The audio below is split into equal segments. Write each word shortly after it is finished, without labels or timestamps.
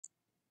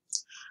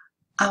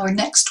Our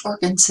next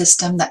organ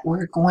system that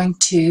we're going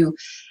to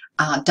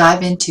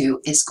dive into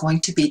is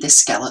going to be the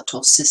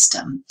skeletal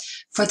system.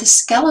 For the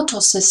skeletal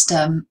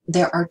system,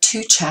 there are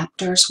two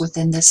chapters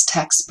within this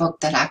textbook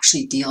that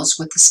actually deals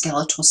with the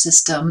skeletal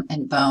system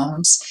and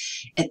bones.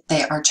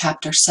 They are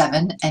Chapter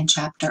 7 and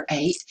Chapter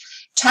 8.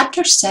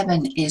 Chapter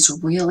 7 is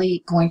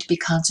really going to be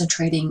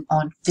concentrating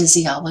on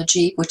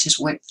physiology, which is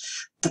what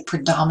the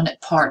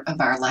predominant part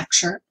of our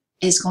lecture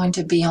is going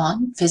to be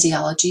on,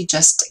 physiology,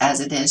 just as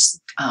it is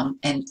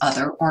in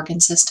other organ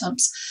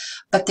systems.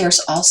 But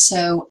there's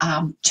also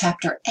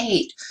Chapter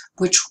 8,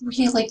 which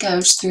really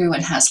goes through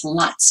and has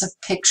lots of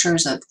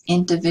pictures of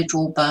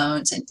individual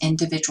bones and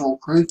individual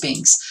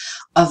groupings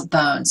of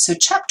bones. So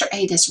Chapter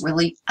 8 is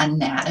really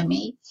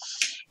anatomy.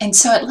 And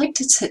so I'd like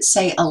to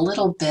say a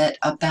little bit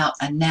about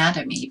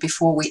anatomy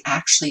before we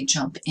actually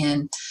jump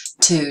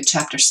into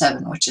Chapter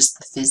 7, which is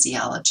the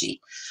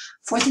physiology.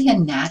 For the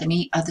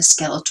anatomy of the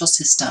skeletal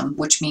system,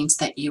 which means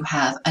that you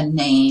have a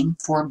name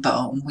for a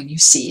bone when you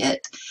see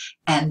it,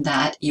 and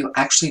that you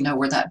actually know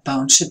where that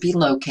bone should be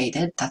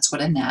located. That's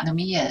what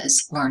anatomy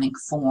is, learning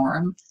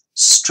form,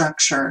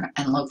 structure,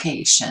 and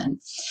location.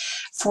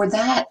 For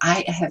that,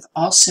 I have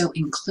also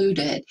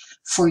included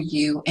for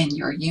you in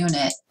your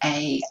unit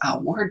a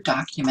Word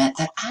document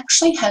that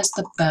actually has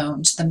the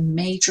bones, the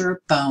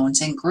major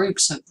bones and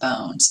groups of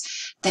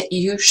bones that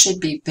you should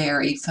be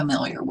very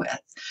familiar with.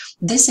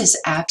 This is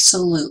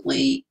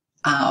absolutely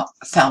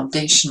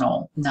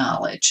foundational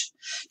knowledge.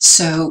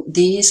 So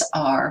these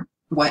are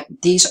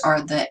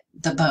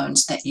the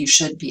bones that you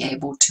should be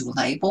able to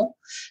label,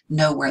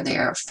 know where they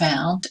are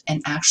found,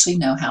 and actually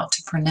know how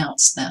to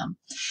pronounce them.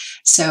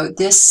 So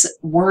this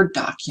Word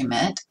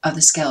document of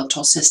the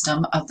skeletal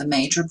system of the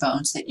major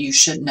bones that you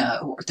should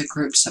know, or the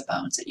groups of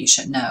bones that you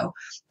should know,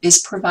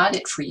 is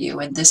provided for you,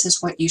 and this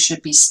is what you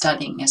should be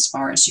studying as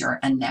far as your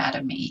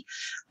anatomy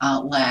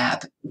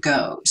lab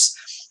goes.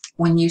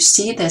 When you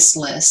see this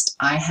list,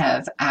 I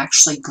have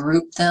actually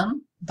grouped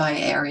them by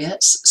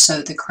areas.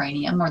 So the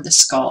cranium or the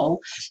skull,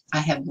 I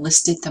have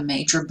listed the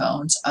major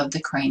bones of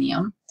the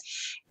cranium.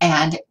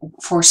 And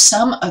for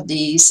some of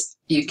these,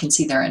 you can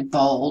see they're in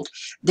bold,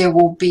 there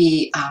will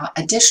be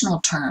additional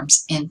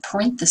terms in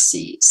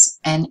parentheses.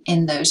 And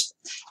in those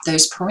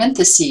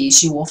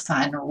parentheses, you will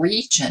find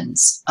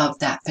regions of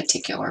that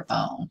particular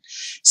bone.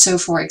 So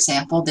for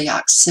example, the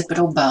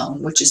occipital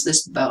bone, which is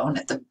this bone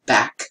at the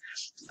back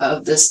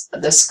of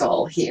the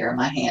skull here,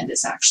 my hand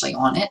is actually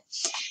on it.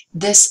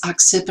 This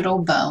occipital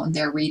bone,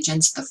 there are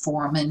regions, the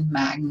foramen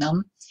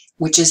magnum,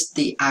 which is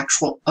the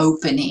actual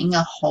opening,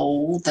 a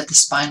hole that the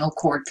spinal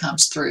cord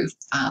comes through,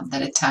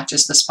 that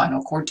attaches the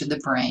spinal cord to the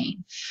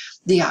brain.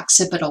 The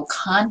occipital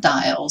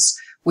condyles,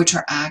 which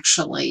are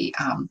actually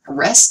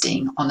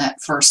resting on that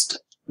first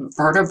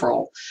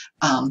vertebra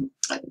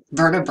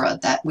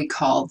that we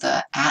call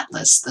the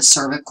atlas, the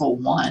cervical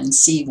 1,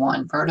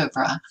 C1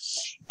 vertebra,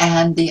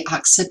 and the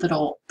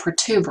occipital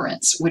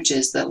protuberance, which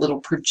is the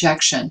little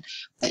projection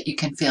that you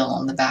can feel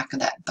on the back of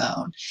that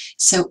bone.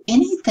 So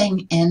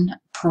anything in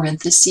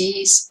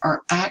parentheses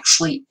are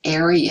actually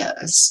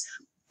areas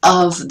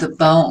of the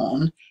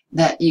bone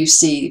that you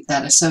see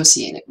that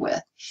associated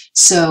with.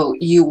 So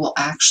you will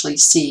actually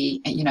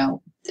see,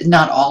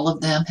 not all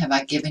of them have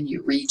I given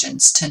you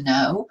regions to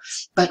know,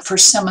 but for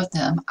some of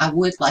them, I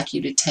would like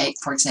you to take,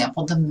 for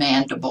example, the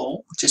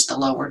mandible, which is the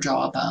lower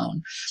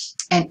jawbone,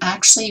 and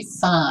actually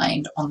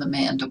find on the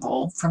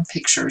mandible from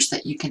pictures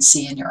that you can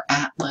see in your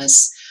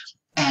atlas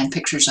and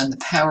pictures on the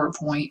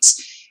PowerPoints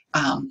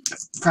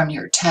from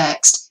your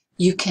text.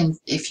 You can,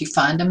 if you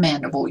find a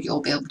mandible,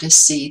 you'll be able to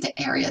see the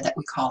area that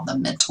we call the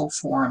mental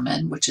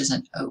foramen, which is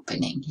an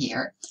opening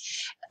here,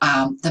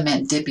 the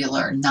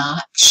mandibular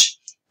notch,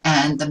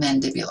 and the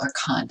mandibular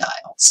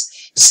condyles.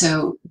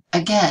 So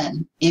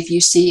again, if you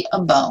see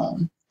a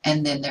bone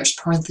and then there's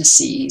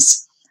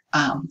parentheses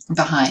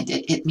behind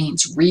it, it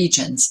means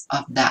regions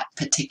of that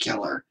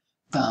particular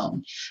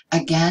bone.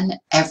 Again,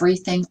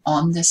 everything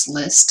on this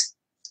list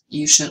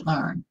you should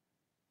learn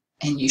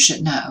and you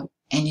should know,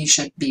 and you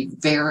should be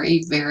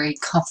very, very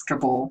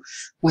comfortable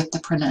with the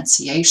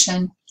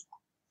pronunciation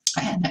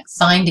and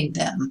finding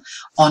them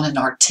on an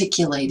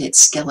articulated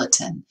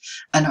skeleton.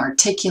 An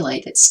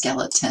articulated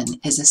skeleton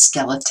is a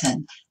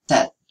skeleton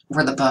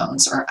where the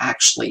bones are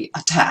actually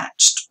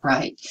attached,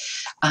 right?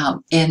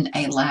 In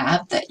a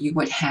lab that you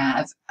would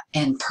have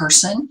in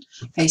person,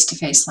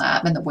 face-to-face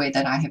lab, and the way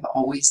that I have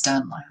always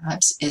done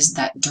labs is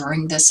that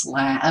during this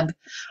lab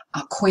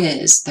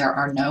quiz, there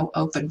are no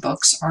open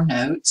books or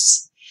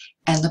notes,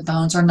 and the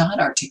bones are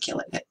not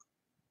articulated.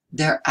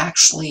 They're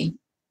actually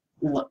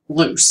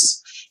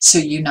loose. So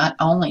you not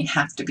only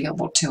have to be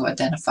able to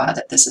identify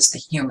that this is the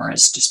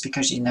humerus just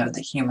because you know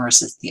the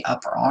humerus is the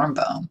upper arm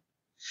bone,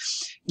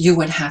 you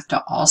would have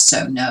to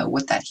also know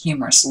what that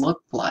humerus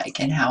looked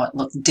like and how it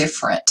looked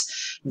different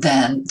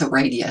than the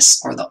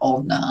radius or the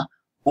ulna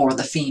or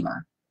the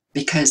femur,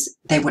 because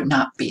they would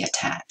not be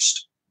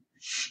attached.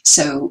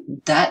 So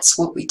that's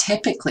what we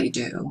typically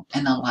do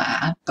in a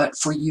lab, but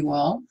for you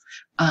all,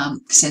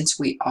 since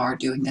we are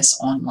doing this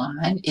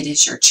online, it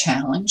is your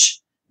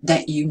challenge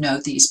that you know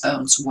these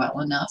bones well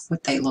enough,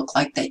 what they look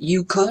like, that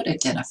you could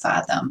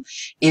identify them.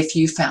 If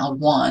you found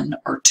one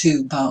or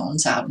two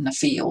bones out in the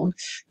field,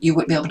 you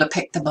would be able to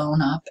pick the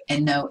bone up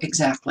and know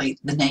exactly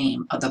the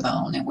name of the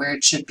bone and where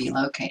it should be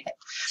located.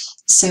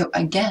 So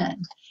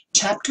again,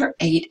 chapter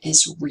 8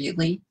 is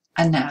really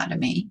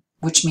anatomy,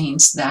 which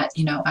means that,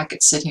 I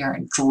could sit here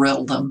and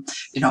drill them,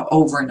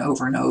 over and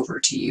over and over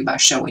to you by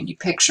showing you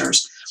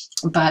pictures.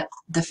 But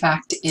the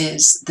fact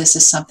is, this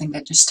is something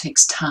that just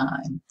takes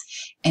time.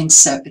 And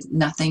so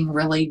nothing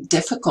really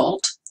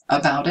difficult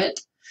about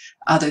it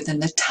other than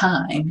the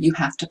time you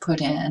have to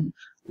put in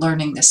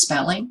learning the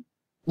spelling,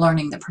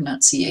 learning the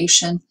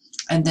pronunciation,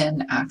 and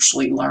then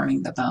actually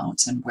learning the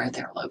bones and where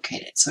they're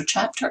located. So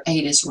chapter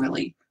 8 is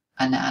really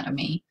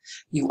anatomy.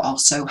 You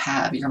also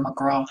have your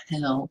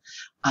McGraw-Hill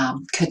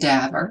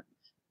cadaver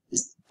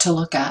to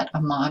look at, a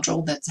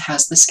module that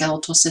has the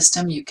skeletal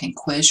system. You can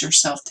quiz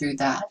yourself through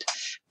that.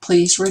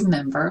 Please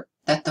remember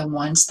that the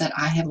ones that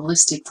I have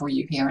listed for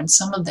you here, and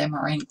some of them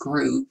are in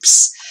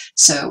groups,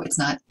 so it's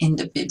not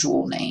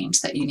individual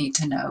names that you need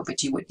to know,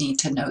 but you would need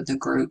to know the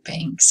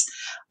groupings,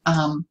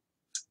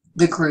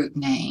 the group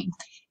name.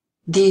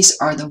 These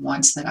are the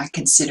ones that I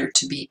consider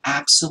to be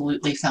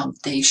absolutely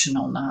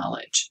foundational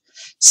knowledge.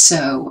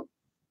 So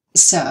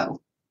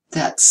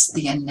that's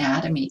the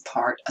anatomy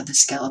part of the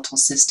skeletal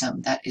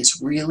system that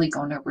is really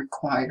going to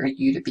require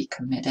you to be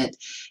committed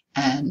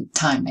and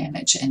time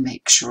manage and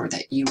make sure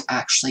that you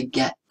actually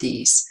get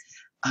these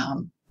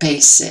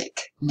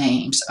basic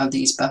names of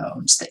these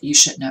bones that you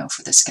should know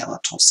for the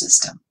skeletal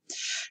system.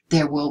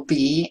 There will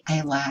be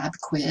a lab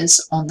quiz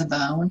on the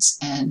bones,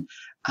 and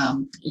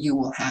you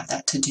will have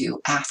that to do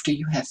after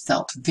you have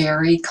felt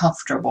very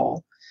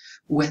comfortable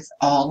with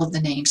all of the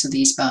names of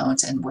these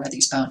bones and where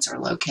these bones are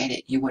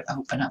located. You would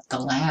open up the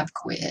lab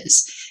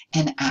quiz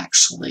and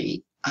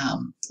actually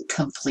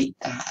complete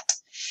that.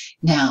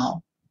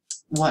 Now,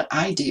 what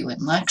I do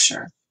in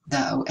lecture,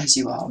 though, as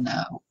you all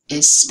know,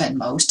 is spend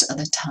most of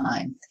the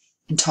time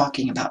in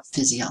talking about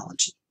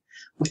physiology,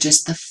 which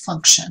is the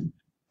function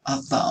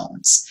of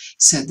bones.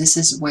 So this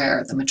is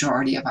where the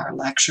majority of our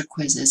lecture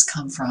quizzes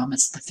come from.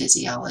 It's the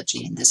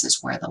physiology, and this is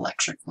where the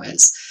lecture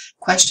quiz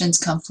questions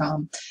come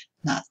from.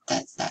 Not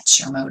that that's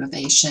your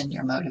motivation.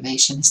 Your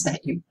motivation is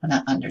that you want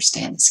to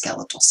understand the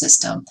skeletal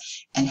system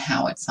and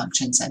how it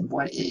functions and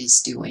what it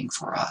is doing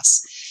for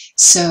us.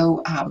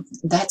 So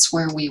that's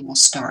where we will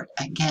start.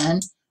 Again,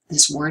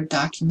 this Word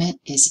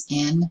document is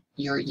in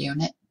your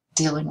unit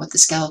dealing with the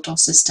skeletal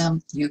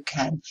system. You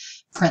can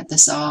print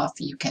this off,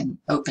 you can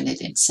open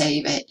it and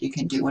save it, you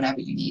can do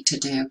whatever you need to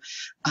do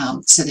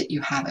so that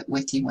you have it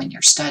with you when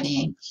you're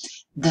studying.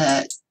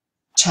 The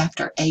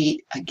Chapter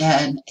 8,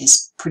 again,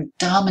 is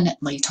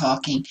predominantly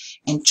talking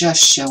and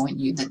just showing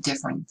you the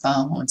different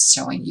bones,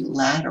 showing you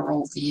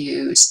lateral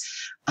views,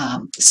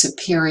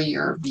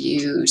 superior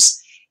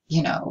views,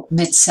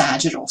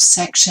 mid-sagittal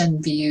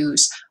section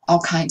views,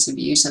 all kinds of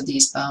views of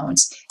these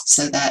bones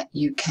so that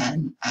you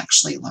can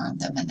actually learn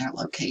them in their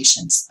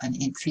locations. An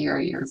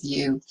inferior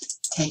view,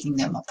 taking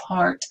them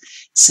apart.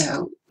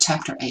 So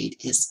Chapter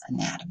 8 is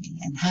anatomy,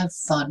 and have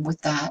fun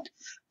with that.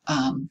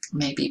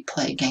 Maybe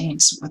play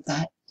games with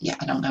that. Yeah,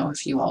 I don't know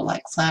if you all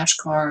like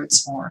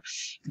flashcards or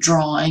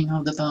drawing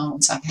of the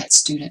bones. I've had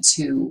students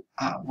who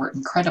were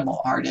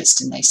incredible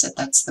artists, and they said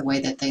that's the way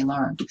that they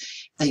learned.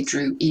 They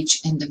drew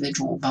each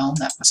individual bone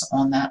that was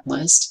on that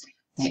list.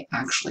 They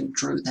actually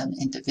drew them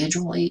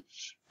individually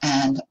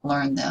and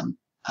learned them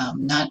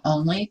not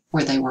only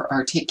where they were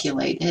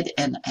articulated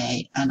in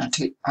an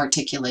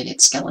articulated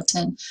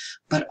skeleton,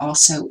 but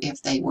also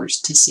if they were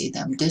to see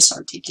them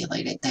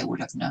disarticulated, they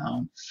would have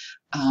known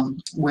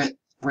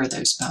where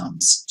those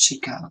bones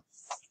should go.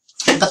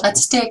 But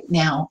let's dig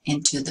now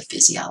into the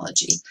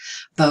physiology,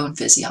 bone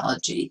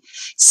physiology.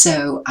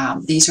 So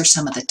these are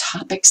some of the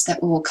topics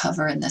that we will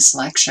cover in this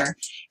lecture,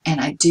 and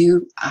I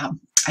do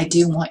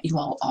want you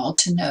all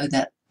to know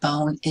that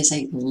bone is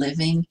a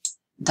living,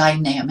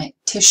 dynamic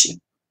tissue.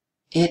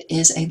 It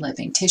is a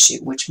living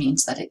tissue, which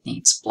means that it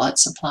needs blood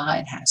supply,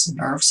 it has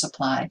nerve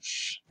supply,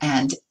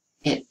 and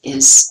it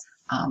is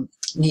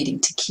needing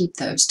to keep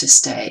those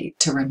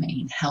to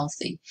remain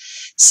healthy.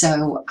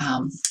 So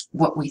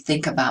what we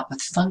think about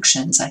with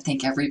functions, I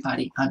think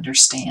everybody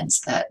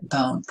understands that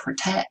bone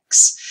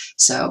protects.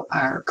 So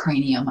our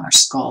cranium, our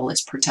skull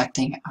is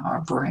protecting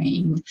our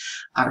brain,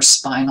 our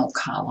spinal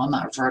column,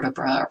 our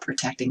vertebra are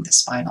protecting the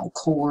spinal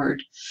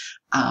cord,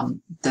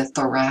 the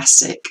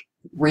thoracic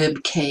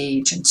rib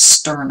cage and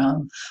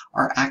sternum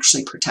are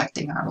actually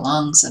protecting our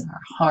lungs and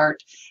our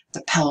heart.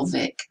 The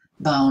pelvic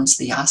bones,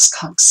 the os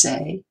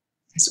coxae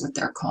is what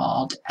they're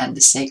called, and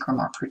the sacrum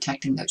are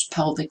protecting those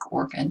pelvic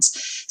organs.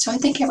 So I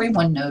think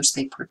everyone knows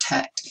they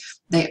protect.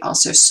 They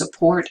also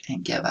support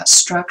and give us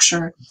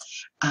structure.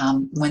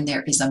 When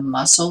there is a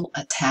muscle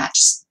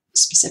attached,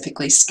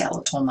 specifically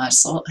skeletal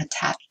muscle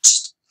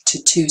attached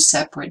to two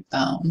separate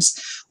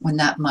bones, when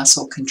that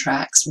muscle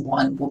contracts,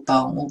 one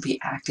bone will be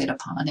acted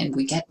upon and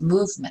we get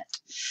movement.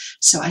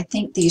 So I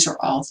think these are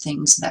all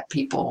things that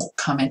people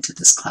come into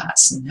this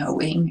class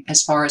knowing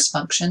as far as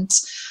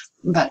functions.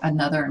 But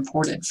another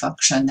important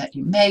function that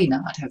you may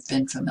not have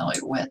been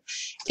familiar with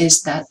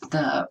is that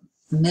the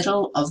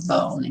middle of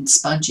bone, in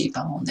spongy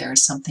bone, there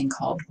is something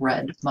called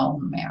red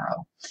bone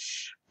marrow.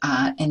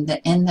 In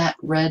that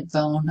red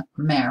bone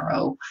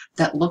marrow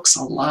that looks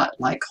a lot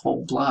like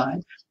whole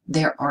blood,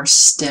 there are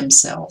stem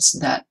cells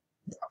that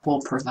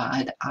will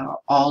provide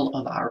all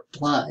of our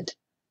blood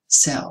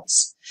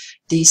cells.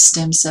 These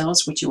stem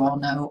cells, which you all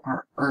know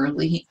are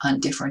early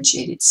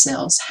undifferentiated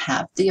cells,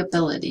 have the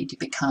ability to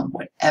become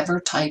whatever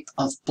type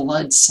of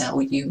blood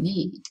cell you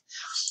need,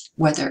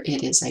 whether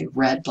it is a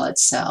red blood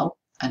cell,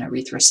 an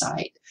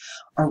erythrocyte,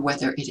 or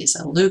whether it is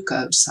a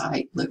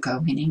leukocyte,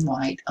 leuko meaning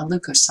white, a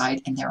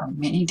leukocyte, and there are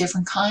many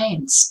different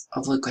kinds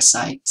of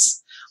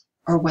leukocytes,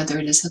 or whether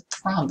it is a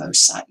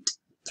thrombocyte.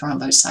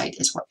 Thrombocyte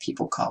is what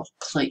people call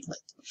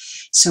platelet.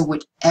 So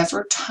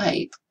whatever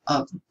type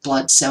of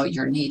blood cell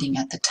you're needing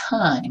at the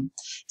time,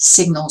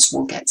 signals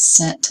will get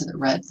sent to the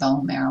red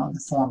bone marrow in the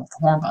form of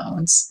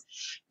hormones.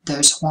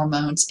 Those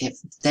hormones, if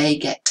they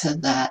get to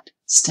that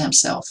stem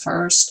cell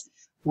first,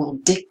 will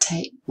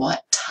dictate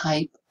what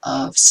type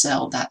of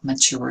cell that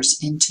matures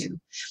into,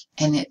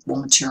 and it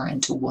will mature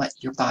into what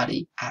your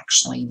body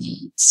actually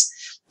needs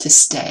to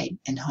stay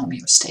in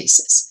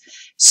homeostasis.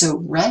 So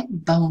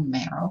red bone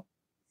marrow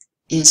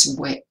is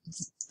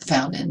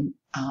found in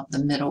the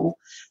middle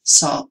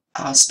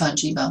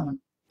spongy bone,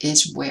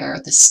 is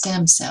where the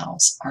stem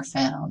cells are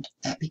found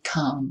that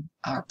become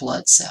our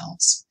blood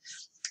cells.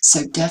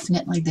 So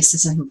definitely this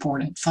is an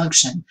important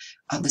function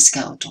of the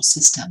skeletal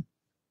system.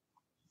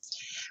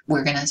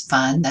 We're going to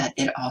find that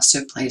it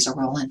also plays a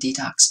role in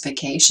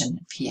detoxification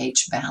and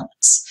pH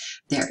balance.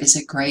 There is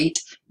a great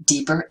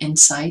deeper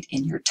insight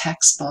in your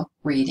textbook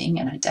reading,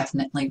 and I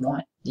definitely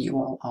want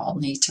you all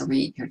need to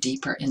read your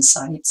deeper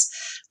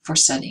insights for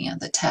studying of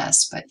the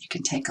test, but you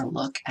can take a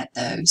look at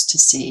those to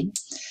see.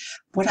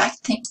 What I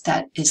think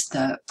that is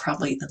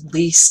probably the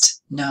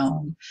least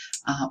known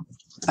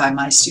by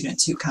my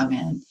students who come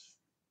in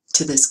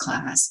to this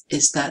class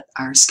is that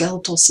our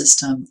skeletal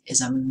system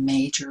is a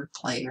major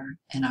player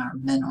in our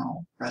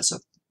mineral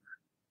reservoir.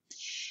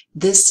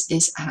 This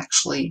is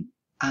actually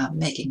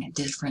making a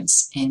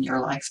difference in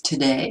your life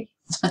today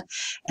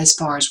as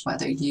far as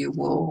whether you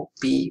will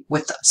be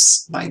with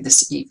us by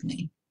this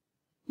evening.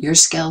 Your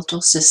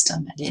skeletal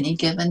system at any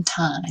given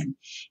time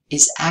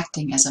is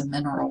acting as a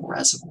mineral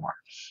reservoir,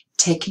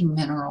 taking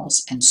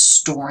minerals and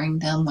storing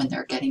them when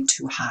they're getting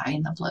too high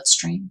in the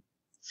bloodstream.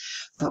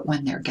 But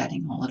when they're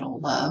getting a little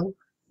low,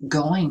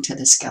 going to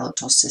the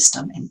skeletal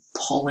system and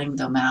pulling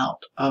them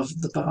out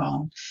of the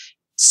bone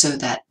so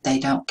that they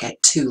don't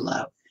get too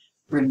low,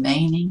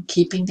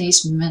 keeping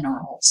these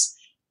minerals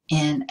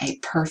in a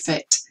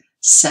perfect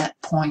set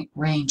point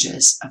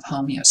ranges of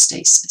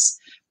homeostasis.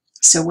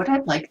 So what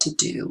I'd like to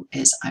do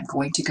is I'm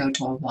going to go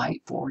to a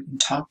whiteboard and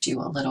talk to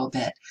you a little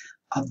bit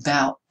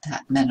about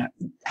that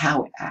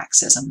how it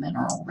acts as a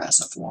mineral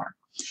reservoir.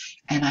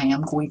 And I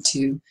am going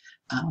to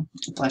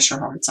bless your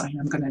hearts, I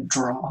am going to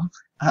draw,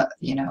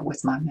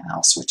 with my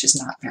mouse, which is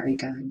not very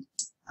good.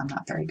 I'm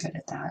not very good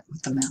at that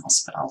with the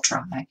mouse, but I'll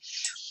try.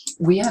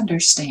 We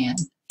understand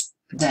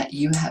that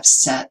you have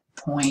set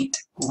point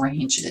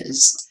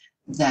ranges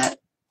that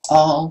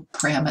all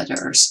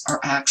parameters are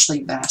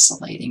actually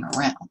vacillating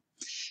around.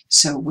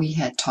 So we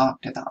had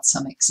talked about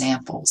some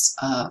examples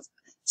of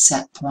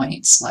set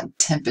points like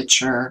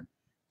temperature,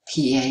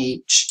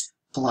 pH,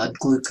 blood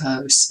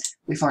glucose.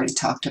 We've already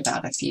talked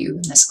about a few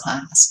in this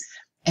class.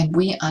 And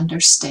we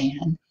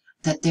understand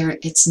that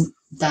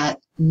that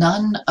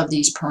none of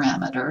these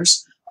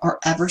parameters are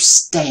ever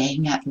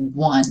staying at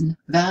one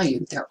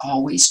value. They're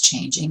always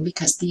changing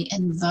because the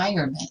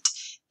environment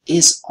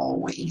is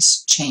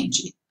always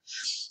changing.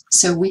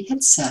 So we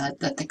had said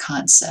that the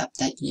concept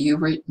that you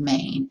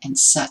remain in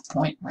set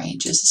point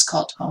ranges is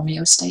called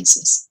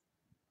homeostasis.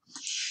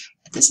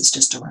 This is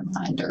just a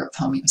reminder of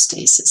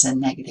homeostasis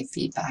and negative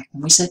feedback.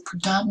 And we said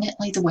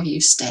predominantly the way you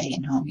stay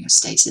in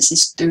homeostasis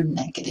is through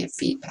negative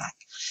feedback,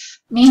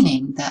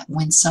 meaning that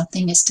when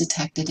something is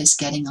detected as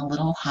getting a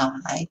little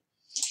high,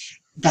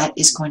 that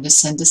is going to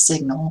send a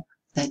signal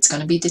that's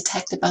going to be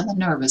detected by the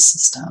nervous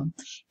system,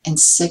 and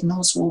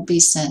signals will be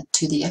sent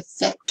to the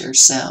effector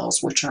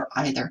cells, which are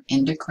either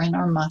endocrine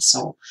or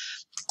muscle,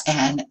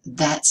 and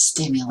that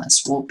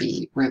stimulus will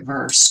be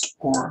reversed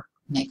or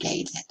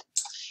negated.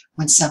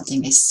 When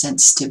something is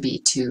sensed to be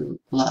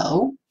too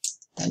low,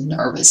 the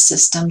nervous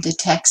system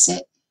detects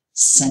it,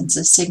 sends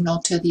a signal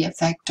to the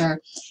effector.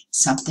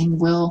 Something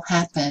will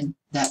happen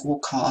that will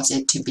cause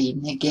it to be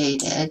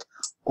negated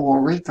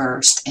or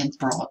reversed and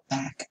brought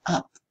back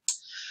up.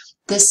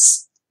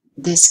 This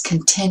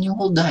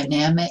continual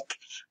dynamic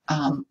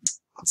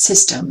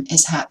system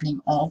is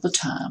happening all the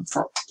time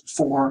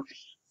for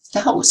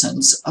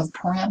thousands of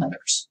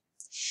parameters.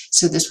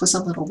 So this was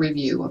a little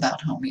review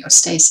about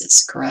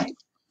homeostasis, correct?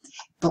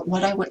 But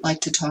what I would like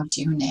to talk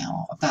to you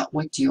now about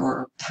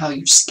how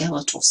your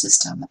skeletal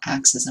system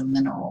acts as a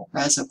mineral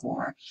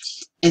reservoir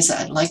is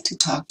I'd like to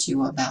talk to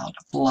you about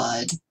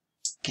blood.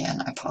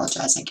 Again, I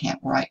apologize, I can't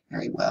write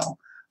very well.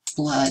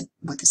 Blood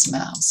with this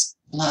mouse.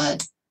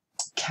 Blood,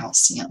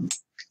 calcium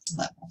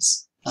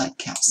levels. Blood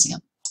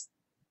calcium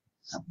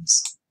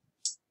levels.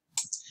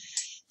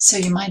 So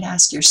you might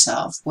ask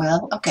yourself,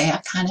 well, okay,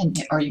 I kind of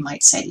knew, or you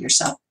might say to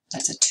yourself,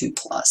 that's a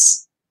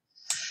 2+.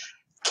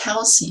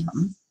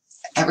 Calcium,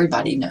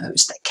 everybody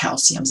knows that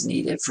calcium is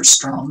needed for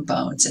strong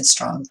bones and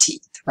strong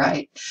teeth,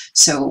 right?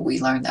 So we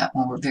learned that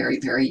when we're very,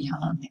 very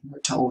young, and we're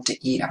told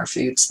to eat our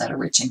foods that are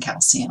rich in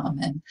calcium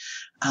and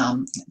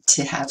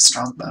to have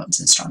strong bones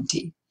and strong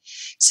teeth.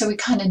 So we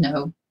kind of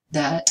know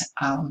that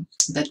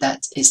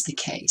that is the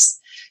case.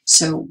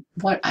 So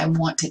what I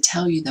want to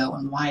tell you though,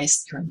 and why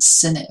is your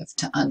incentive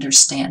to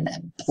understand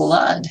that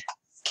blood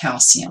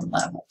calcium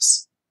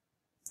levels,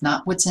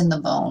 not what's in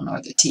the bone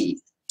or the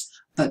teeth,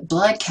 but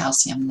blood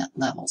calcium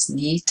levels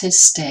need to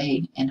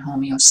stay in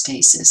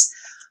homeostasis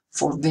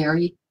for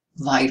very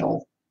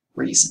vital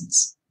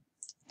reasons.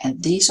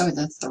 And these are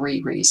the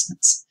 3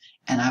 reasons.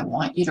 And I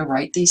want you to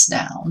write these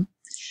down.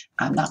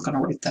 I'm not going to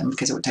write them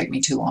because it would take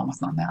me too long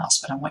with my mouse,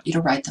 but I want you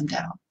to write them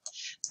down.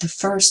 The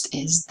first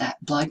is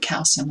that blood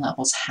calcium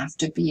levels have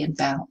to be in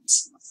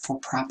balance for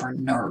proper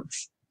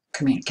nerve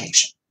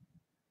communication.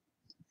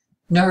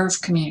 Nerve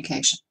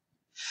communication.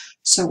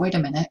 So wait a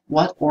minute,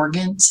 what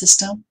organ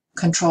system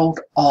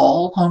controlled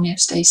all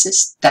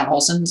homeostasis?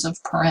 Thousands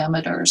of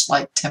parameters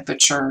like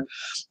temperature,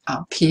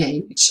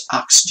 pH,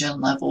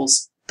 oxygen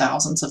levels,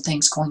 thousands of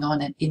things going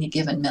on at any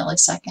given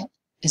millisecond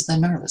is the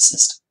nervous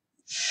system.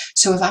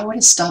 So if I were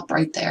to stop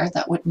right there,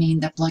 that would mean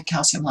that blood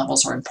calcium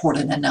levels are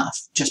important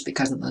enough just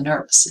because of the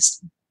nervous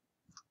system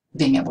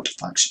being able to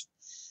function.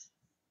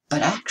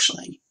 But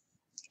actually,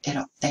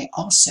 they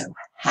also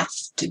have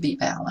to be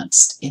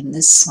balanced in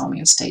this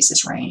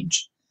homeostasis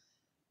range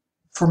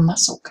for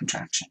muscle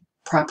contraction,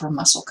 proper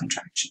muscle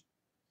contraction.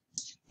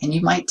 And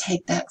you might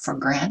take that for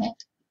granted,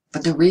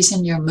 but the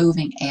reason you're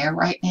moving air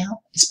right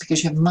now is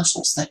because you have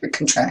muscles that are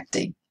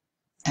contracting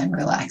and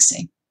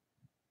relaxing.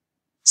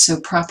 So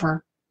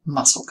proper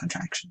muscle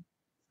contraction.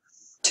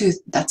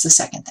 That's the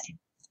second thing.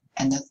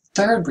 And the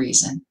third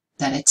reason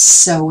that it's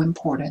so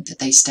important that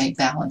they stay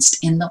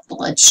balanced in the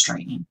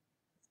bloodstream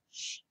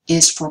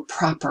is for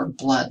proper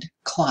blood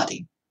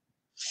clotting.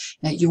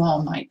 Now you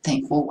all might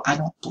think, well, I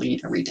don't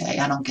bleed every day.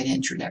 I don't get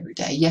injured every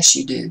day. Yes,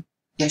 you do.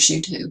 Yes,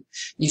 you do.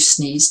 You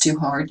sneeze too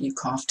hard, you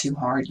cough too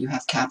hard, you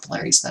have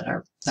capillaries that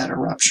are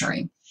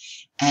rupturing.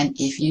 And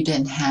if you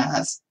didn't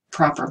have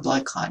proper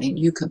blood clotting,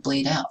 you could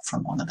bleed out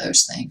from one of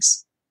those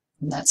things.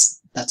 And that's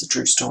a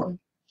true story.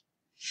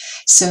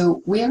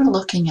 So we are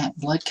looking at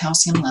blood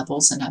calcium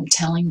levels, and I'm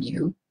telling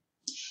you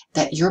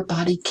that your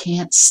body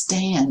can't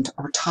stand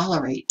or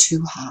tolerate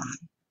too high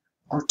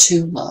or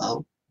too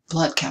low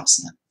blood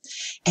calcium.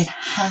 It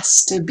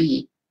has to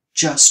be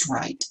just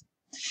right.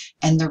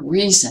 And the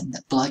reason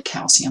that blood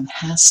calcium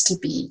has to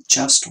be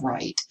just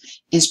right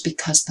is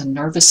because the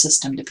nervous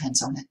system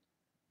depends on it,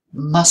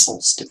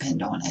 muscles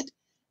depend on it,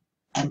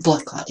 and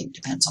blood clotting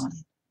depends on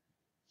it.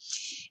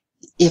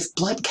 If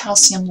blood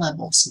calcium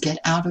levels get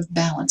out of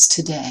balance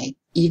today,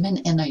 even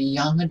in a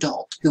young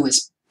adult who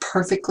is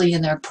perfectly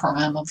in their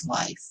prime of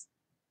life,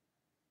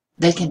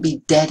 they can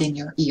be dead in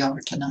your ER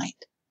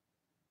tonight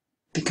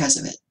because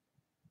of it.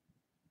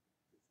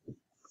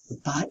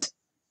 But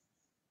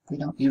we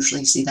don't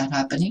usually see that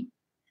happening.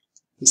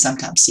 We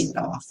sometimes see it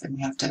off, and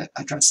we have to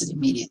address it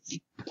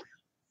immediately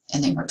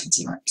in the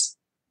emergency rooms.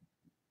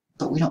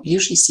 But we don't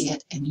usually see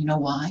it, and you know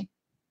why?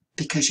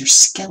 Because your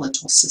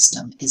skeletal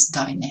system is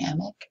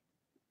dynamic.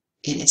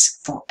 It is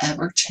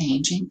forever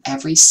changing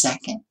every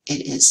second.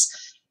 It is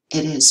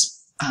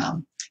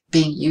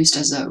being used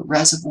as a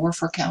reservoir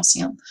for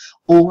calcium,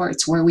 or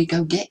it's where we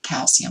go get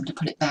calcium to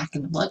put it back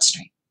in the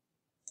bloodstream.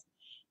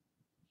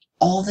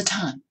 All the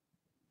time,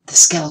 the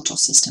skeletal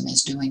system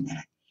is doing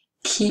that,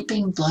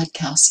 keeping blood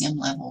calcium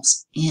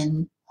levels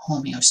in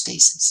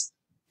homeostasis,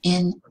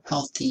 in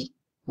healthy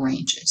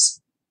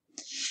ranges.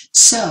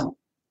 So,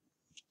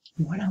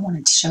 what I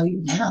wanted to show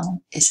you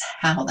now is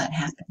how that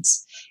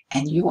happens.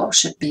 And you all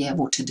should be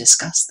able to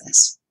discuss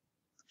this.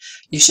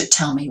 You should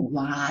tell me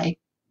why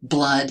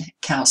blood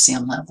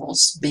calcium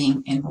levels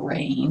being in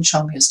range,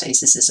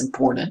 homeostasis, is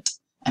important.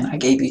 And I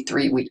gave you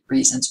 3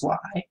 reasons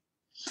why.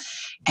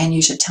 And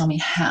you should tell me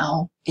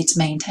how it's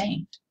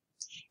maintained.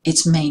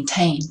 It's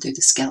maintained through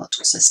the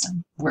skeletal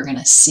system. We're going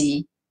to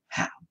see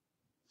how.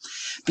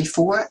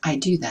 Before I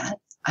do that,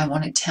 I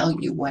want to tell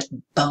you what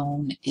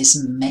bone is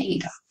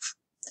made of.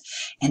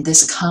 And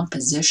this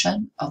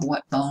composition of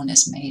what bone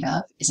is made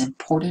of is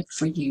important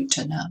for you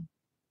to know.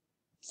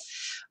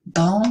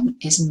 Bone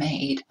is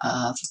made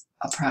of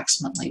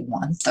approximately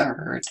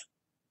 1/3,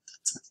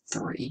 that's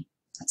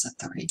a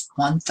 3,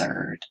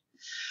 1/3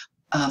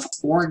 of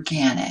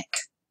organic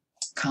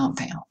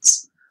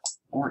compounds,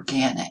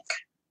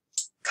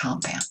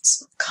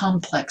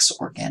 complex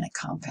organic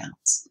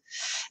compounds.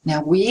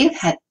 Now we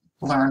had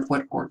learned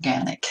what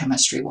organic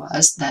chemistry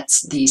was.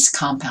 That's these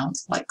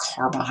compounds like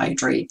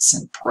carbohydrates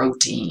and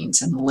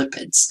proteins and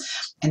lipids,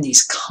 and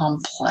these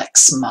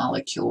complex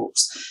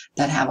molecules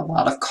that have a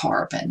lot of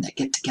carbon that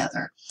get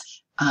together.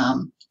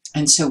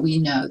 And so we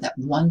know that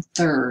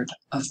 1/3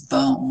 of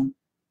bone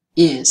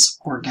is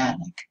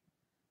organic.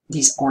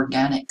 these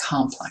organic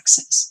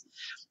complexes.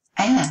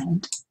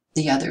 And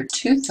the other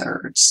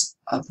 2/3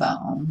 of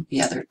bone,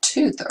 the other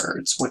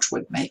 2/3, which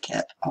would make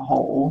it a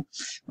whole,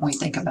 when we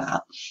think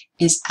about,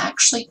 is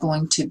actually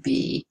going to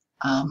be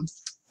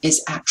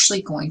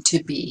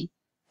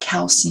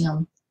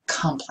calcium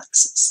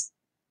complexes.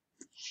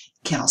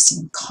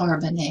 Calcium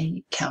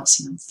carbonate,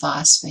 calcium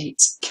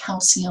phosphates,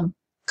 calcium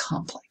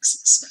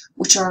complexes,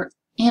 which are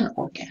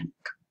inorganic.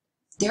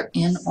 They're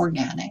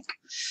inorganic.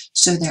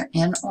 So they're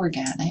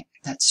inorganic.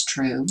 That's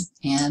true.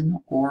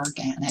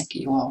 Inorganic.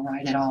 You all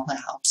write it all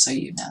out so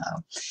you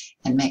know.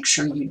 And make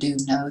sure you do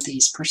know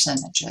these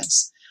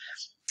percentages.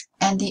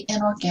 And the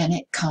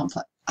inorganic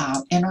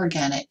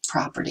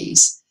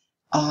properties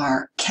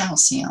are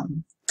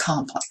calcium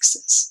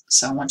complexes.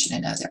 So I want you to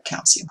know they're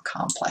calcium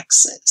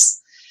complexes.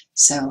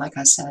 So like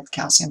I said,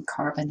 calcium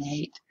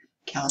carbonate,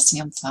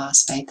 calcium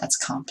phosphate, that's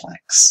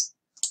complex.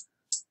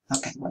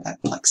 Okay, well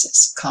that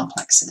plexus,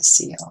 complexes,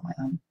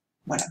 C-O-M,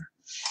 whatever.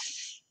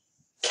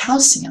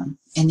 Calcium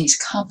in these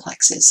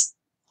complexes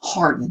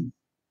harden,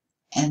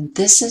 and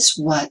this is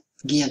what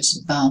gives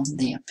bone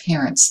the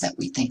appearance that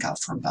we think of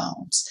for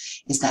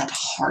bones, is that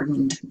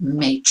hardened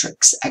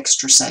matrix,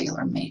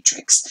 extracellular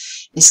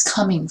matrix, is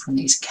coming from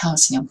these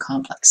calcium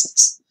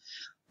complexes.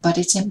 But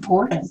it's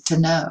important to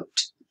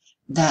note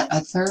that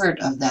 1/3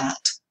 of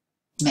that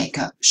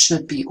makeup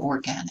should be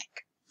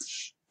organic.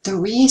 The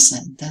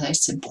reason that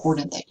it's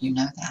important that you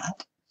know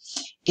that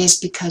is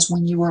because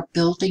when you are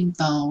building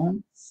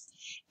bone,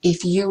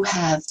 if you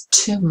have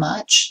too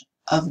much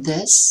of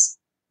this,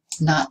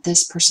 not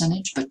this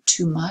percentage, but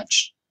too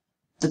much,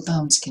 the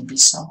bones can be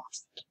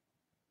soft.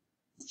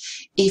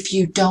 If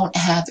you don't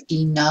have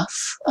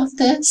enough of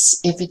this,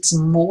 if it's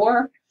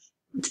more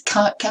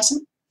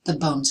calcium, the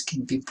bones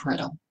can be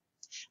brittle.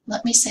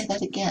 Let me say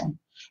that again.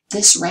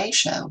 This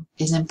ratio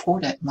is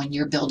important when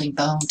you're building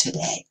bone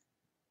today.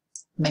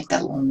 Make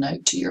that little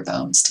note to your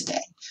bones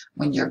today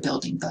when you're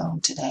building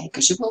bone today,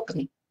 because you will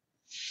be.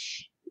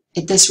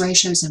 This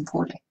ratio is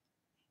important.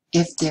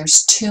 If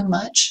there's too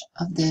much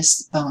of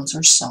this, bones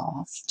are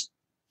soft.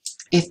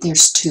 If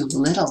there's too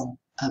little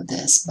of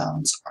this,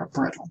 bones are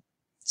brittle.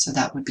 So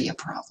that would be a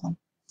problem.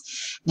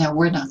 Now,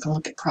 we're not going to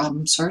look at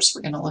problems first.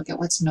 We're going to look at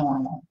what's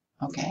normal,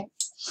 okay?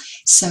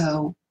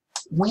 So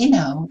we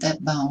know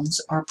that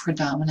bones are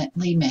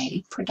predominantly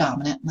made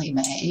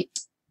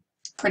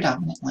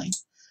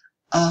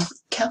of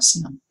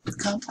calcium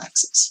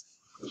complexes.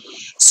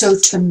 So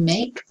to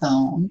make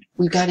bone,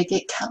 we've got to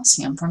get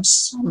calcium from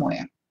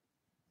somewhere.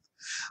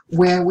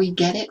 Where we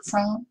get it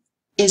from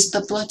is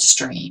the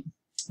bloodstream.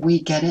 We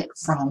get it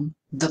from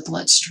the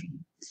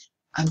bloodstream.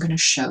 I'm going to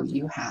show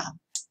you how.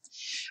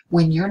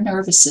 When your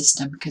nervous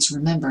system, because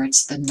remember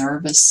it's the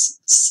nervous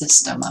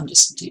system, I'm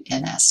just doing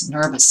NS,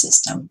 nervous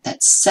system,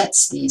 that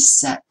sets these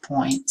set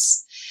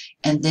points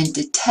and then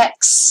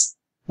detects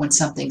when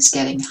something's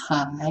getting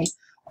high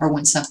or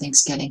when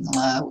something's getting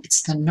low.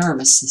 It's the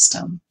nervous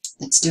system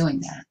that's doing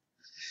that.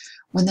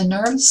 When the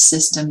nervous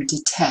system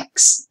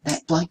detects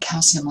that blood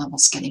calcium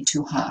level's getting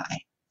too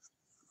high,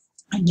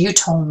 and you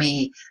told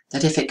me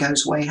that if it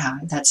goes way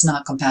high, that's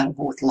not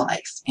compatible with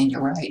life, and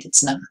you're right,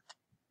 it's not.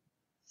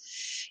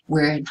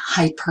 We're in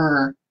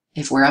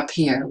if we're up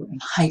here, we're in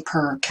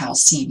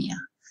hypercalcemia,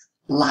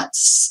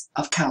 lots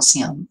of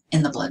calcium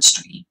in the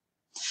bloodstream,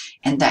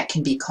 and that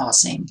can be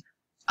causing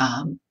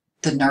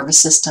the nervous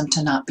system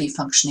to not be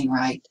functioning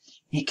right.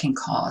 It can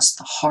cause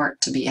the heart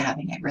to be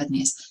having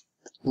arrhythmias.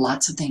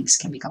 Lots of things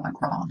can be going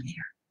wrong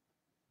here,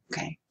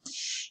 okay?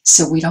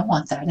 So we don't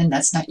want that, and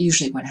that's not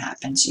usually what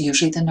happens.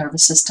 Usually the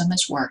nervous system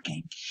is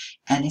working,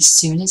 and as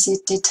soon as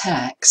it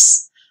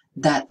detects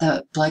that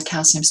the blood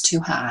calcium is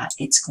too high,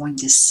 it's going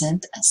to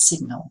send a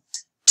signal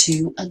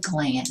to a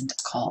gland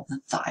called the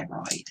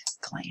thyroid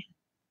gland.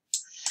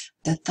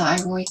 The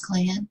thyroid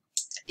gland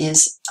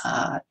is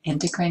an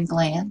endocrine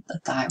gland, the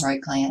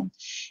thyroid gland,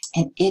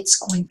 and it's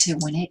going to,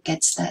 when it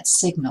gets that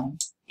signal,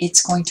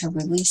 it's going to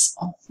release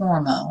a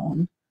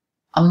hormone,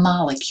 a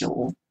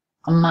molecule.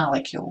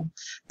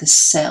 The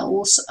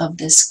cells of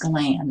this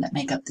gland that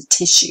make up the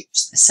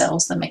tissues, the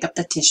cells that make up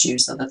the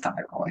tissues of the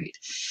thyroid,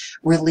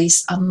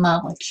 release a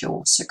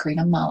molecule, secrete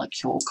a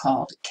molecule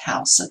called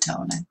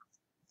calcitonin.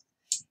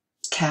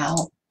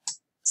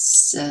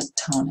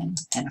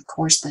 And of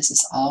course this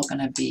is all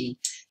going to be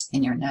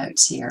in your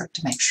notes here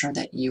to make sure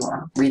that you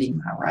are reading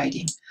my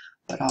writing,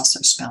 but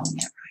also spelling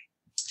it right.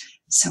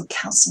 So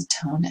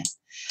calcitonin.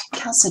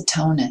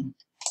 Calcitonin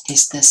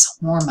is this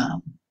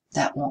hormone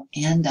that will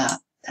end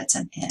up, that's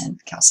an N,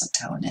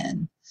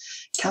 calcitonin.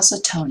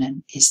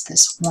 Calcitonin is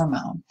this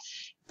hormone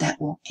that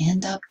will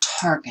end up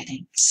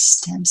targeting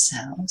stem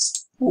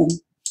cells.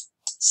 Ooh,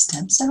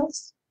 stem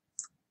cells?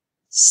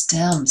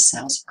 Stem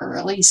cells,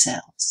 early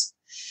cells,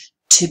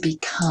 to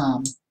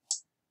become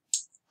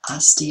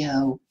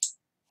osteoblast.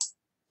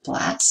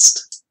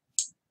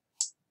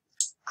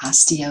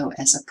 Osteo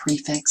as a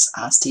prefix,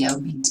 osteo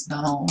means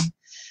bone.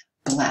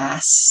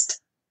 Blast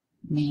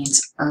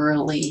means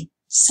early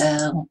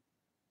cell.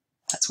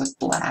 That's what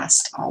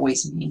blast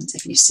always means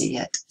if you see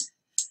it.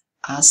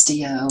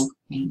 Osteo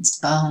means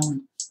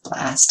bone.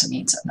 Blast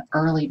means an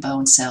early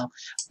bone cell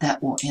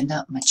that will end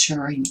up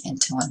maturing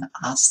into an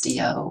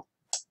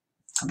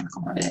I'm not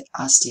going to write it,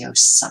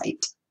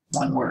 osteocyte,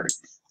 one word,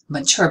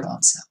 mature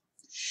bone cell.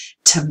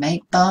 To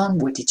make bone,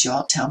 what did you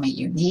all tell me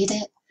you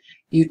needed?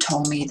 You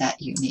told me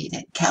that you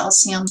needed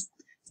calcium.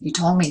 You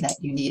told me that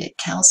you needed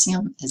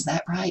calcium. Is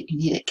that right? You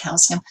needed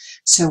calcium.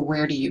 So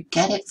where do you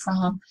get it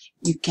from?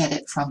 You get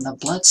it from the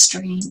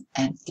bloodstream,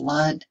 and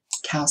blood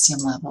calcium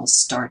levels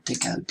start to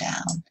go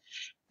down.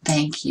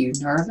 Thank you,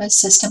 nervous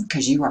system,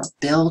 because you are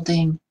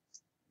building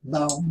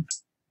bone.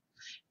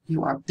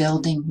 You are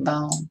building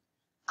bone.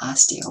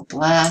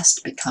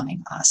 Osteoblast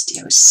becoming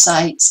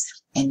osteocytes,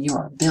 and you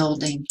are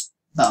building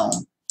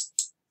bone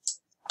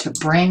to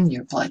bring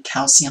your blood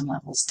calcium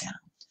levels down.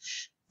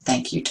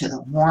 Thank you to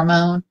the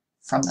hormone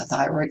from the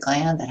thyroid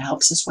gland that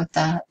helps us with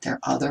that. There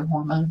are other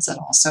hormones that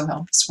also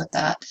help us with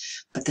that,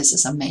 but this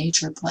is a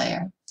major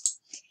player.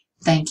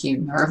 Thank you,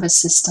 nervous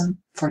system,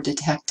 for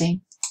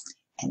detecting.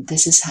 And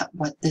this is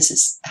what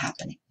is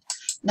happening.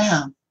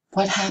 Now,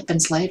 what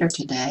happens later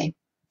today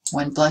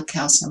when blood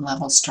calcium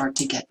levels start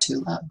to get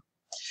too low?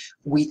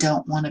 We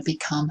don't want to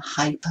become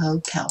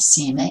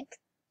hypocalcemic.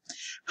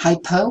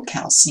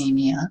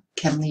 Hypocalcemia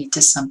can lead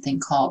to something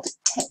called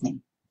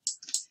tetany.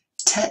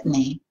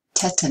 Tetany,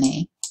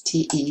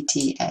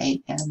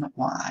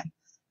 T-E-T-A-N-Y,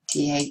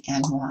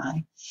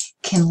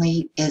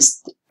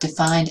 is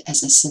defined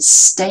as a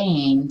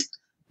sustained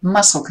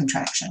muscle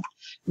contraction,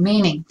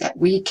 meaning that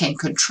we can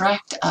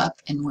contract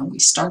up, and when we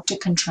start to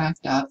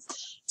contract up,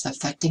 it's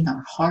affecting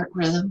our heart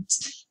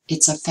rhythms,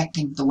 it's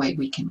affecting the way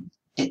we can,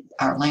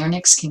 our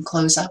larynx can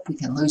close up, we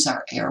can lose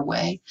our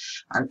airway,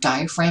 our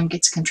diaphragm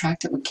gets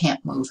contracted, we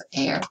can't move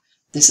air.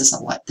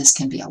 This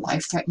can be a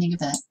life-threatening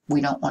event.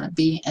 We don't want to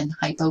be in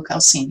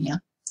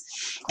hypocalcemia,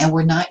 and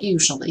we're not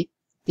usually,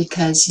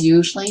 because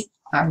usually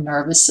our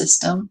nervous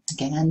system,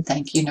 again,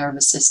 thank you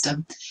nervous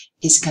system,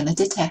 is going to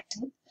detect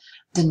it.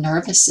 The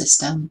nervous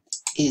system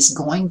is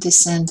going to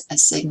send a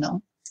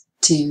signal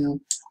to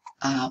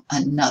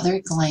another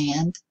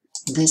gland.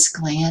 This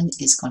gland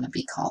is going to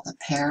be called the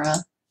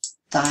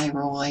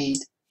parathyroid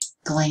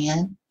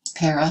gland.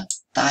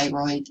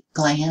 Parathyroid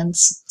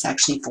glands. It's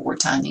actually 4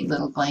 tiny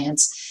little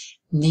glands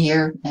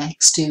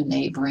next to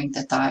neighboring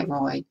the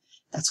thyroid.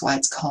 That's why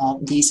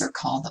these are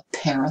called the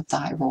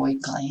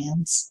parathyroid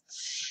glands.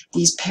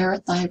 These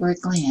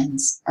parathyroid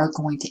glands are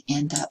going to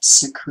end up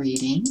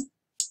secreting.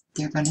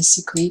 They're going to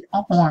secrete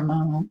a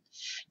hormone.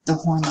 The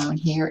hormone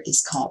here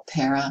is called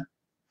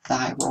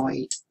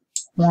parathyroid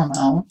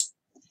hormone.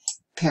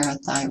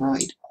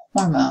 Parathyroid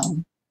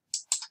hormone.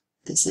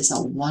 This is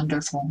a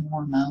wonderful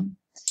hormone.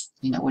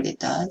 You know what it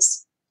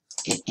does?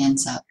 It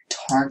ends up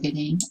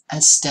targeting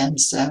a stem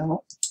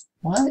cell.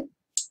 What?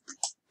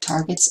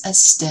 Targets a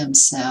stem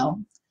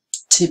cell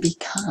to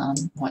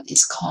become what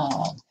is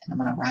called, and I'm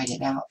going to write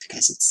it out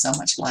because it's so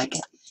much like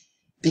it,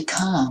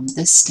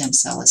 this stem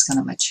cell is going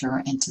to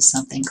mature into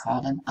something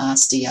called an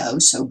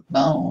osteo, so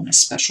bone, a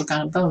special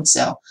kind of bone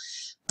cell,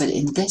 but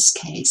in this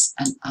case,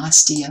 an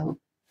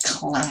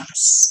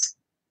osteoclast,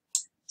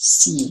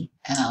 C-L-A-S-T.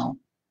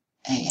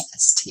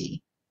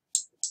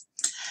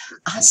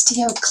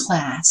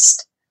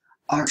 Osteoclast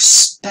are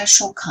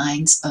special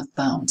kinds of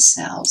bone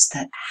cells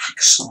that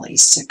actually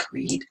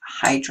secrete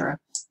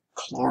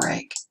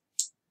hydrochloric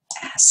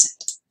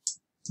acid.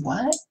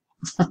 What?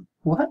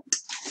 What?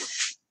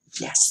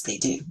 Yes, they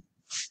do.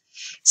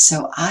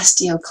 So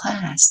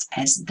osteoclast,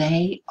 as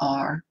they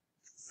are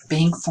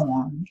being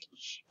formed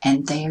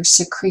and they are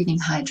secreting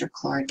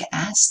hydrochloric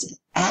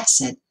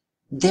acid,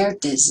 they're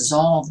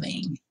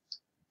dissolving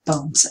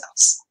bone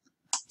cells.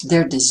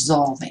 They're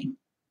dissolving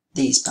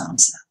these bone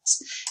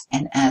cells.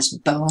 And as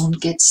bone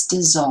gets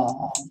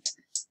dissolved,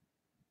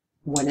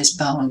 what is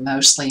bone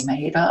mostly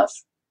made of?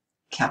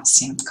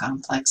 Calcium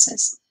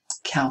complexes.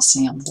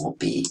 Calcium will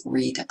be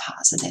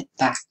redeposited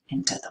back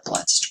into the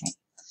bloodstream,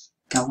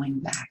 going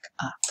back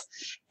up.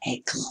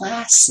 A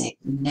classic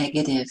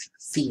negative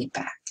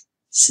feedback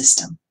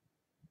system.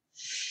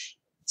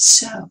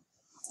 So,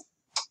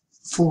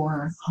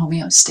 for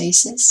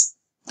homeostasis,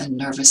 the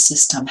nervous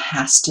system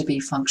has to be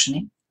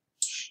functioning.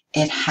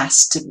 It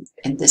has to,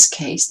 in this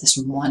case, this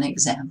one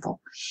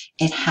example,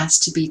 it has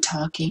to be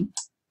talking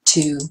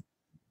to,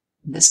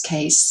 in this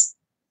case,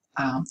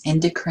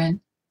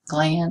 endocrine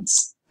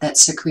glands that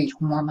secrete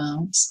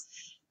hormones.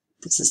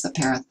 This is the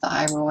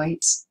parathyroid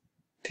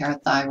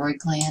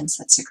glands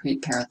that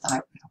secrete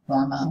parathyroid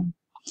hormone.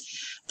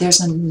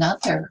 There's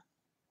another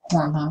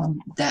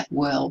hormone that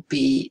will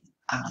be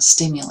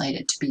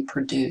stimulated to be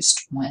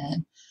produced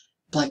when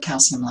blood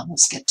calcium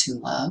levels get too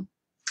low,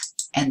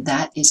 and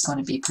that is going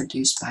to be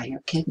produced by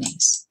your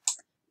kidneys.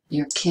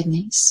 Your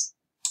kidneys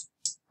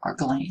are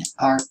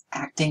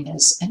acting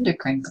as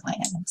endocrine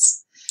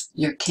glands.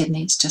 Your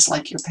kidneys, just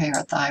like your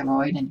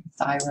parathyroid and your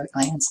thyroid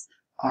glands,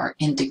 are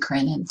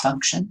endocrine in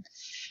function.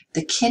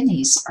 The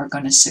kidneys are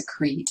going to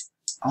secrete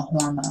a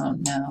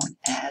hormone known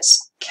as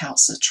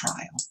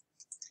calcitriol.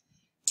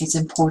 It's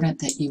important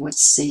that you would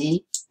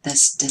see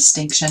this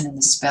distinction in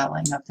the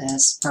spelling of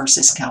this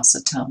versus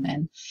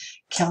calcitonin.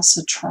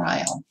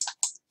 Calcitriol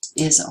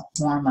is a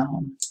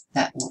hormone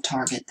that will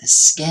target the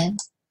skin,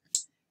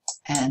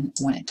 and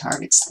when it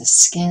targets the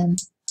skin,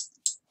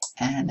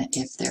 and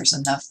if there's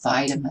enough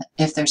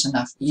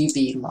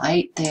UV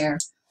light there,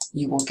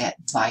 you will get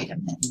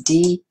vitamin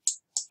D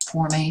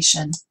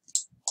formation,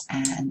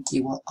 and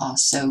you will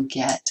also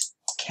get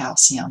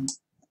calcium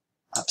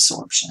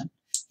absorption.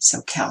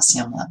 So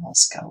calcium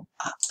levels go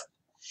up.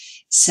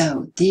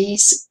 So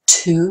these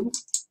two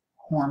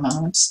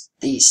hormones,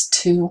 these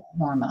two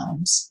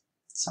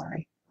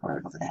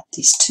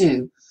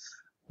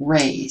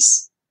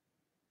raise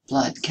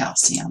blood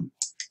calcium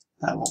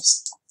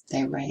levels.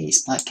 They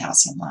raise blood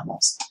calcium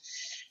levels.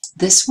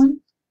 This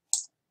one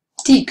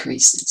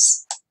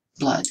decreases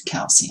blood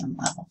calcium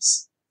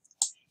levels.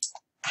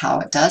 How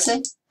it does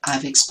it,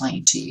 I've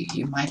explained to you.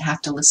 You might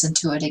have to listen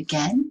to it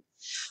again,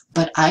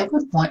 but I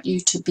would want you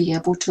to be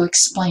able to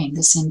explain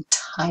this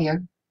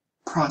entire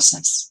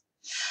process.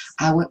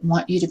 I would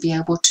want you to be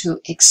able to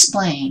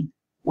explain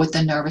what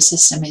the nervous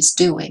system is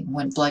doing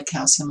when blood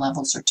calcium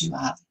levels are too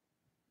high.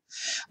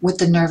 With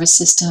the nervous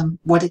system,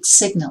 what it's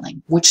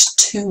signaling, which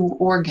two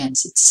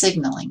organs it's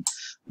signaling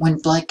when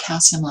blood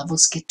calcium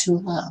levels get too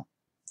low.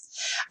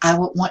 I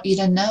would want you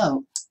to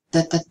know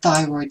that the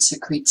thyroid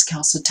secretes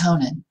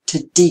calcitonin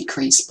to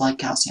decrease blood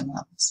calcium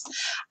levels.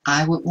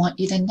 I would want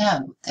you to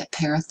know that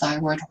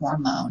parathyroid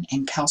hormone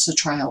and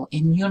calcitriol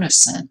in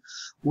unison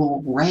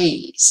will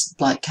raise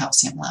blood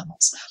calcium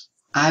levels.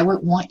 I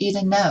would want you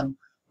to know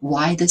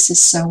why this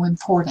is so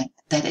important,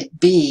 that it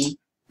be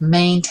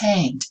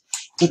maintained.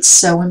 It's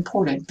so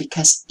important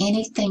because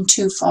anything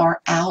too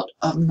far out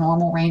of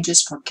normal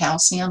ranges for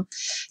calcium,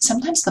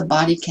 sometimes the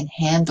body can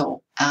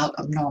handle out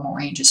of normal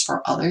ranges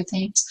for other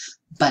things,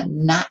 but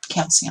not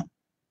calcium.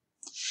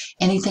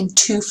 Anything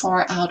too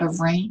far out of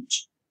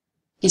range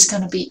is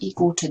going to be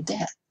equal to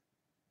death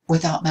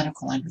without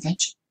medical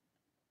intervention.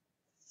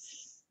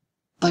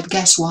 But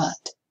guess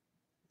what?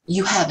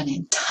 You have an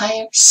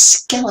entire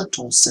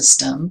skeletal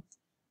system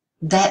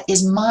that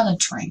is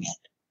monitoring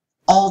it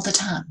all the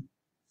time,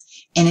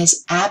 and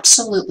is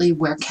absolutely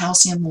where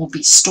calcium will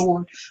be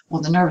stored.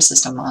 Well, the nervous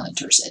system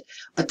monitors it,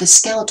 but the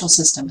skeletal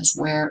system is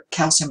where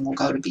calcium will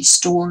go to be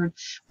stored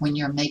when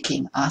you're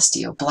making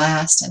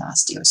osteoblasts and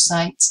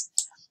osteocytes,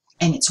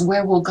 and it's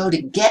where we'll go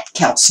to get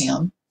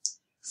calcium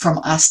from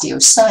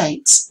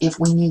osteocytes if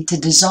we need to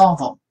dissolve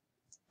them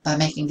by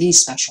making these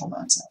special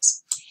bone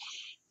cells.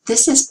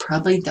 This is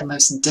probably the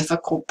most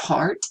difficult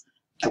part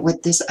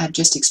with this I've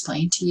just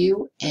explained to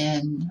you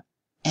in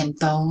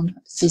bone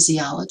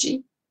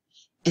physiology,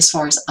 as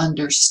far as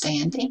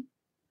understanding,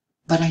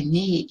 but I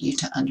need you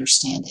to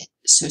understand it.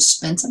 So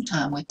spend some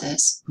time with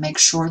this. Make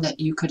sure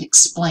that you could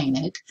explain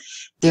it.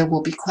 There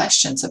will be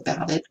questions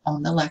about it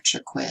on the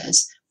lecture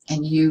quiz,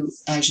 and you,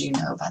 as you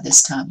know, by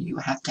this time you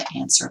have to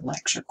answer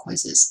lecture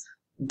quizzes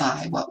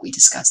by what we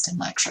discussed in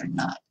lecture,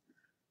 not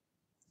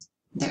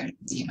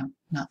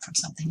not from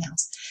something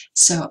else.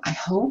 So I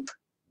hope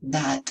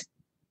that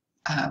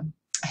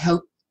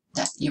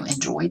you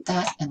enjoyed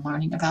that and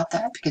learning about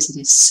that, because it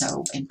is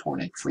so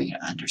important for you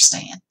to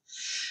understand.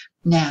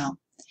 Now,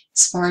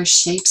 as far as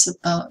shapes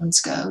of bones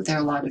go, there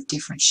are a lot of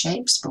different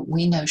shapes, but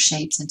we know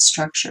shapes and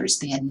structures.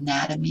 The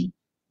anatomy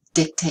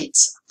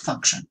dictates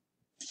function.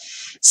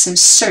 So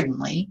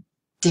certainly,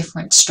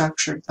 different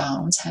structured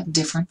bones have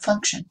different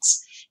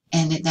functions,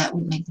 and that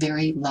would make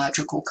very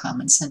logical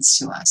common sense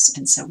to us.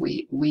 And so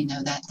we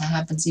know that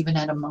happens even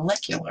at a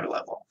molecular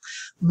level.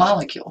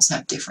 Molecules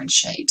have different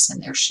shapes,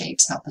 and their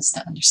shapes help us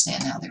to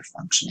understand how they're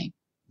functioning.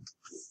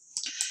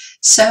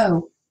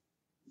 So,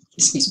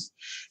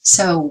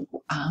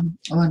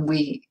 when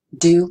we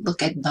do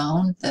look at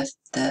bone,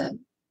 the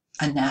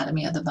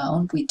anatomy of the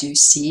bone, we do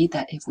see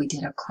that if we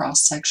did a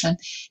cross section,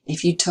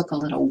 if you took a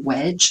little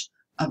wedge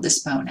of this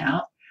bone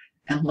out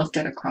and looked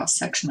at a cross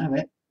section of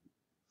it,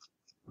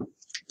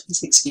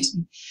 please excuse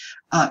me,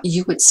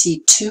 you would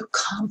see two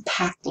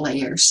compact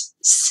layers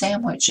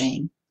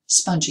sandwiching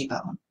spongy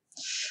bone.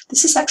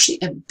 This is actually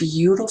a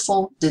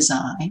beautiful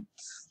design,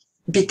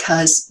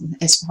 because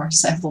as far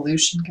as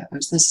evolution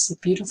goes, this is a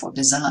beautiful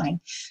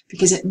design,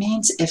 because it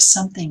means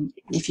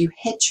if you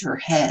hit your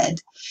head,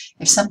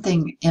 if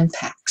something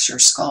impacts your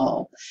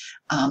skull,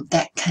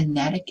 that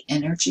kinetic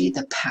energy,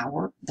 the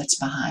power that's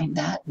behind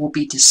that, will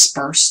be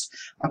dispersed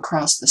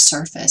across the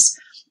surface.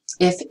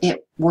 If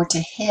it were to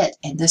hit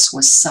and this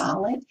was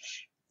solid,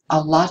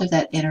 a lot of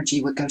that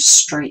energy would go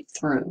straight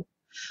through.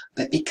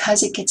 But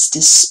because it gets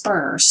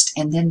dispersed,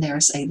 and then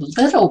there's a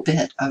little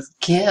bit of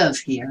give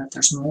here,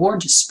 there's more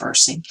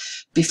dispersing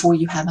before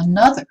you have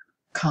another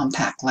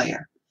compact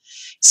layer.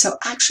 So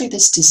actually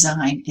this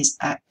design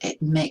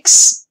it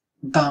makes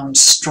bone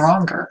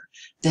stronger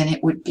than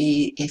it would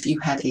be if you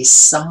had a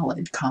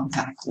solid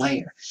compact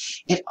layer.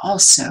 It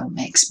also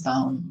makes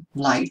bone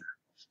lighter,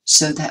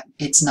 so that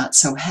it's not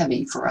so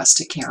heavy for us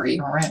to carry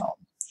around.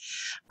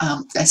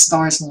 As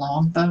far as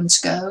long bones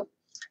go,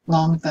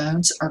 long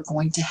bones are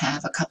going to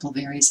have a couple of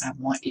areas. I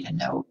want you to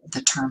know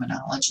the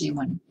terminology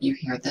when you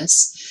hear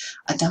this.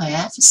 A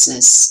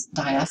diaphysis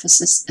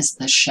is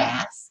the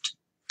shaft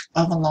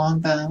of a long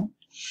bone,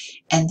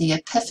 and the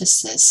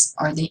epiphysis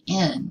are the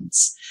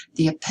ends.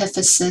 The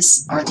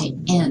epiphysis are the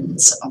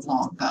ends of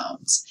long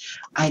bones.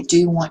 I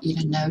do want you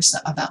to know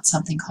about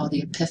something called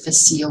the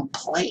epiphyseal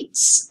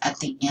plates at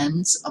the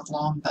ends of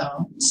long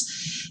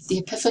bones.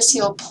 The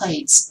epiphyseal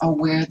plates are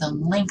where the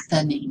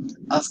lengthening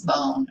of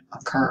bone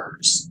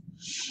occurs.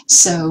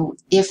 So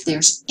if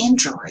there's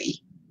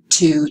injury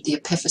to the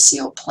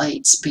epiphyseal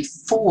plates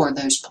before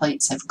those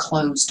plates have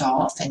closed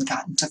off and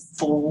gotten to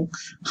full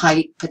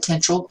height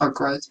potential or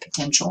growth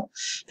potential,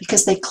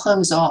 because they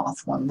close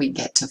off when we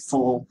get to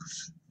full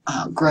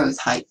growth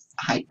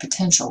height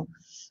potential.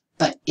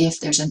 But if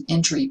there's an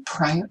injury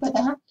prior to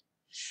that,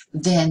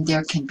 then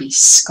there can be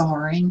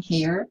scarring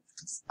here,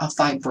 a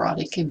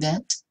fibrotic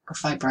event or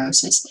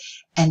fibrosis,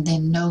 and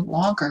then no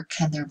longer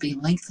can there be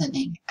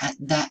lengthening at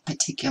that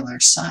particular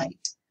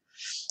site.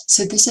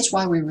 So this is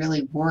why we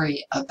really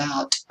worry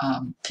about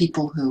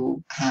people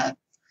who have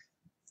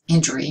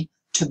injury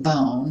to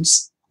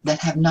bones that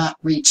have not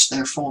reached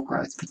their full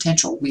growth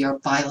potential. We are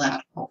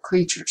bilateral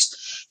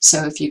creatures.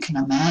 So if you can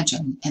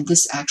imagine, and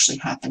this actually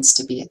happens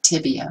to be a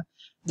tibia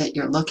that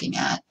you're looking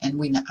at, and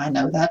I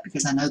know that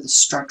because I know the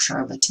structure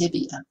of a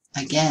tibia.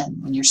 Again,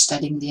 when you're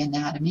studying the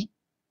anatomy,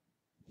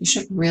 you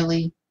should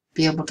really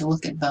be able to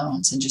look at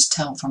bones and just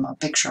tell from a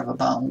picture of a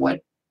bone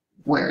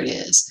where it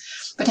is.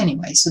 But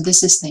anyway, so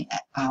this is the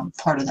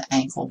part of the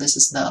ankle. This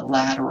is the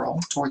lateral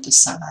toward the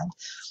side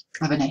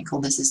of an ankle.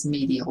 This is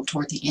medial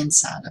toward the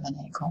inside of an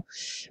ankle.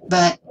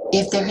 But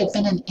if there had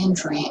been an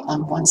injury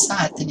on one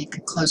side, then it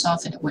could close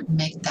off and it would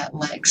make that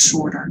leg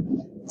shorter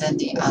than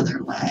the other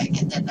leg,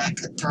 and then that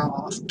could throw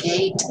off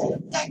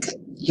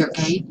your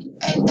gait,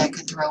 and that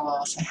could throw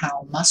off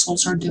how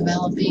muscles are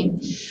developing.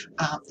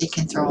 It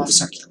can throw off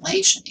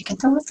circulation. It can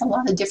throw off a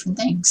lot of different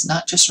things,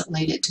 not just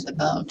related to the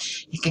bone.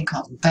 It can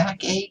cause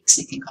back aches.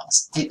 It can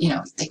cause,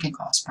 they can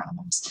cause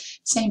problems.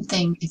 Same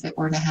thing if it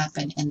were to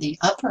happen in the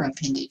upper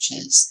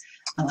appendages,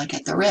 like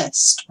at the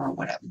wrist or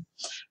whatever.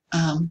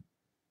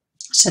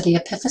 So the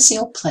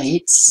epiphyseal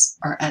plates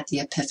are at the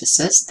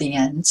epiphysis, the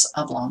ends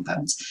of long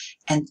bones,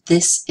 and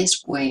this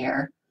is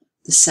where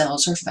the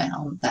cells are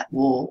found that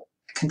will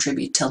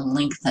contribute to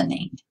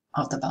lengthening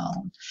of the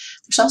bone.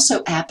 There's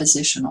also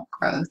appositional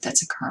growth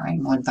that's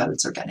occurring when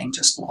bones are getting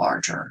just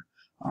larger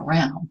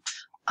around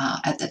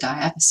at the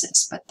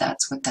diaphysis, but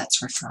that's what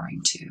that's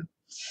referring to.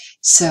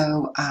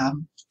 So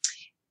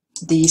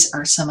these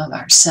are some of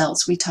our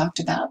cells we talked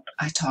about.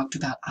 I talked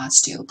about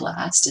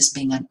osteoblast as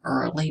being an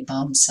early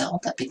bone cell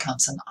that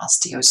becomes an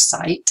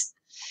osteocyte.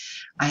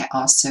 I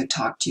also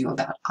talked to you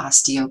about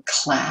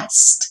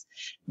osteoclast,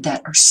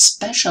 that are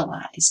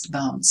specialized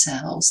bone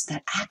cells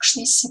that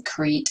actually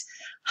secrete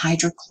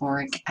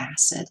hydrochloric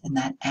acid, and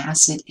that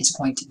acid is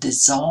going to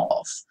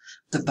dissolve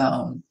the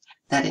bone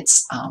that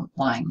it's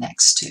lying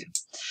next to.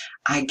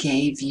 I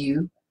gave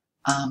you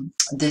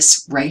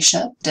this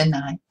ratio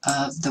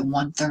of the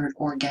 1/3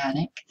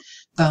 organic.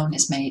 Bone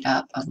is made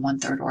up of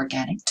 1/3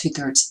 organic,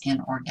 2/3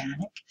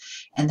 inorganic,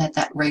 and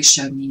that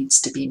ratio needs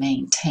to be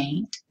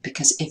maintained,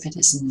 because if it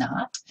is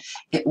not,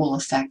 it will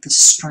affect the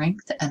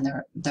strength and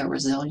the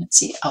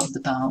resiliency of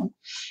the bone,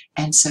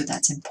 and so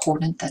that's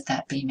important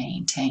that be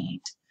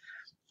maintained.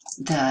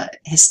 The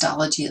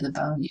histology of the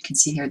bone, you can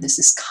see here, this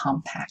is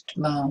compact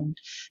bone,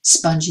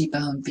 spongy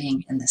bone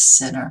being in the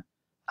center.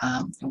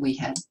 We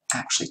had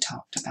actually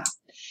talked about.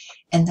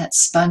 And that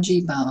spongy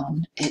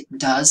bone,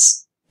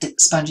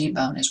 spongy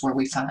bone is where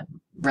we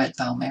find red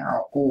bone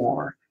marrow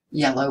or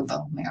yellow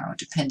bone marrow,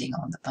 depending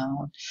on the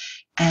bone.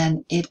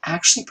 And it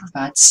actually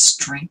provides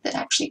strength. It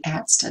actually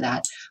adds to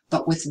that,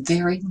 but with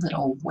very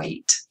little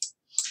weight.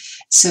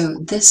 So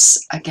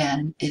this,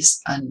 again,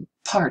 is a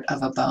part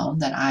of a bone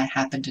that I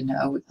happen to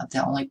know.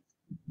 The only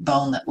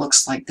bone that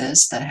looks like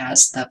this, that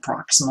has the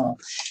proximal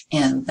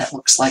end that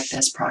looks like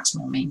this,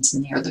 proximal means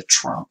near the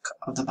trunk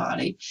of the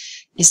body,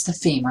 is the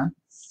femur.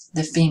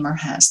 The femur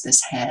has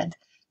this head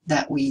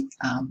that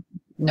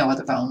no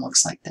other bone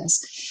looks like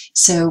this.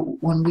 So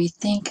when we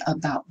think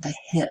about the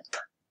hip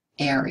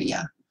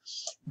area,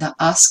 the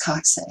os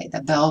coxae,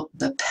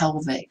 the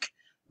pelvic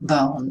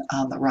bone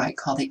on the right,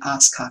 called the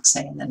os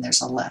coxae, and then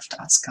there's a left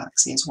os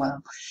coxae as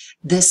well.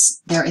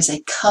 There is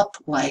a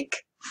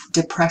cup-like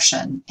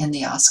depression in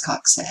the os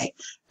coxae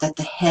that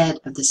the head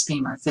of this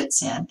femur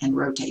fits in and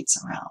rotates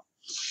around.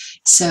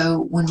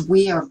 So when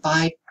we are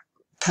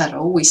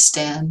bipedal, we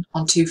stand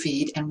on 2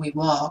 feet and we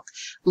walk,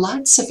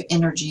 lots of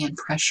energy and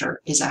pressure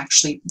is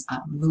actually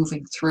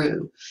moving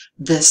through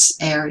this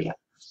area.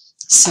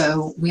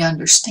 So we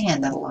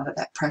understand that a lot of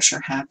that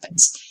pressure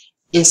happens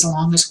as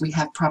long as we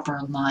have proper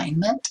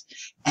alignment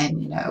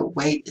and,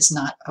 weight is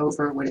not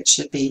over what it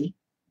should be.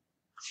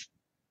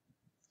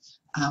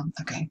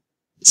 Okay.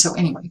 So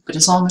anyway, but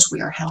as long as we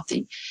are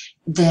healthy,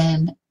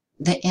 then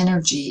the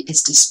energy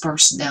is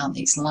dispersed down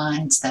these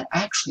lines that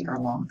actually are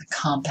along the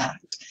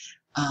compact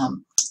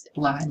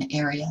line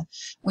area.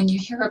 When you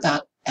hear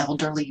about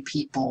elderly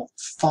people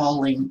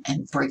falling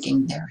and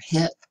breaking their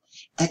hip,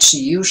 that's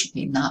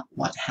usually not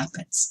what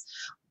happens.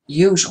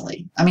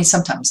 Usually, I mean,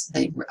 sometimes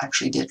they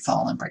actually did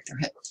fall and break their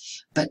hip,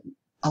 but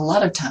a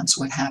lot of times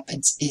what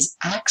happens is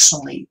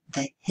actually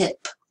the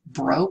hip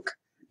broke.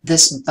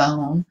 This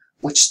bone,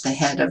 which the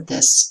head of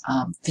this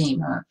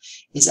femur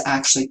is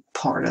actually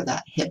part of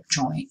that hip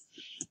joint.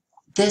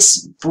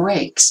 This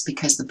breaks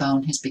because the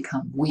bone has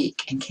become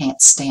weak and can't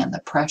stand the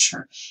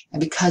pressure. And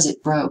because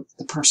it broke,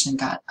 the person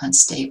got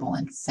unstable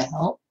and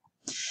fell.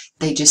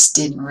 They just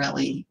didn't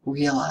really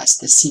realize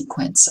the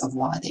sequence of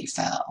why they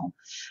fell.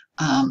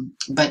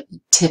 But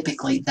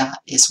typically that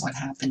is what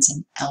happens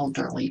in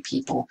elderly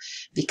people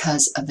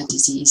because of a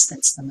disease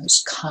that's the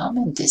most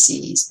common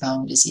disease,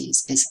 bone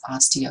disease, is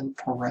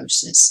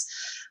osteoporosis.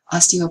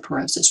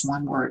 Osteoporosis,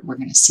 one word, we're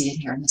going to see it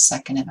here in a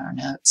second in our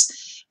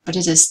notes, but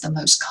it is the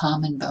most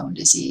common bone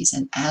disease.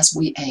 And as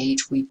we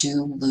age, we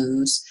do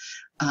lose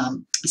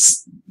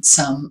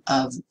some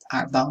of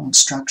our bone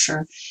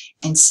structure.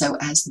 And so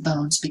as the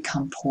bones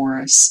become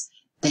porous,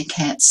 they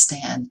can't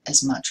stand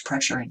as much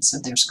pressure, and so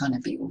there's going to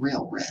be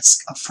real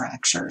risk of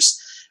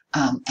fractures,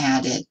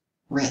 added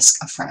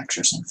risk of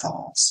fractures and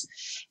falls.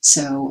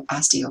 So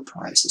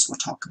osteoporosis, we'll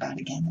talk about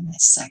again in a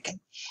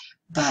second.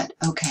 But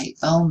okay,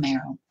 bone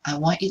marrow. I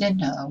want you to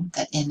know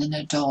that in an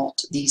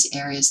adult, these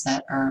areas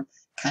that are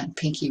kind of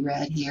pinky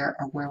red here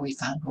are where we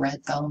find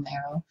red bone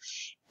marrow.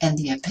 And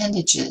the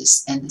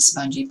appendages and the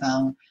spongy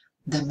bone,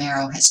 the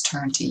marrow has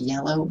turned to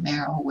yellow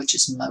marrow, which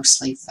is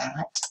mostly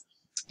fat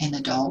in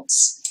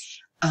adults.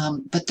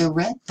 But the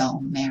red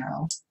bone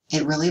marrow,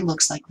 it really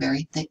looks like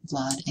very thick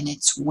blood, and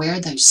it's where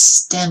those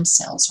stem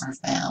cells are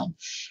found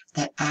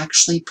that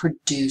actually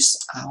produce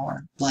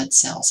our blood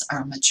cells,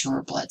 our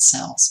mature blood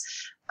cells,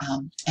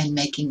 and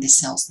making the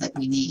cells that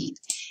we need.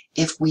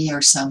 If we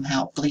are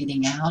somehow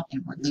bleeding out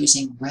and we're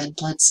losing red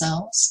blood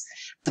cells,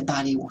 the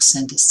body will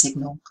send a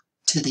signal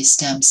to the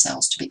stem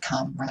cells to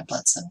become red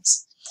blood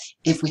cells.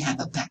 If we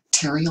have a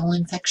bacterial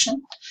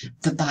infection,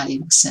 the body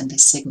will send a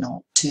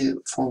signal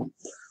for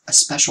a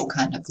special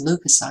kind of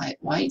leukocyte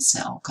white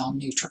cell called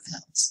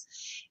neutrophils.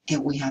 If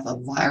we have a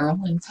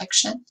viral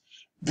infection,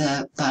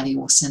 the body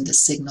will send a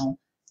signal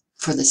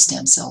for the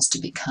stem cells to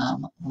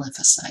become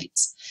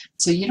lymphocytes.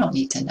 So you don't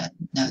need to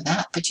know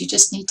that, but you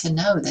just need to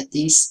know that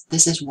this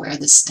is where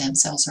the stem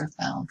cells are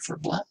found for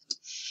blood.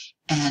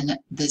 And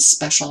the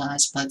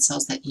specialized blood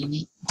cells that you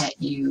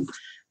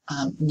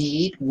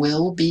need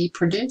will be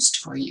produced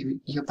for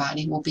you. Your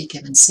body will be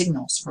given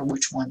signals for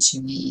which ones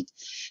you need.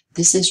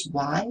 This is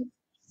why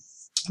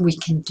we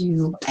can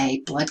do a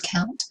blood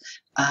count.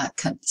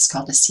 It's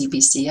called a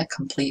CBC, a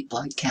complete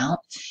blood count,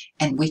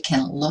 and we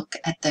can look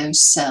at those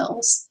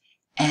cells,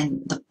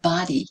 and the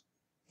body,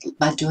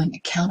 by doing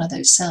a count of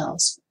those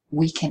cells,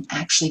 we can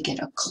actually get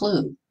a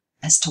clue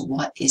as to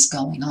what is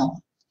going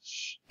on.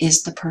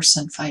 Is the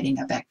person fighting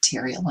a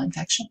bacterial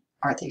infection?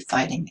 Are they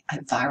fighting a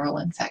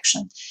viral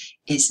infection?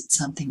 Is it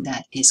something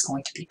that is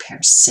going to be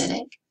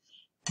parasitic?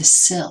 The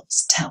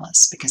cells tell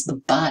us because the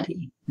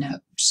body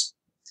knows.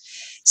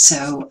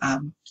 So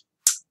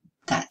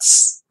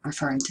that's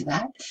referring to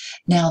that.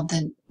 Now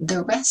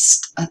the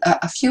rest,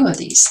 a few of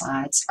these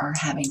slides are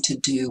having to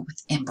do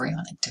with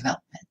embryonic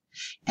development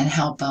and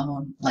how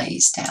bone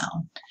lays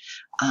down.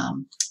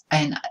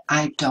 And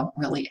I don't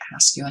really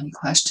ask you any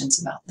questions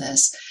about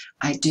this.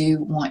 I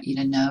do want you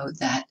to know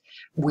that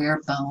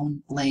where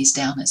bone lays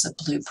down as a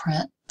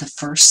blueprint, the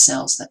first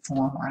cells that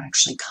form are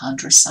actually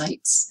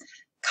chondrocytes.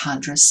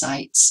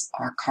 Chondrocytes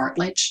are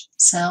cartilage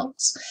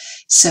cells.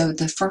 So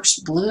the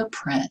first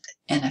blueprint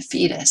in a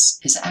fetus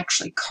is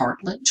actually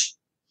cartilage.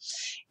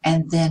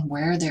 And then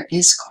where there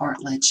is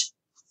cartilage,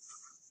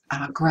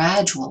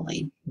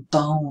 gradually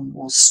bone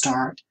will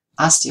start,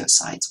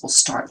 osteocytes will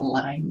start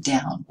lying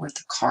down where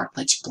the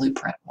cartilage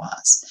blueprint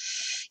was.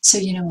 So,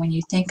 when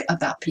you think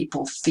about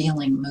people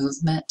feeling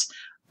movement,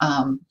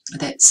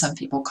 that some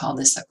people call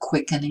this a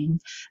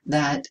quickening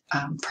that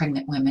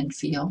pregnant women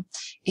feel.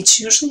 It's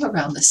usually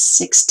around the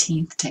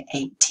 16th to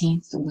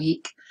 18th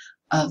week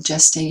of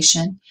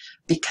gestation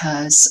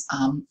because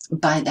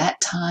by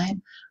that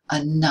time,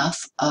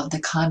 enough of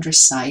the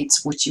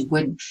chondrocytes, which you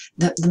wouldn't,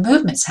 the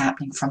movement's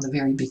happening from the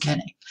very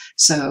beginning.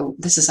 So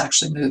this is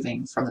actually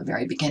moving from the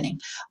very beginning.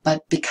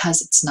 But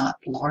because it's not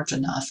large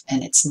enough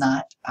and it's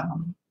not,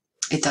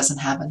 it doesn't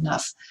have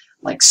enough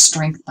like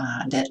strength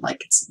behind it,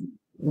 like it's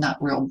not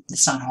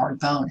hard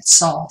bone, it's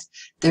soft.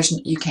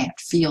 You can't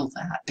feel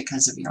that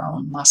because of your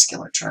own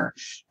musculature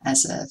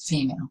as a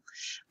female,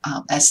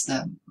 as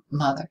the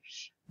mother.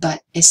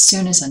 But as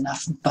soon as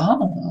enough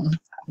bone,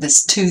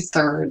 this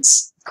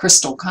 2/3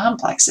 crystal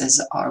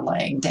complexes are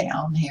laying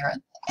down here,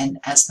 and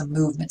as the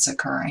movement's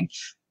occurring,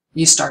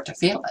 you start to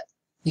feel it.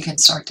 You can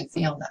start to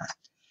feel that.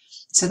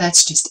 So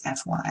that's just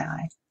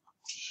FYI.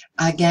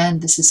 Again,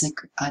 this is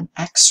an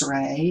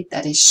X-ray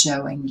that is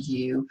showing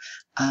you,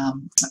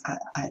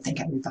 I think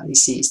everybody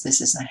sees this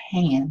is a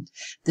hand.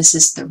 This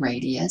is the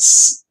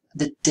radius,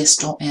 the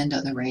distal end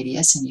of the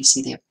radius, and you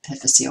see the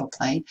epiphyseal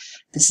plate.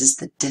 This is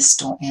the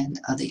distal end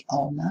of the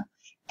ulna.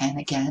 And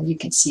again, you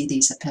can see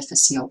these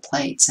epiphyseal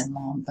plates and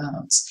long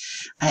bones.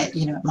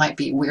 It might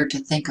be weird to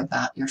think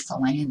about your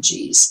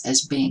phalanges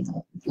as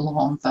being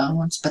long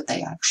bones, but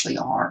they actually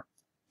are.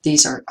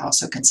 These are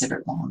also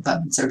considered long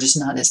bones. They're just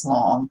not as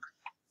long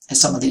as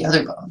some of the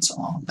other bones are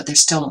long, but they're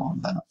still long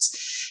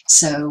bones.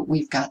 So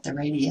we've got the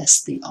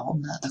radius, the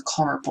ulna, the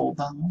carpal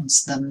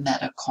bones, the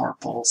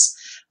metacarpals,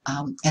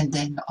 and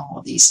then all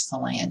of these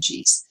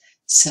phalanges.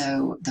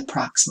 So the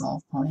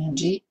proximal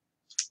phalange,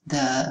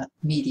 the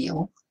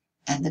medial,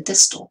 and the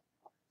distal.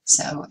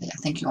 So I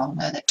think you all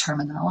know that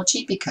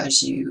terminology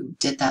because you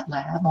did that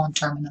lab on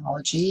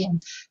terminology,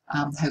 and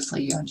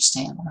hopefully you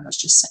understand what I was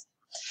just saying.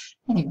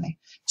 Anyway,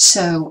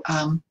 so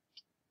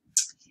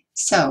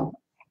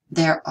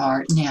there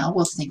are, now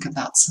we'll think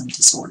about some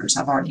disorders.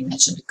 I've already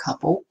mentioned a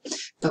couple,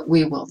 but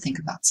we will think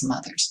about some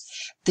others.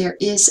 There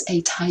is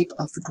a type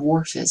of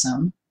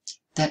dwarfism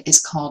that is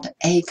called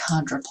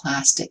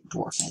achondroplastic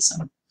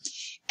dwarfism.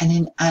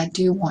 And I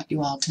do want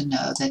you all to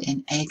know that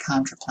in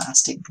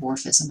achondroplastic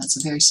dwarfism, it's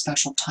a very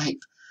special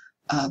type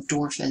of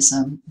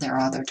dwarfism. There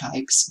are other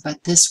types, but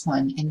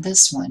in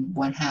this one,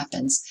 what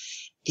happens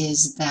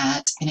is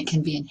that, and it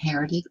can be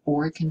inherited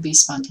or it can be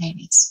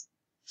spontaneous.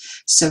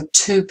 So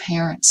two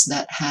parents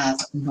that have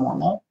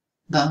normal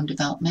bone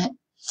development,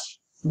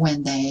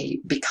 when they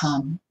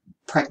become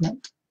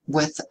pregnant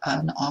with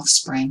an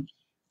offspring,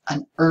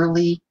 an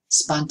early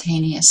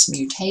spontaneous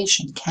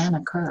mutation can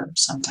occur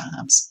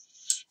sometimes.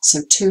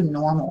 So two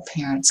normal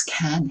parents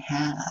can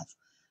have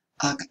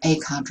an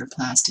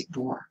achondroplastic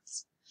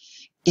dwarf.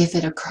 If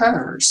it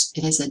occurs,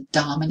 it is a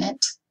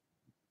dominant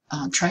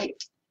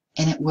trait,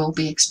 and it will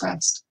be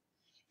expressed.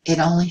 It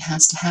only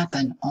has to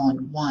happen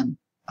on one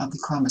of the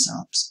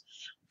chromosomes.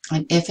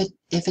 And if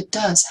it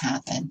does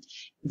happen,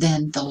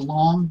 then the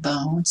long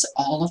bones,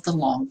 all of the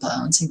long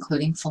bones,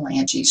 including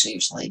phalanges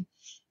usually,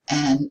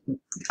 and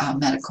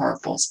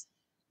metacarpals,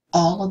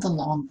 all of the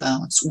long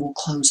bones will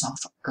close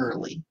off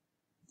early.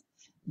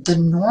 The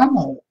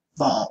normal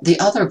bone, the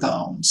other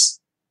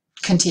bones,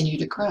 continue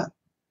to grow.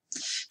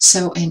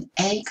 So in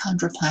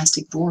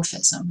achondroplastic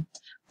dwarfism,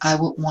 I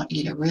would want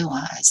you to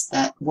realize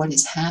that what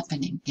is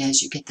happening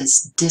is you get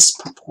this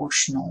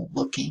disproportional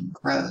looking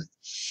growth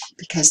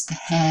because the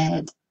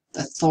head,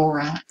 the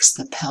thorax,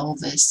 the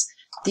pelvis,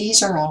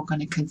 these are all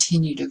going to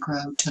continue to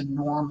grow to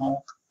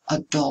normal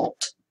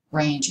adult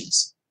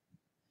ranges.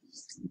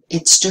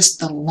 It's just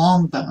the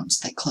long bones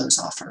that close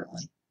off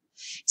early.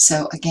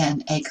 So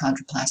again,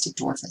 achondroplastic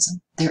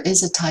dwarfism. There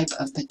is a type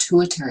of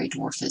pituitary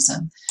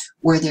dwarfism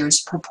where there's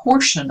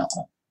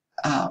proportional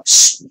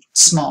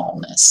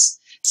smallness.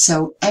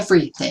 So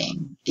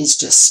everything is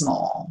just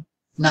small,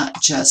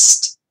 not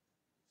just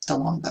the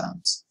long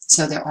bones.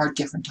 So there are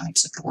different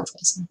types of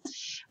dwarfism.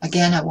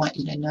 Again, I want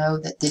you to know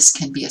that this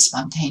can be a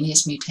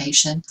spontaneous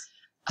mutation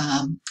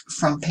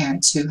from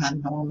parents who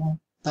have normal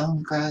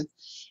bone growth.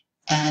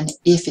 And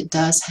if it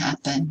does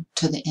happen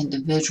to the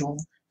individual,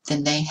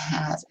 then they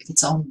have, if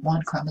it's on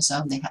one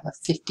chromosome, they have a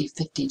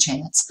 50-50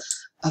 chance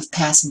of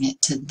passing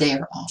it to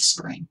their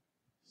offspring.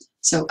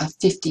 So a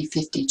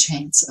 50-50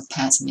 chance of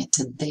passing it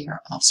to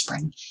their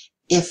offspring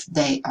if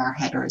they are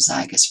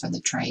heterozygous for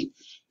the trait.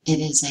 It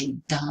is a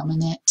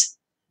dominant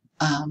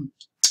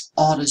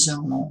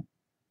autosomal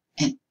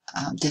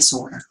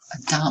disorder, a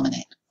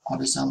dominant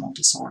autosomal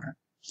disorder.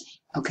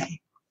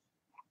 Okay.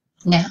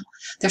 Now,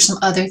 there's some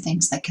other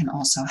things that can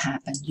also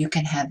happen. You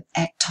can have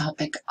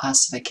ectopic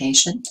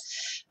ossification.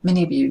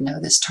 Many of you know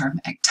this term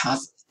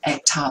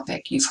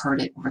ectopic. You've heard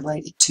it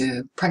related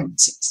to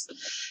pregnancies.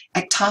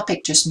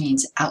 Ectopic just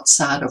means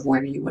outside of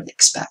where you would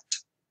expect.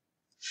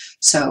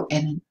 So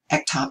in an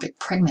ectopic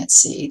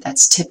pregnancy,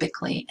 that's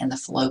typically in the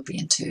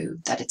fallopian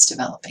tube that it's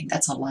developing.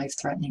 That's a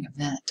life-threatening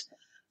event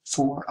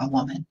for a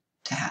woman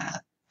to have.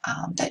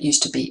 That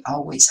used to be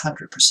always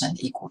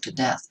 100% equal to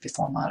death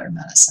before modern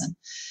medicine.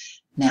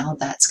 Now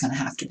that's going to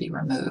have to be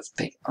removed,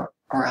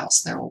 or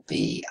else there will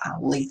be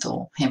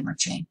lethal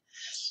hemorrhaging.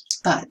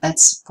 But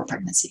that's for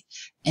pregnancy.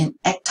 In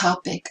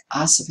ectopic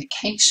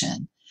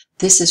ossification,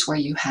 this is where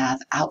you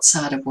have,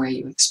 outside of where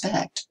you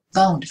expect,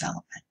 bone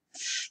development.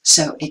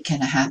 So it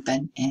can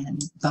happen in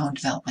bone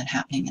development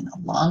happening in the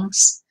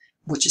lungs,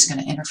 which is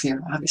going to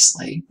interfere,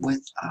 obviously,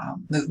 with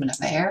movement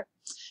of air.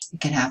 It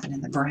can happen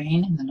in the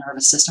brain, in the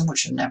nervous system, which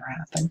should never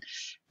happen.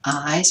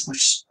 Eyes,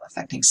 which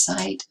affecting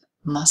sight,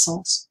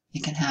 muscles.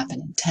 It can happen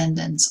in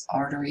tendons,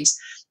 arteries.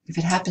 If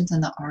it happens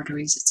in the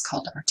arteries, it's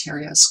called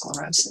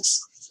arteriosclerosis.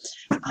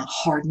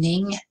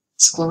 Hardening.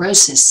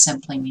 Sclerosis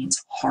simply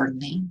means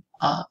hardening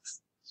of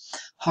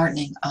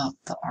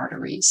the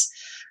arteries.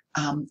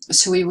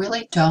 So we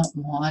really don't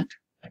want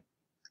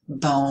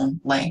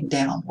bone laying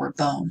down where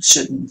bone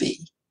shouldn't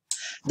be.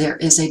 There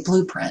is a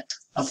blueprint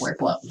of where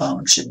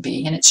bone should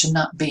be, and it should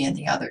not be in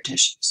the other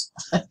tissues.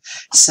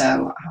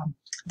 So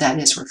that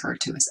is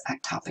referred to as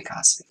ectopic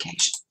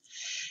ossification.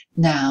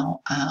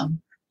 Now, I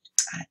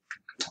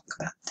talk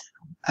about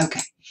that.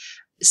 Okay,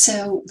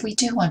 so we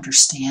do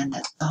understand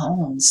that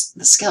bones,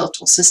 the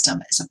skeletal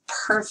system, is a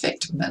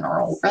perfect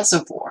mineral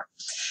reservoir.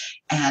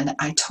 And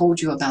I told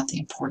you about the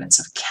importance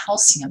of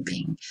calcium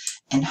being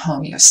in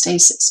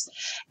homeostasis.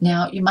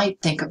 Now, you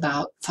might think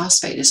about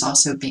phosphate as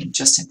also being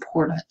just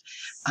important,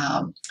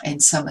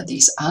 and some of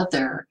these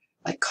other,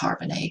 like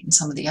carbonate and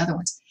some of the other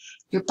ones.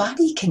 Your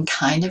body can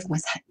kind of,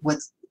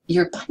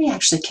 your body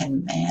actually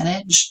can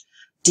manage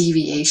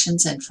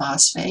deviations in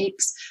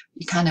phosphates.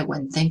 You kind of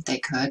wouldn't think they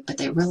could, but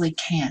they really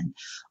can.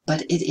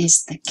 But it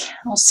is the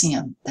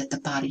calcium that the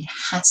body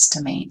has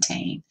to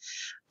maintain,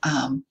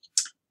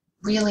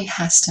 really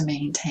has to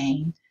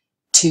maintain,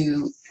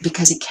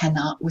 because it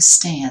cannot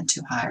withstand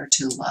too high or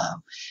too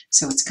low.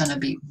 So it's going to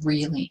be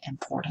really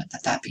important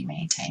that that be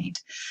maintained.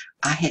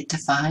 I had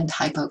defined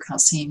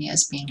hypocalcemia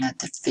as being a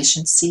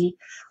deficiency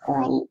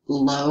or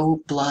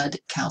low blood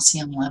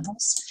calcium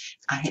levels.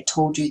 I had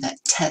told you that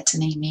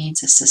tetany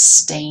means a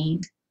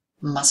sustained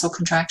muscle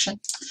contraction.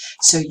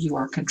 So you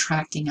are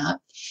contracting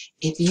up.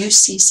 If you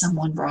see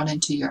someone brought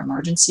into your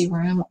emergency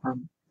room or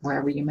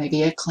wherever you may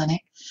be at a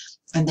clinic,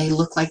 and they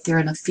look like they're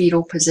in a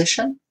fetal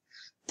position,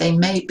 they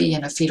may be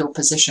in a fetal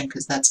position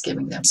because that's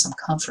giving them some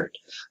comfort.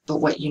 But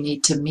what you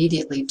need to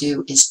immediately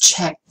do is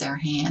check their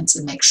hands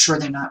and make sure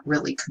they're not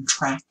really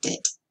contracted.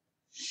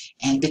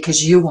 And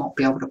because you won't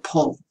be able to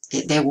pull,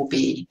 it will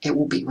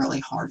be really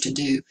hard to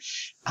do,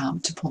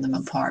 to pull them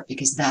apart,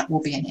 because that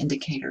will be an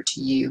indicator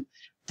to you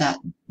that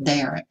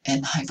they are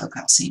in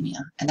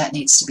hypocalcemia, and that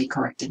needs to be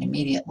corrected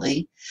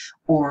immediately,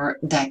 or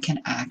that can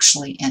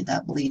actually end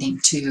up leading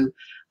to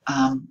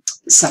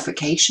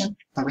suffocation,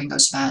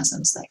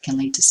 laryngospasms that can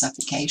lead to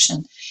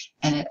suffocation,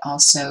 and it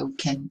also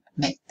can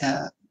make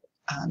the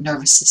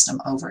nervous system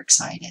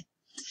overexcited.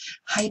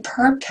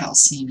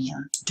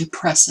 Hypercalcemia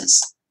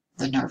depresses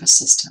the nervous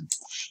system.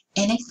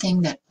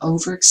 Anything that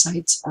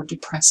overexcites or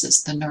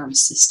depresses the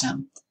nervous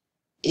system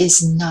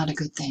is not a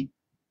good thing.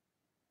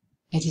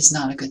 It is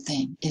not a good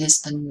thing. It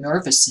is the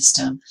nervous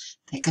system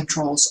that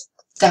controls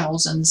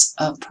thousands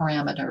of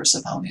parameters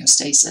of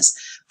homeostasis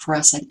for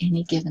us at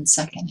any given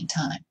second in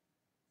time.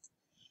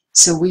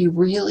 So we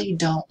really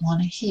don't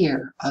want to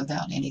hear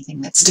about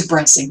anything that's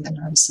depressing the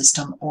nervous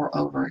system or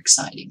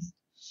overexciting it.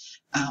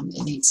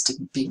 It needs to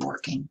be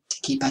working to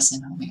keep us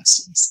in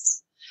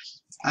homeostasis.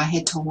 I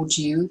had told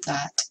you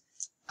that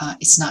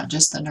it's not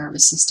just the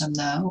nervous system,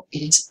 though.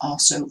 It is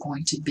also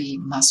going to be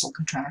muscle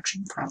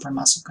contraction, proper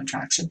muscle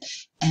contraction,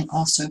 and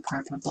also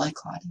proper blood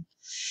clotting.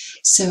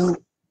 So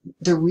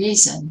the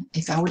reason,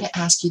 if I were to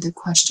ask you the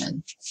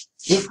question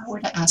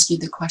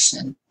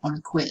on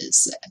a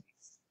quiz,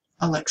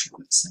 a lecture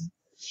quiz,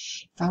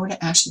 if I were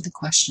to ask you the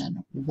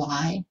question,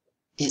 why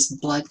is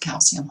blood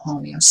calcium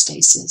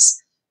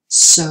homeostasis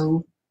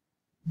so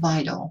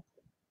vital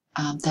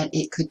that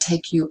it could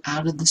take you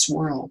out of this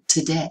world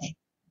today?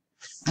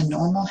 A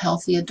normal,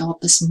 healthy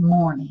adult this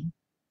morning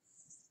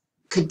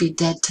could be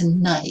dead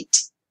tonight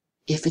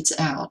if it's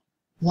out.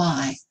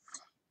 Why?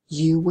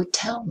 You would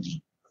tell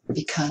me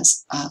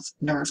because of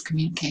nerve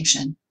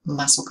communication,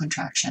 muscle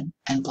contraction,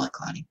 and blood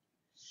clotting.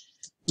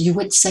 You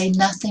would say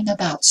nothing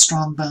about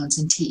strong bones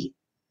and teeth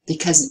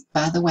because,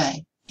 by the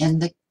way, in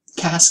the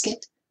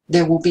casket,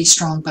 there will be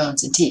strong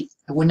bones and teeth.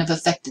 It wouldn't have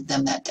affected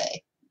them that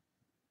day.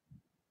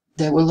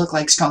 They will look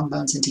like strong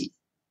bones and teeth.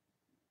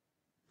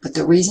 But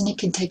the reason it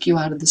can take you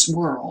out of this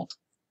world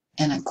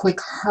in a quick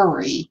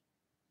hurry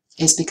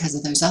is because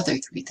of those other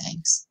three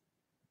things.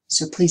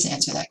 So please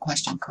answer that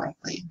question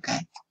correctly, okay?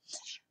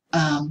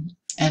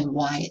 And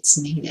why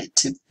it's needed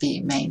to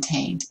be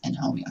maintained in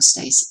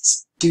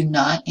homeostasis. Do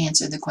not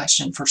answer the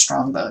question for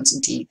strong bones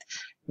and teeth.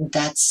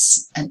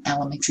 That's an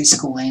elementary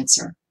school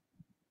answer.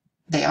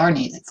 They are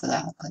needed for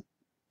that, but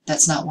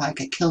that's not why it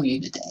could kill you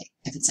today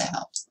if it's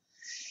out.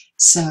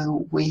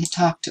 So we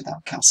talked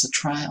about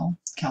calcitriol,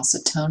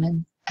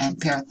 calcitonin, and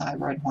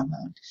parathyroid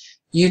hormone.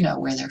 You know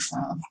where they're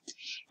from.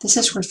 This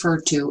is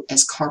referred to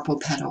as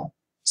carpal pedal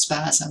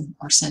spasm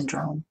or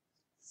syndrome,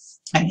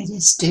 and it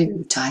is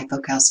due to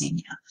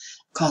hypocalcemia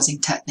causing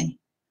tetany.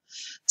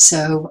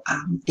 So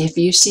if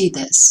you see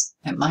this,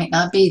 it might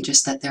not be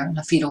just that they're in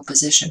a fetal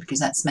position because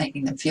that's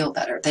making them feel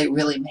better. They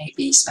really may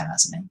be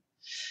spasming.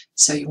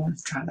 So you want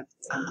to try to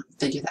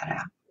figure that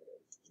out.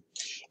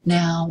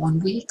 Now, when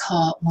we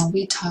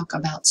talk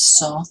about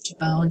soft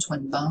bones,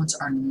 when bones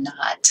are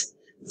not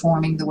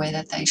forming the way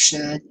that they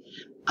should,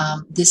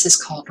 this is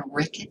called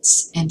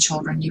rickets in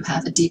children. You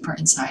have a deeper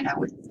insight. I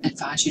would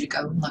advise you to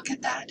go and look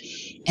at that.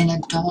 In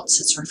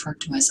adults, it's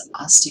referred to as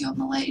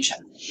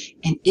osteomalacia.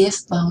 And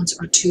if bones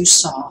are too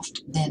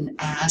soft, then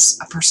as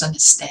a person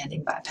is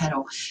standing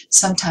bipedal,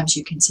 sometimes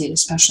you can see it,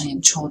 especially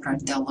in children,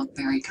 they'll look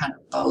very kind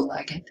of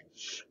bow-legged.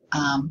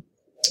 I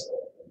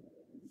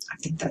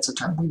think that's a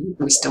term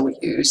we still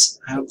use.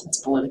 I hope that's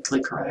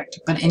politically correct.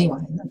 But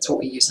anyway, that's what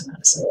we use in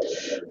medicine.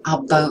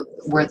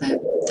 Where the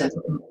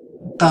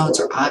bones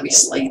are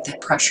obviously, the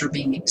pressure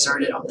being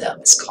exerted on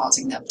them is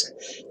causing them to,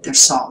 they're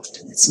soft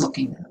and it's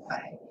looking that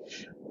way.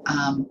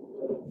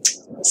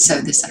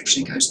 So this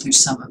actually goes through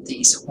some of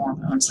these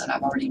hormones that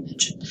I've already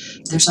mentioned.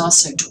 There's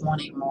also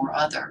 20 more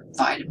other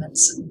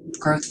vitamins and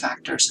growth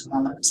factors and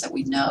hormones that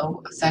we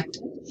know affect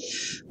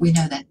it. We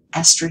know that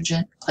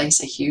estrogen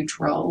plays a huge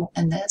role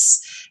in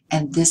this,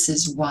 and this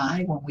is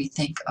why when we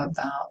think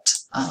about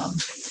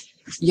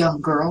young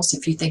girls,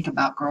 if you think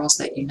about girls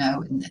that you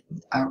know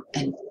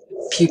in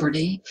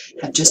puberty,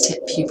 have just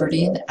hit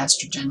puberty and the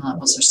estrogen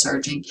levels are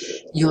surging,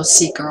 you'll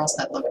see girls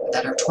that look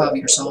that are 12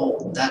 years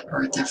old that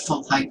are at their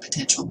full height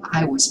potential.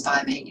 I was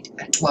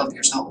 5'8" at 12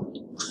 years old.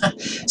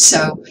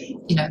 So,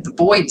 you know, the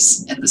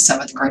boys in the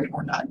 7th grade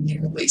were not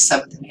nearly,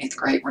 7th and 8th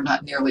grade were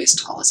not nearly as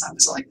tall as I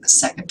was, like the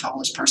second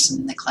tallest person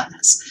in the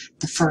class.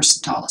 The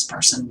first tallest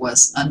person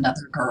was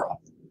another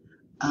girl.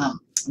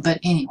 But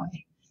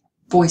anyway,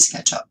 boys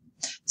catch up.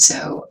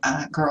 So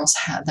girls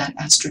have that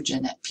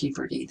estrogen at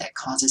puberty that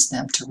causes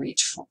them to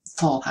reach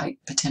full height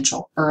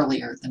potential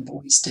earlier than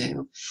boys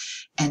do.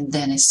 And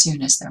then as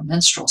soon as their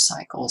menstrual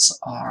cycles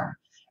are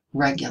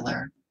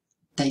regular,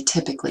 they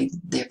typically,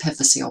 the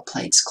epiphyseal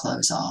plates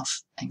close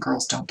off, and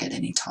girls don't get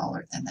any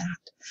taller than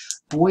that.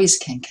 Boys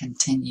can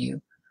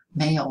continue,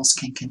 males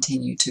can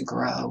continue to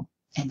grow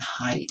in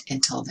height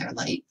until their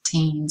late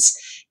teens,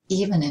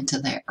 even into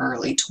their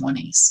early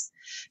 20s.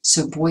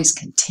 So boys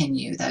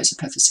continue, those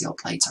epiphyseal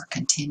plates are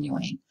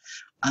continuing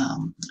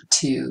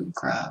to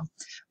grow.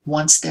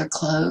 Once they're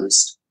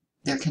closed,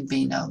 there can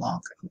be no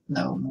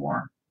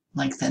more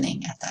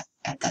lengthening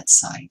at that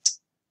site.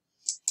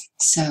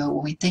 So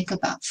when we think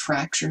about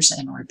fractures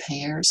and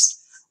repairs,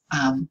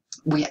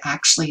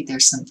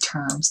 there's some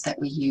terms that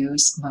we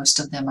use. Most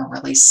of them are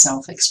really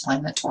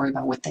self-explanatory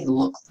about what they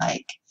look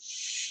like.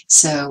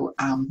 So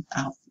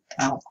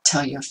I'll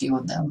tell you a few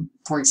of them.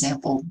 For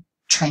example,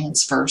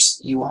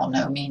 transverse, you all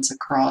know, means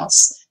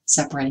across,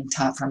 separating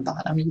top from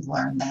bottom. You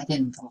learned that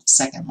in the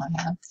second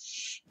lab.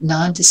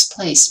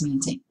 Non-displaced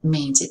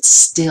means it's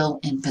still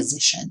in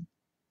position.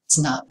 It's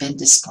not been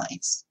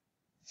displaced.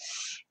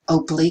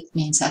 Oblique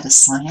means at a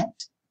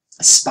slant.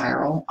 A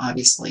spiral,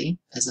 obviously,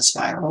 is a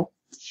spiral.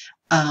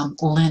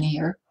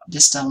 Linear,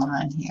 just a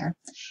line here.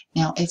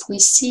 Now, if we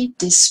see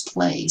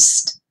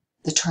displaced,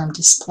 the term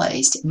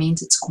displaced, it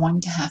means it's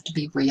going to have to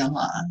be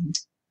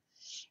realigned.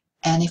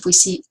 And if we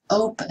see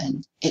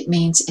open, it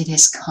means it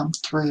has come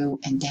through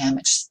and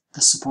damaged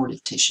the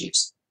supportive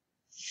tissues.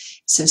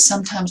 So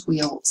sometimes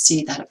we'll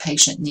see that a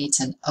patient needs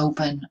an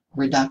open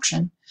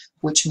reduction,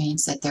 which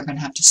means that they're going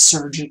to have to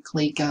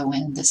surgically go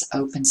in this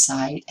open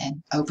site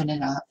and open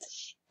it up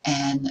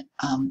and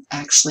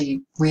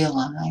actually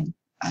realign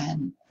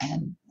and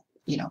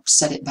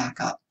set it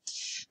back up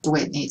the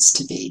way it needs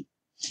to be.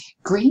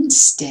 Green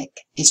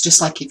stick is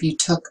just like if you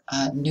took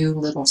a new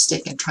little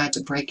stick and tried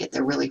to break it.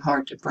 They're really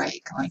hard to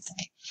break, aren't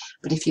they?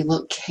 But if you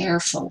look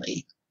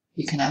carefully,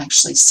 you can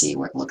actually see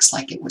where it looks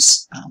like it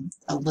was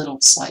a little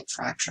slight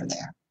fracture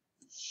there.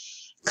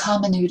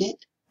 Comminuted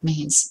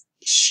means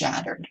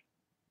shattered.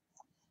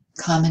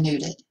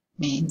 Comminuted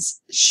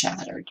means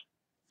shattered.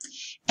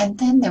 And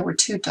then there were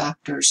two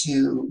doctors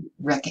who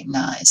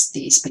recognized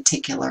these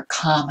particular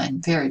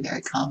common, very,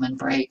 very common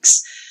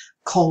breaks.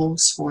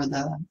 Coles for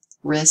the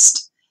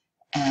wrist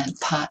and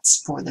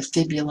Potts for the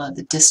fibula,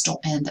 the distal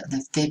end of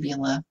the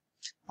fibula.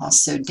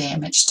 Also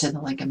damage to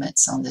the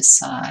ligaments on this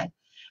side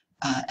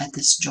at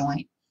this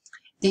joint.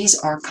 These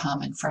are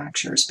common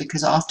fractures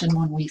because often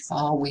when we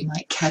fall, we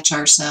might catch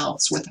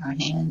ourselves with our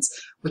hands,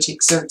 which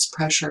exerts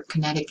pressure,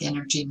 kinetic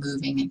energy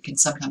moving, and can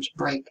sometimes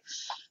break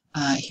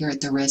here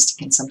at the wrist.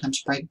 It can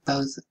sometimes break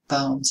both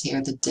bones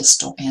here, the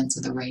distal ends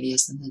of the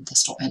radius and the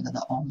distal end of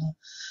the ulna.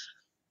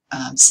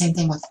 Same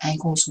thing with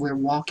ankles. We're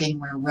walking,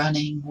 we're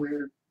running,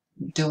 we're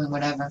doing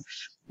whatever.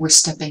 We're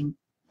stepping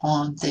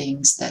on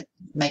things that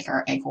make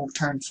our ankle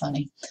turn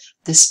funny.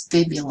 This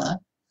fibula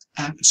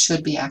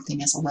should be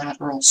acting as a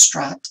lateral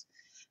strut.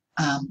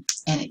 And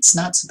it's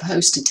not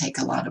supposed to take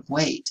a lot of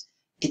weight.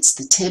 It's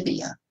the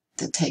tibia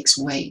that takes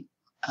weight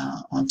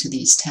onto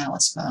these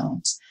talus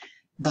bones.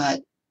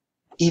 But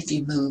if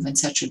you move in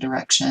such a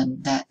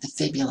direction that the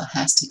fibula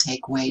has to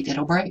take weight,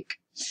 it'll break.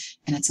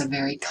 And it's a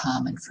very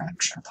common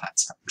fracture,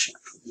 Potts fracture.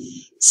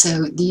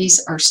 So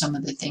these are some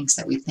of the things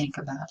that we think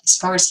about. As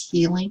far as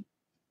healing,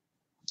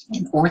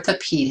 in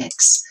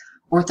orthopedics,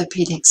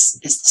 orthopedics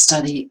is the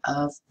study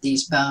of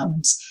these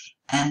bones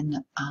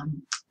and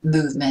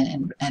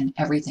movement and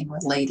everything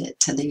related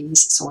to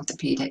these. It's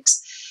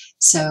orthopedics.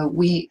 So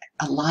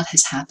a lot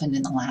has happened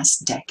in the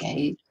last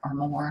decade or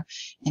more.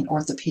 In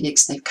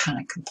orthopedics, they've kind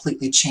of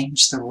completely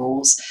changed the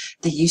rules.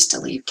 They used to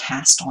leave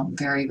cast on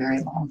very,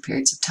 very long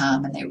periods of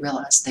time, and they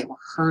realized they were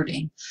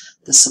hurting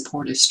the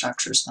supportive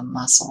structures, the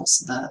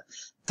muscles, the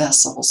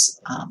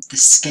vessels, the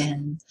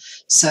skin.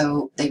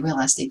 So they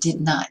realized they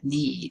did not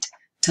need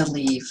to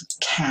leave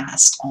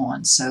cast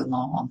on so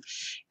long,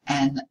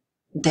 and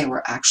they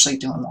were actually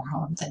doing more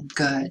harm than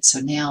good. So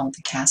now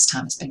the cast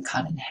time has been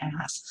cut in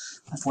half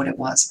of what it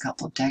was a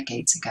couple of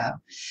decades ago.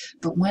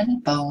 But when a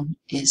bone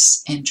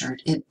is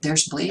injured,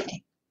 there's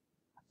bleeding.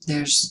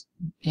 There's,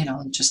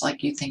 just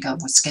like you think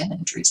of with skin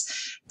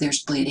injuries,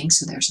 there's bleeding,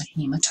 so there's a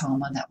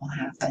hematoma that will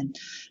happen.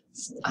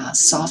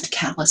 Soft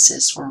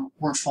calluses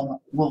will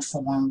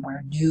form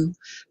where new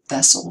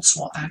vessels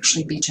will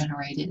actually be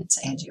generated.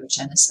 It's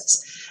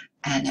angiogenesis.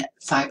 And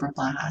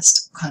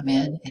fibroblasts come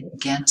in, and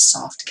again a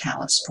soft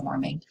callus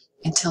forming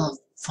until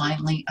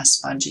finally a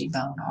spongy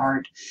bone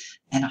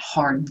and a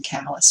hardened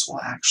callus will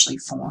actually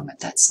form at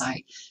that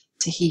site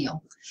to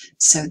heal.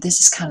 So this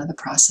is kind of the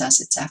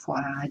process. It's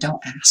FYI. I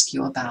don't ask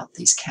you about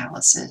these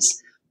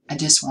calluses I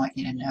just want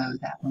you to know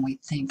that when we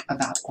think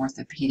about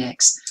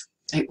orthopedics,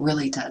 it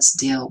really does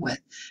deal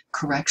with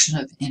correction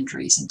of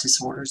injuries and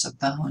disorders of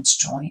bones,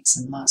 joints,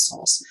 and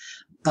muscles,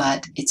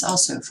 but it's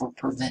also for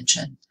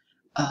prevention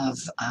of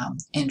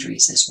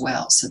injuries as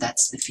well. So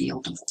that's the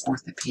field of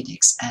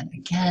orthopedics. And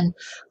again,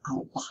 a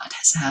lot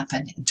has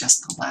happened in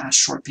just the last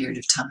short period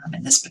of time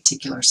in this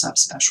particular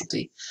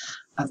subspecialty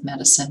of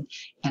medicine.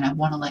 And I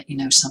want to let you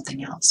know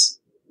something else.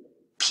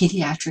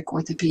 Pediatric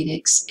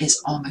orthopedics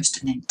is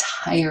almost an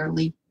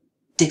entirely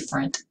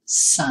different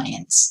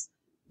science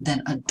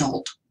than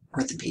adult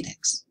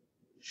orthopedics.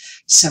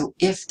 So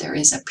if there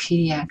is a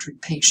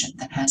pediatric patient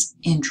that has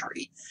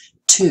injury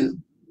to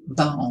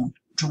bone,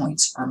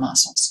 joints, or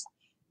muscles,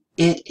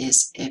 it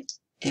is,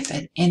 if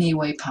in any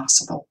way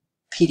possible,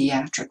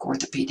 pediatric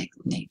orthopedic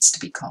needs to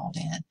be called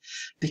in,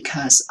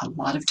 because a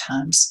lot of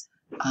times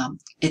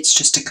it's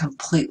just a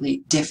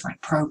completely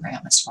different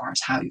program as far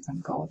as how you're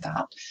going to go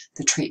about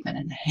the treatment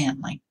and the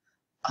handling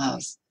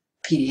of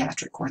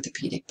pediatric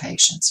orthopedic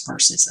patients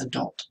versus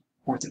adult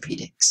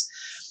orthopedics.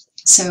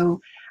 So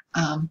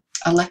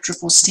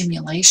electrical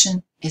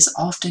stimulation is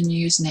often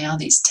used now.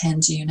 These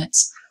TENS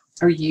units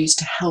are used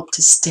to help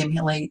to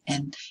stimulate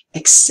and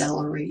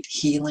accelerate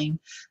healing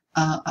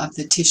of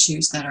the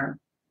tissues that are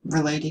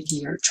related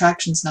here.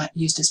 Traction's not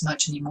used as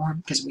much anymore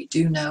because we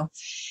do know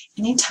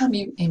anytime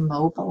you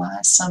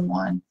immobilize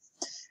someone,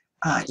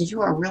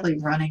 you are really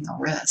running a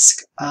risk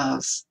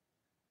of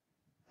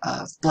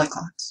blood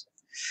clots.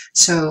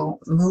 So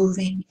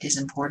moving is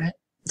important.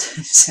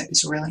 So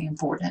it's really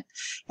important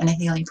in a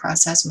healing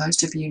process.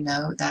 Most of you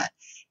know that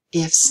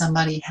if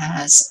somebody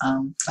has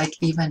like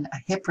even a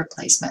hip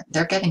replacement,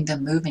 they're getting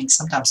them moving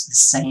sometimes the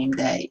same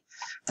day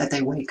that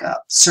they wake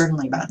up,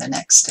 certainly by the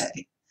next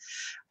day.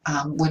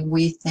 When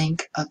we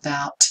think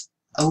about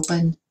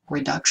open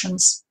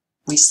reductions,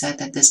 we said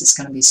that this is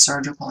going to be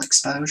surgical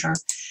exposure,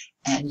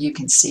 and you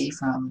can see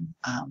from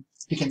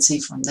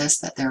this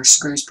that there are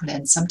screws put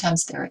in.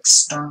 Sometimes they're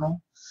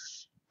external.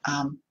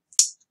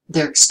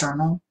 They're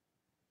external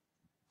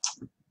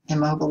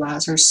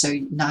immobilizers, so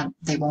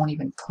they won't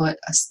even put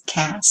a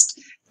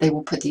cast. They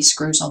will put these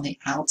screws on the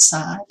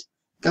outside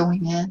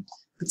going in,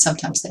 but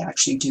sometimes they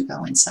actually do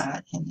go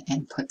inside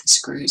and put the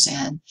screws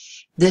in.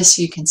 This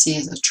you can see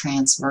is a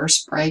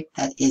transverse break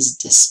that is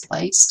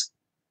displaced.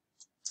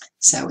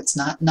 So it's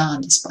not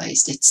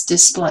non-displaced, it's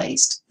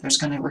displaced. There's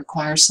going to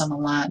require some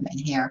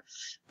alignment here,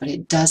 but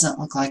it doesn't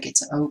look like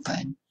it's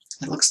open.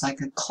 It looks like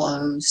a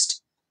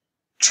closed,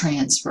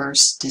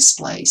 transverse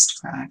displaced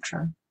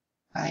fracture,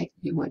 right?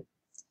 You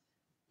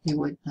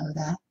would know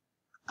that.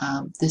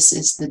 This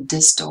is the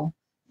distal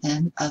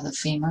end of the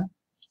femur,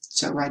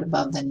 so right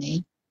above the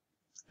knee,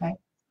 right,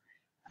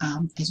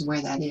 is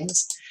where that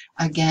is.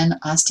 Again,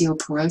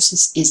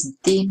 osteoporosis is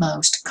the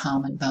most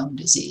common bone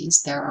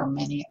disease. There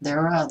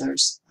are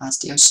others,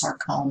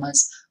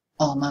 osteosarcomas.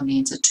 Ulma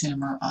means a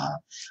tumor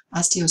of.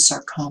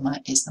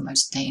 Osteosarcoma is the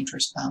most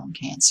dangerous bone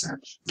cancer.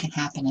 It can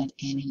happen at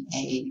any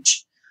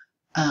age.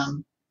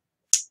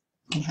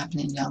 It can happen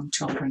in young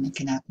children, it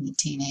can happen in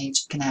teenage,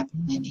 it can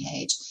happen in any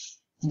age.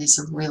 And it's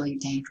a really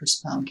dangerous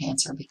bone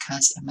cancer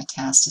because it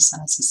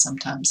metastasizes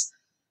sometimes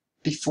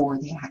before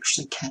they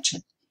actually catch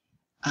it.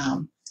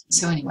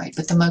 So anyway,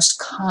 but the most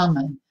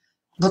common,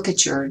 look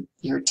at your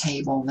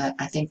table. That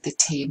I think the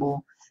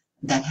table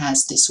that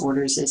has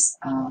disorders is,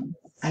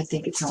 I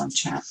think it's on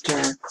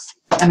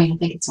I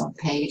think it's on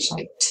page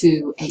like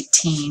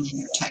 218 in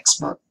your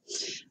textbook,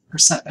 or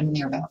something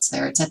nearabouts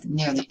there. It's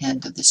near the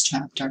end of this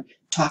chapter.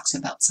 Talks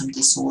about some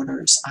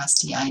disorders.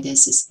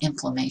 Osteitis is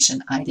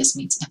inflammation. Itis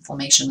means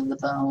inflammation of the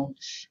bone.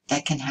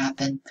 That can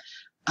happen.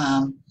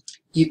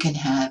 You can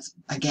have,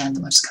 again,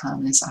 the most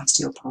common is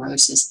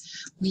osteoporosis.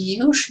 We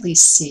usually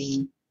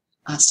see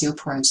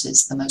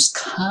osteoporosis, the most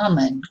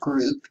common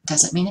group,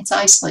 doesn't mean it's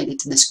isolated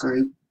to this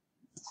group,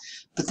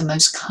 but the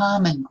most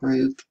common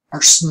group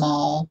are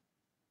small,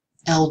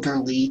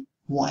 elderly,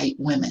 white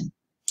women.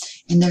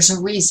 And there's a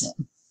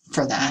reason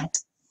for that.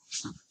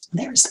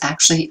 There's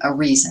actually a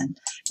reason.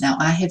 Now,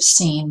 I have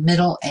seen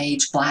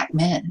middle-aged black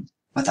men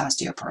with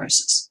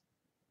osteoporosis.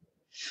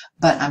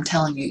 But I'm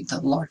telling you, the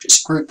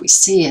largest group we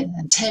see it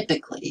in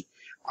typically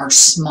are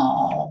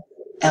small,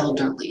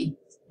 elderly,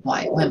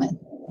 white women.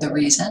 The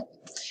reason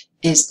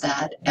is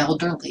that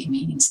elderly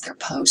means they're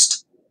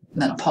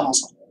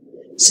post-menopausal.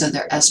 So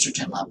their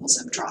estrogen levels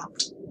have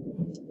dropped.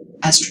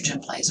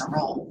 Estrogen plays a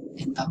role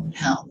in bone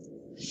health.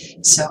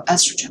 So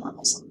estrogen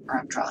levels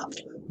are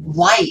dropped.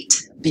 White,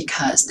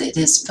 because it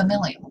is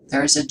familial.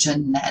 There is a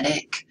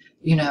genetic,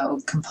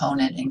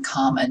 component in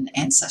common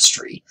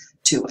ancestry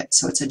to it.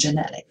 So it's a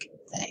genetic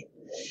thing.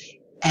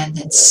 And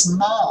then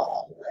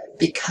small,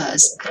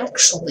 because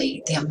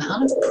actually the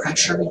amount of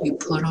pressure you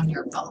put on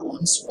your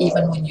bones,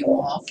 even when you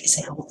walk, is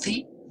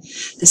healthy.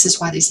 This is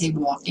why they say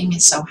walking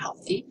is so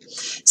healthy.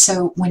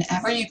 So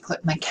whenever you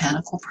put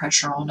mechanical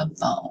pressure on a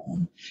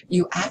bone,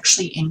 you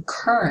actually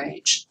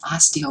encourage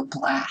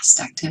osteoblast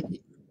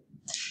activity.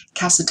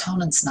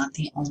 Calcitonin's not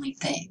the only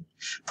thing.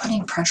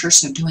 Putting pressure,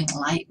 so doing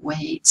light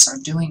weights or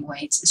doing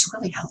weights, is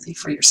really healthy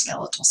for your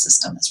skeletal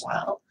system as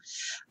well.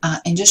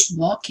 and just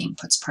walking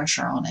puts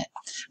pressure on it.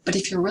 But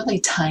if you're really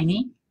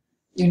tiny,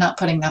 you're not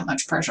putting that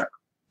much pressure.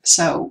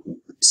 So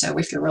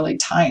if you're really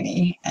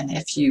tiny, and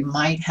if you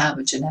might have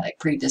a genetic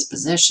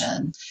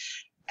predisposition,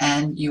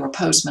 and you are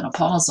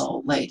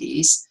postmenopausal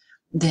ladies,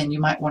 then you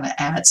might want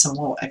to add some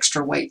little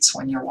extra weights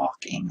when you're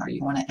walking, or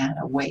you want to add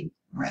a weight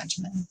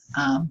regimen,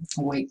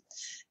 weight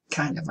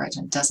kind of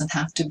regimen. It doesn't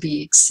have to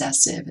be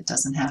excessive. It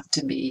doesn't have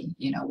to be,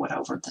 what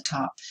over the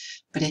top,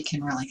 but it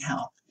can really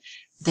help.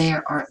 They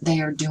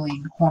are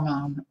doing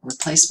hormone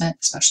replacement,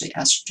 especially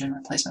estrogen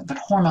replacement, but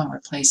hormone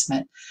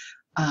replacement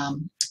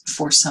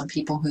for some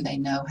people who they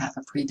know have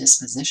a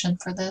predisposition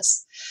for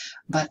this.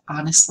 But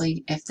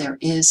honestly, if there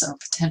is a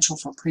potential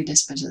for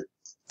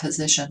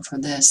predisposition for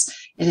this,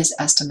 it is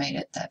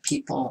estimated that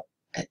people,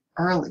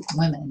 early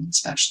women,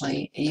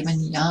 especially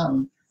even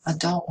young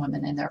adult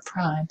women in their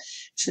prime,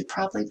 should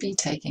probably be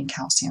taking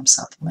calcium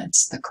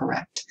supplements, the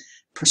correct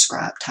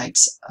prescribed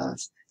types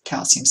of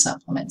calcium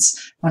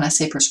supplements. When I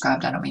say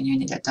prescribed, I don't mean you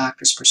need a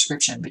doctor's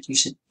prescription, but you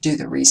should do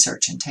the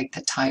research and take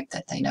the type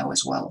that they know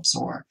is well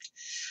absorbed.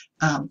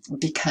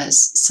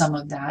 Because some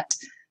of that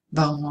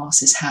bone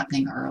loss is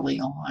happening early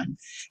on.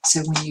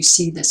 So when you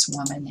see this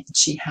woman,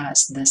 she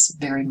has this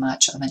very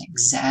much of an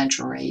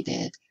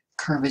exaggerated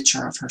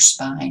curvature of her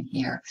spine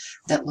here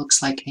that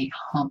looks like a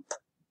hump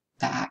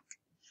back.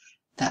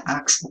 The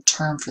actual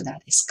term for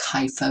that is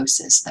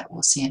kyphosis, that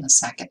we'll see in a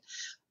second.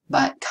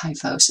 But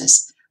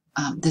kyphosis,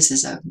 this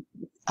is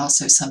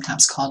also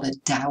sometimes called a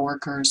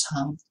Dowager's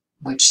hump,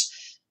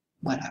 which,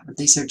 whatever,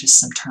 these are just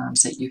some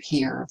terms that you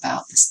hear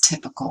about this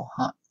typical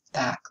hump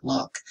back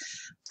look.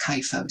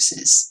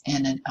 Kyphosis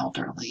in an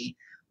elderly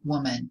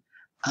woman,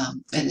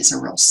 it is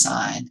a real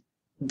sign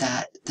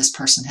that this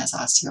person has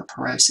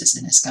osteoporosis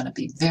and is going to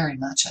be very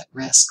much at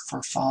risk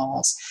for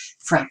falls,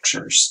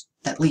 fractures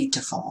that lead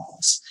to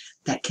falls,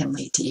 that can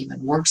lead to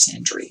even worse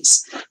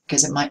injuries,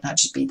 because it might not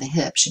just be the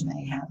hips. You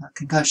may have a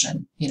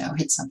concussion,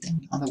 hit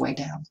something on the way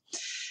down.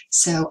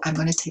 So I'm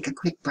going to take a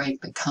quick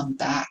break, but come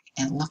back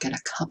and look at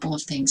a couple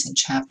of things in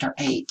Chapter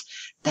 8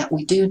 that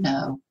we do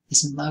know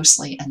is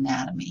mostly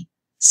anatomy,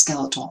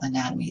 skeletal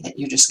anatomy, that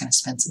you're just going to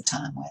spend some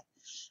time with.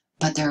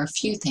 But there are a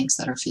few things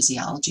that are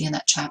physiology in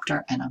that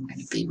chapter, and I'm going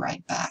to be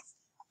right back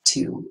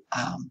to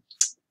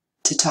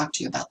talk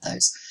to you about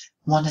those.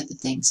 One of the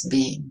things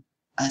being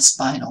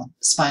spinal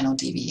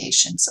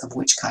deviations, of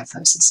which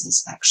kyphosis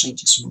is actually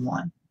just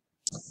one.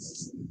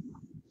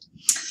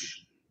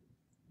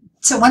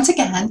 So once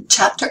again,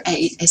 Chapter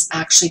 8 is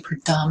actually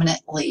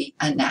predominantly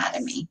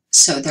anatomy.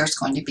 So there's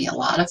going to be a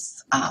lot of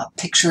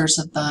pictures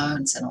of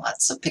bones and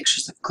lots of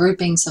pictures of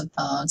groupings of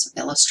bones, of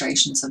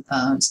illustrations of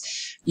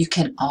bones. You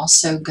can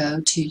also go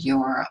to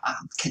your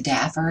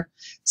cadaver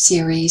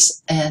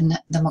series in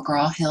the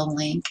McGraw-Hill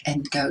link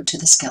and go to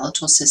the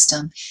skeletal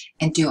system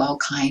and do all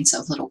kinds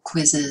of little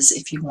quizzes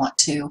if you want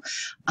to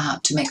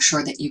make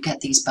sure that you get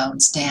these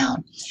bones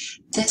down.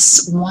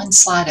 This one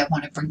slide I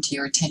want to bring to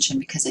your attention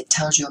because it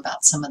tells you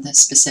about some of the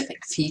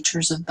specific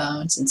features of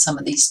bones, and some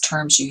of these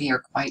terms you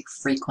hear quite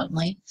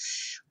frequently.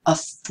 A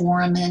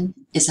foramen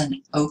is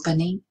an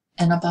opening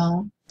in a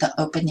bone. The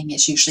opening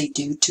is usually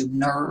due to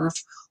nerve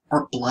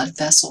or blood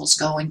vessels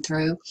going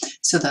through.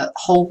 So the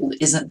hole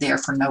isn't there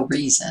for no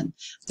reason.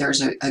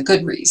 There's a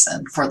good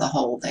reason for the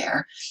hole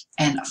there.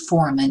 And a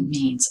foramen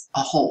means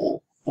a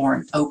hole or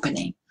an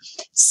opening.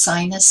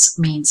 Sinus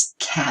means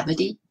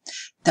cavity.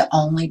 The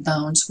only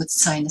bones with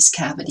sinus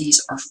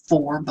cavities are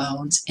 4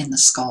 bones in the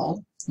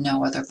skull.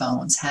 No other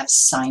bones have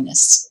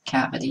sinus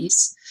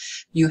cavities.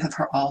 You have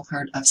all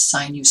heard of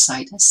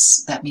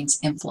sinusitis. That means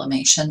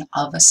inflammation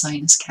of a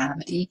sinus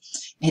cavity,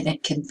 and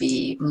it can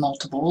be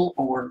multiple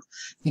or,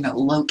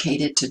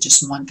 located to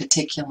just one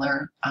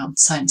particular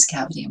sinus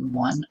cavity in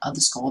one of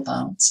the skull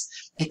bones.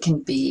 It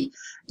can be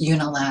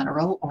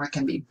unilateral or it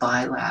can be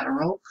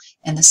bilateral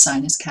in the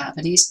sinus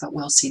cavities, but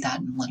we'll see that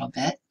in a little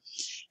bit.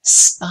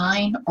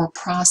 Spine or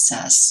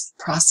process.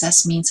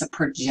 Process means a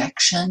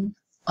projection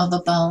of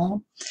a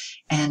bone,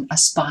 and a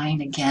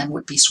spine again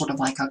would be sort of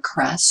like a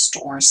crest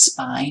or a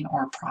spine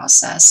or a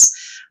process.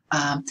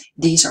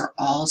 These are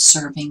all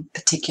serving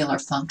particular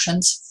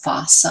functions.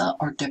 Fossa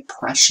or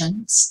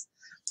depressions.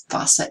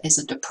 Fossa is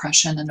a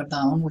depression in a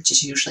bone, which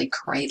is usually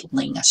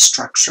cradling a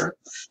structure,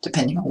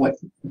 depending on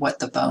what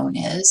the bone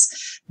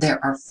is.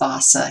 There are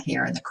fossa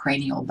here in the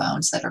cranial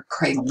bones that are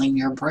cradling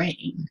your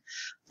brain,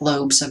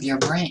 lobes of your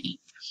brain.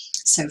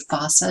 So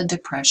fossa,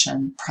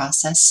 depression,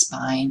 process,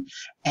 spine,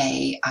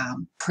 a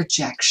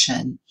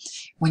projection.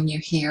 When you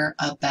hear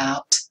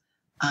about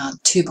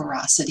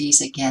tuberosities,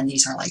 again,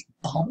 these are like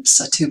bumps.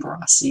 A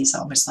tuberosity is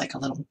almost like a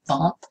little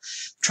bump.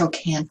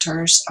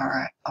 Trochanters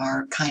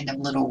are kind of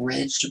little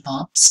ridged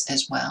bumps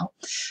as well.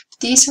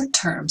 These are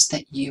terms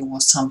that you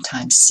will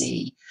sometimes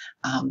see.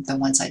 The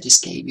ones I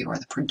just gave you are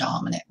the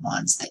predominant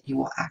ones that you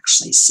will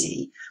actually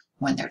see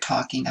when they're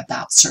talking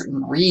about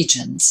certain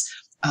regions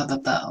of a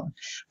bone.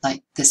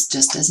 Like this,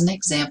 just as an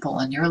example,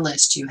 on your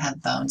list you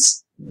have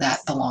bones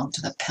that belong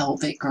to the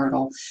pelvic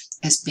girdle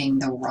as being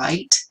the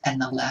right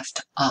and the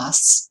left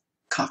os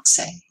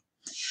coxae.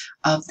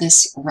 of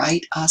this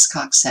right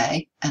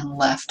oscoxae and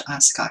left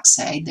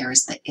oscoxae. There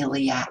is the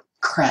iliac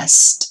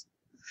crest,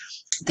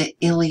 the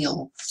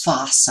ilial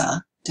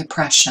fossa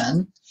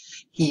depression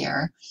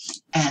here,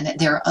 and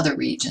there are other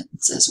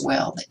regions as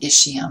well, the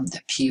ischium,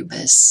 the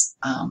pubis.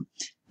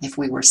 If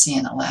we were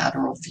seeing a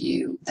lateral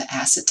view, the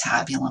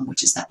acetabulum,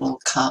 which is that little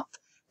cup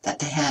that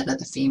the head of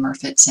the femur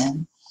fits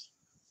in.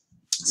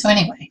 So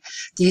anyway,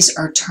 these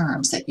are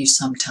terms that you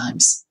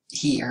sometimes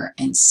hear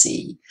and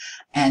see,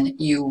 and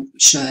you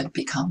should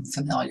become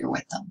familiar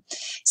with them.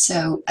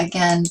 So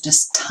again,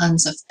 just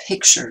tons of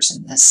pictures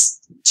in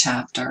this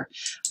chapter,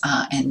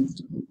 and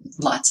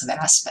lots of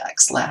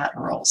aspects,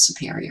 lateral,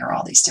 superior,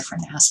 all these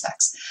different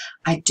aspects.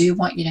 I do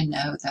want you to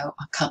know, though,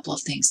 a couple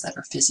of things that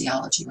are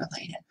physiology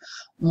related.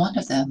 One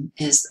of them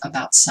is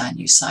about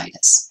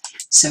sinusitis.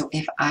 So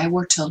if I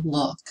were to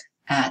look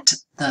at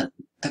the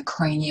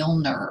cranial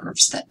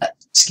nerves,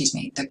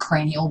 the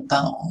cranial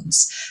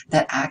bones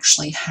that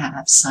actually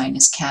have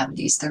sinus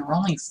cavities, there are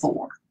only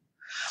four.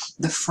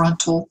 The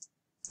frontal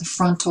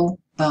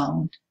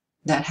bone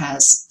that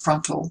has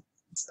frontal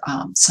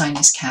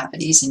sinus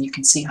cavities, and you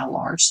can see how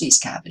large these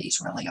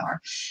cavities really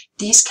are.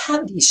 These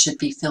cavities should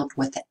be filled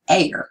with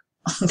air.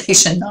 They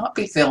should not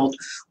be filled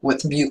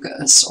with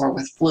mucus or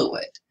with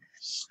fluid.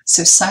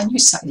 So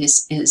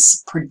sinusitis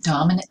is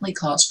predominantly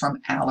caused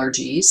from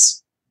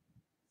allergies.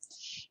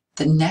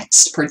 The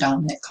next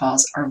predominant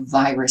cause are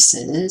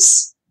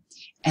viruses,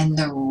 and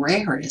the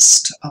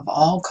rarest of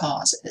all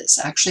causes,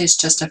 actually it's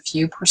just a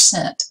few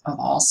percent of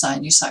all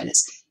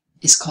sinusitis,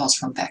 is caused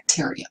from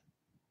bacteria.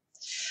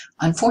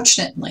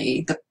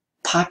 Unfortunately, the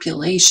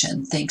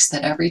population thinks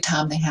that every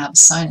time they have a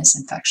sinus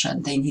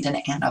infection, they need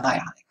an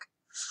antibiotic.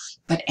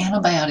 But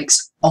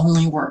antibiotics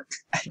only work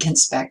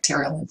against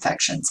bacterial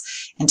infections.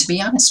 And to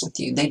be honest with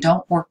you, they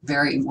don't work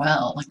very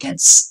well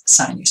against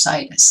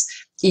sinusitis,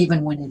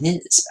 even when it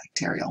is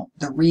bacterial.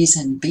 The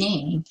reason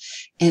being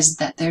is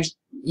that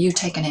you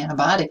take an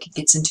antibiotic, it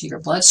gets into your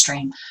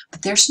bloodstream,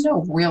 but there's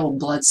no real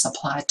blood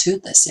supply to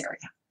this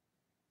area.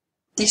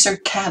 These are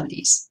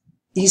cavities.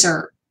 These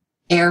are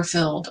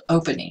air-filled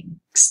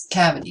openings,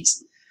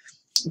 cavities.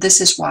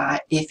 This is why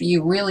if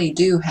you really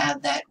do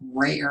have that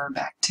rare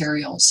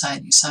bacterial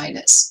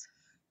sinusitis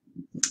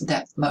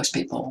that most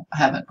people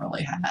haven't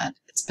really had,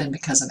 it's been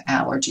because of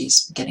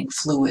allergies, getting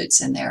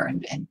fluids in there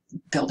and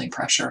building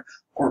pressure,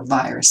 or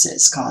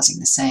viruses causing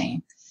the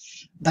same.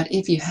 But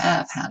if you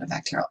have had a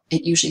bacterial,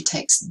 it usually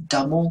takes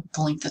double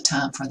the length of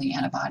time for the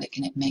antibiotic,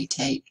 and it may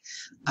take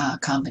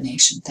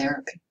combination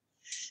therapy.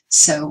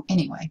 So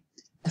anyway,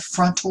 the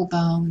frontal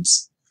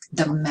bones,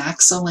 the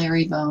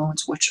maxillary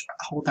bones, which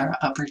hold our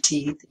upper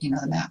teeth,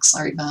 the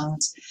maxillary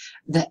bones,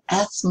 the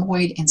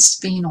ethmoid and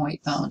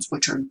sphenoid bones,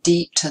 which are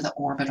deep to the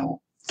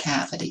orbital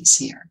cavities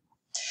here.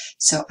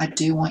 So I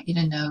do want you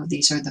to know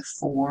these are the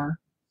four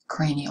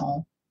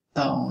cranial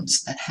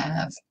bones that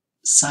have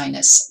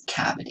sinus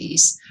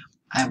cavities.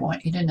 I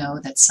want you to know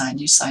that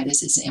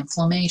sinusitis is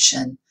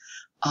inflammation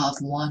of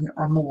one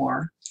or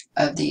more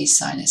of these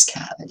sinus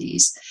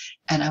cavities,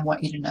 and I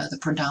want you to know the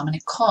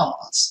predominant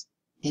cause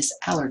is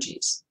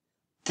allergies.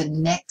 The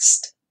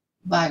next,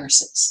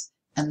 viruses,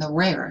 and the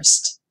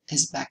rarest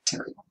is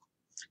bacterial.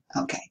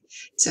 Okay,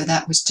 so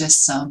that was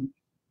just some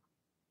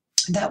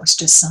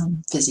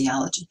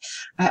physiology.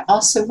 I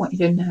also want you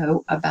to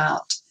know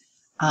about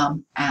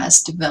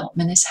as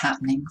development is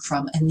happening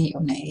from a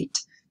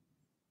neonate,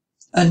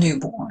 a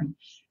newborn,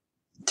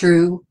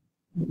 through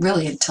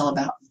really until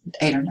about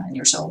 8 or 9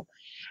 years old.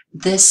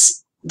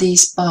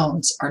 These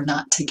bones are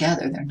not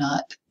together.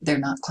 They're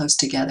not close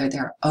together.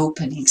 There are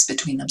openings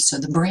between them so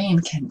the brain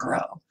can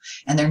grow,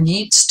 and there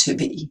needs to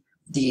be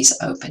these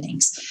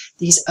openings.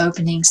 These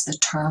openings, the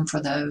term for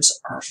those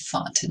are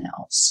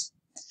fontanelles.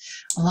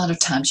 A lot of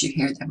times you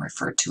hear them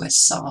referred to as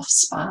soft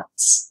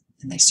spots,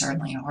 and they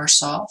certainly are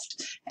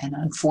soft, and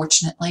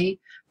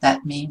unfortunately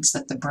that means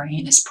that the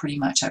brain is pretty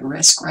much at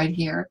risk right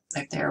here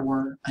if there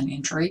were an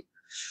injury.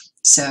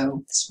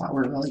 So that's why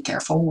we're really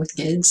careful with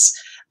kids.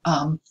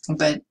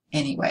 But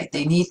anyway,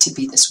 they need to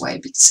be this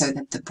way so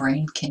that the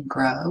brain can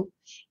grow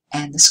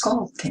and the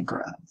skull can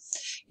grow.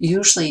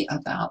 Usually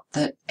about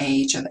the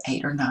age of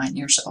 8 or 9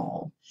 years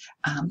old.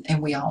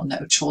 And we all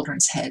know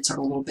children's heads are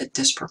a little bit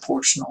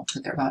disproportional to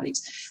their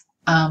bodies.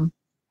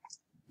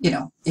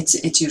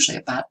 It's usually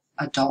about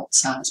adult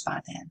size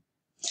by then.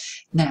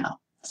 Now,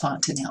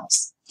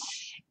 fontanelles.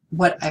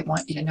 What I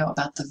want you to know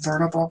about the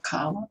vertebral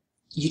column,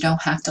 you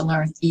don't have to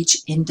learn each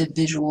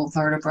individual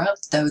vertebra,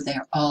 though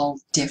they're all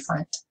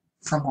different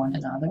from one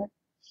another.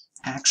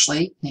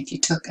 Actually, if you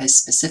took a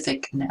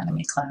specific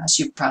anatomy class,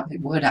 you probably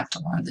would have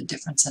to learn the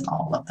difference in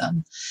all of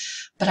them.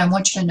 But I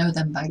want you to know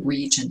them by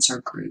regions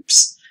or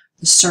groups.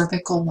 The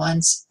cervical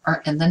ones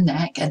are in the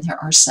neck, and there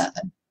are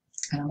 7.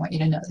 And I want you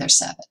to know there's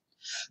 7.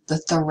 The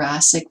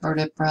thoracic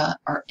vertebra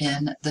are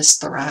in this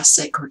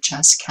thoracic or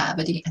chest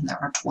cavity, and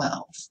there are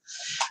 12.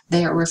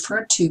 They are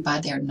referred to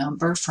by their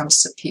number from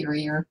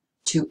superior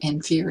to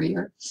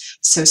inferior.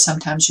 So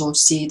sometimes you'll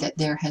see that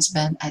there has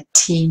been a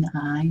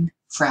T9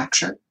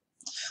 fracture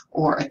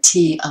or a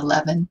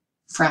T11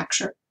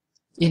 fracture.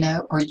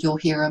 or you'll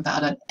hear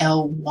about an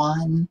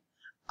L1.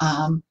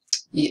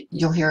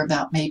 You'll hear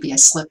about maybe a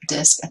slip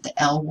disc at the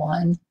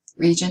L1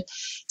 region.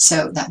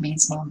 So that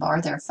means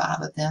lumbar. There are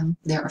 5 of them.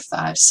 There are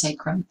 5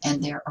 sacrum,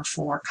 and there are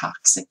 4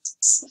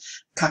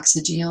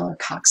 coccygeal or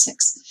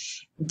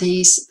coccyx.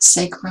 These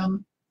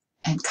sacrum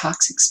and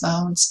coccyx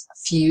bones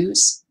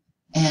fuse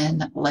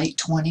in late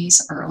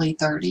 20s, early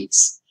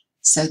 30s.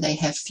 So they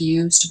have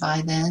fused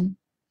by then,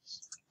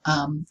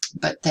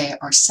 but they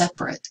are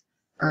separate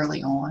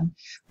early on.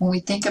 When we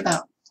think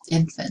about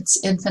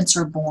infants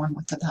are born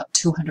with about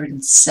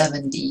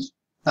 270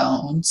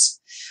 bones,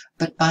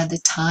 but by the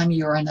time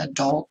you're an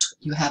adult,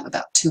 you have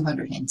about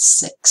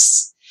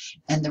 206.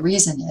 And the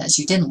reason is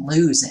you didn't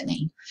lose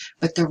any,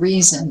 but the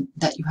reason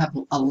that you have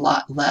a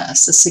lot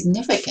less, a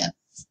significant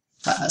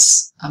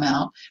less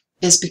amount,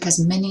 is because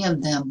many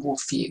of them will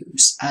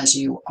fuse as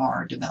you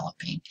are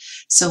developing.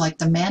 So like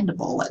the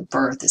mandible at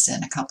birth is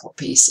in a couple of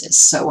pieces,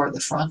 so are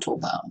the frontal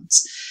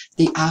bones.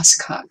 The os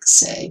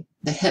coccyx,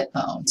 the hip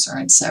bones, are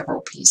in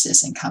several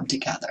pieces and come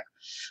together.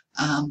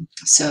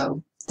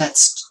 So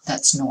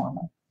that's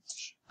normal.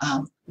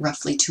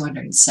 Roughly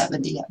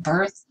 270 at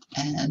birth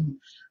and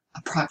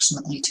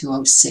approximately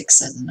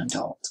 206 as an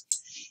adult.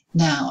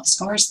 Now, as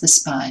far as the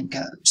spine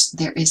goes,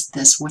 there is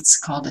this what's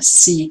called a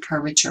C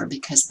curvature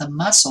because the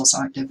muscles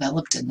aren't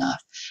developed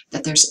enough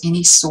that there's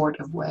any sort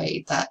of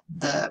way that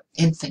the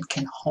infant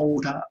can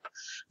hold up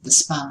the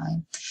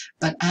spine.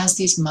 But as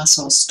these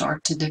muscles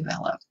start to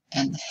develop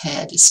and the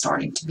head is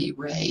starting to be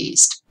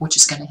raised, which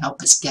is going to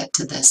help us get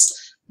to this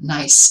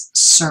nice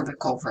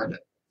cervical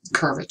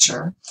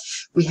curvature,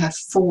 we have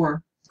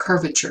 4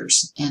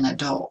 curvatures in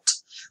adult.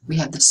 We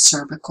have the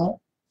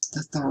cervical,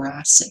 the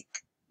thoracic,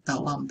 the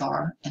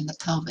lumbar, and the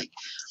pelvic.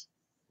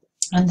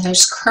 And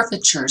those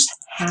curvatures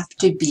have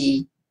to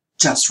be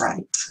just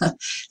right.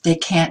 They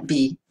can't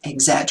be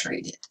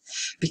exaggerated,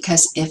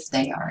 because if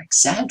they are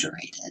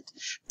exaggerated,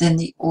 then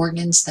the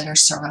organs that are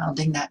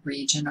surrounding that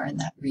region or in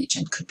that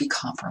region could be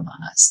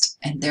compromised,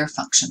 and their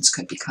functions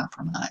could be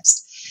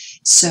compromised.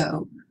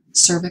 So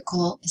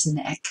cervical is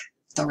neck,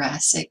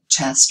 thoracic,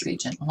 chest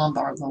region,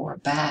 lumbar, lower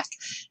back,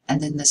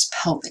 and then this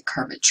pelvic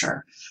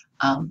curvature,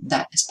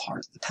 that is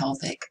part of the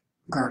pelvic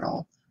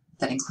girdle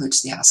that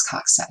includes the os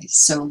coccyx.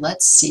 So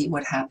let's see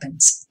what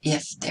happens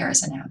if there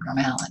is an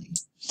abnormality.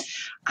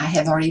 I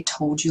have already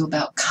told you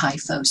about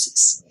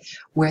kyphosis,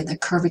 where the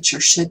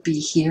curvature should be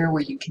here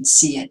where you can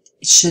see it.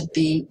 It should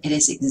be, it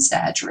is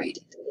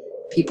exaggerated.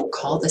 People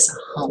call this a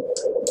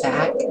humped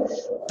back,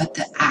 but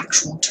the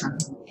actual term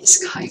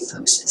is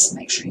kyphosis.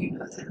 Make sure you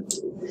know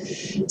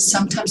that.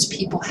 Sometimes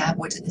people have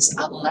what is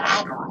a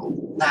lateral.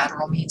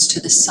 Lateral means to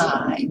the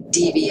side,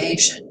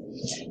 deviation.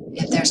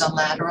 If there's a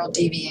lateral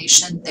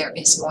deviation, there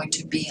is going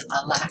to be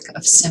a lack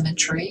of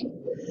symmetry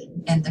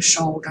in the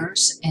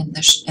shoulders, in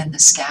the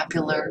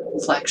scapular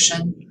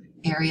flexion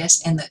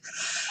areas, in the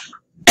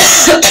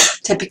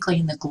typically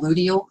in the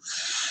gluteal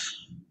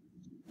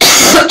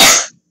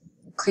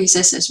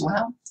creases as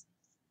well.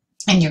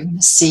 And you're going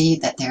to see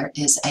that there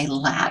is a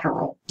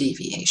lateral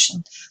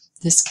deviation.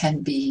 This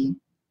can be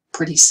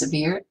pretty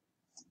severe. It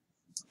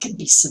can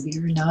be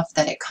severe enough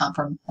that it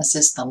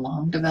compromises the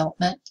lung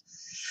development.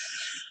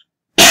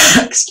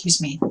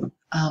 Excuse me.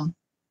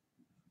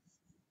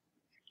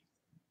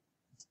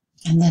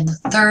 And then the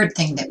third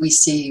thing that we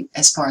see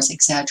as far as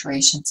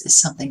exaggerations is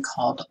something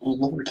called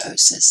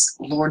lordosis.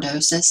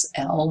 Lordosis,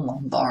 L,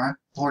 lumbar.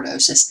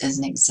 Lordosis is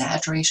an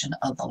exaggeration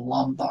of the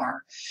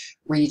lumbar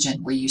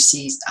region where you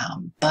see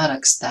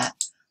buttocks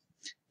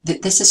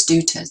this is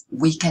due to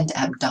weakened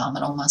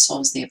abdominal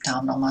muscles. The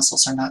abdominal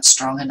muscles are not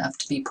strong enough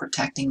to be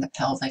protecting the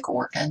pelvic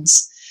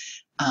organs.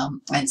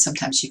 And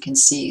sometimes you can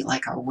see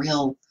like a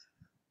real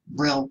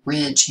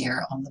ridge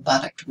here on the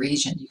buttock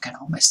region. You can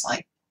almost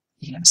like,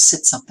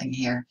 sit something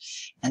here,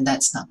 and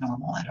that's not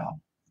normal at all.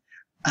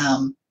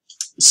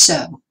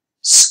 So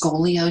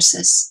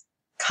scoliosis,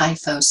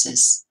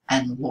 kyphosis,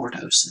 and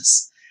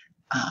lordosis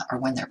are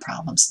when there are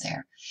problems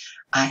there.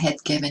 I had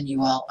given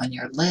you all on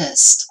your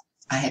list,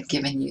 I had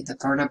given you the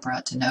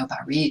vertebra to know by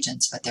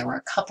regions, but there were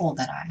a couple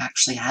that I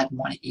actually had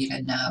wanted you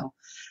to know.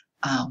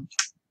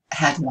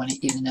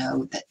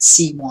 That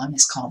C1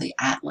 is called the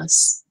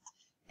atlas,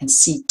 and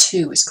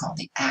C2 is called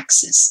the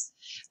axis.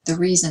 The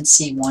reason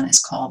C1 is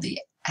called the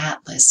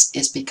atlas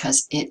is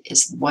because it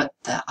is what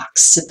the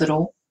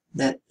occipital,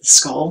 the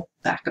skull,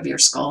 back of your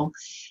skull,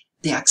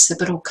 the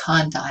occipital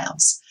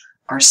condyles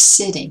are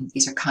sitting,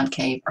 these are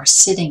concave, are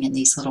sitting in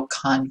these little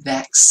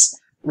convex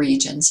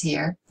regions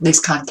here, these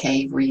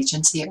concave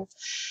regions here.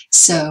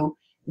 So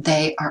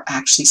they are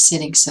actually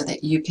sitting so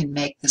that you can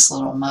make this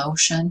little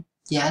motion,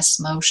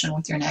 motion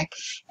with your neck,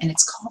 and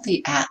it's called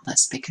the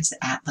atlas because the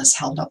atlas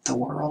held up the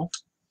world.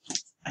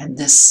 And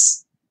this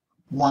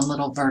one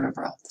little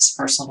vertebra, this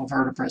first little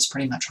vertebra, is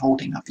pretty much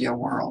holding up your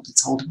world.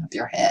 It's holding up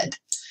your head.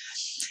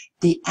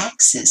 The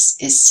axis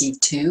is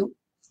C2,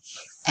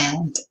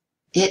 and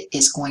it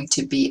is going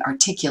to be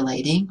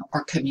articulating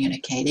or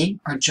communicating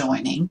or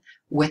joining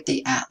with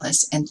the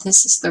atlas. And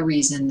this is the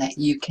reason that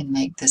you can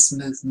make this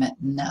movement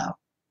no.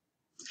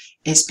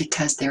 is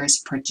because there is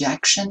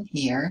projection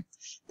here.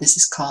 This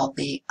is called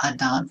the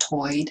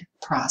odontoid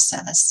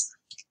process.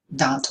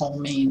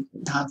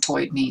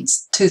 Odontoid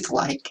means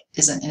tooth-like,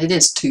 isn't it? It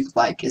is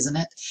tooth-like, isn't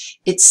it?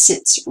 It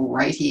sits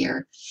right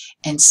here.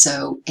 And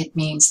so it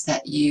means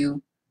that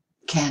you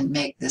can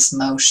make this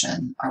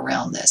motion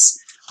around this.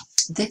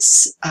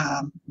 This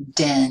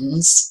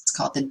dens, it's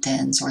called the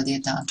dens or the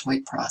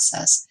odontoid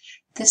process.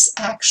 This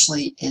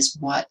actually is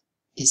what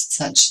is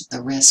such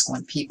the risk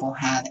when people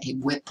have a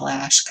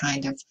whiplash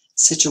kind of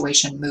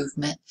situation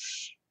movement,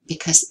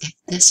 because if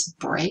this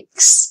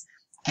breaks,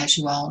 as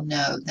you all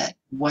know, that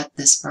what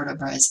this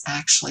vertebra is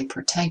actually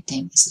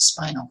protecting is the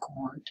spinal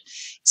cord.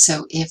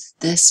 So if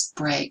this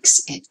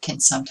breaks, it can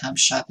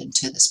sometimes shove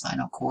into the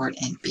spinal cord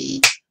and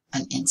be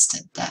an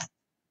instant death,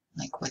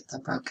 like with the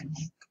broken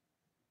neck.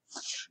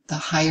 The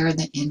higher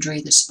the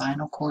injury, the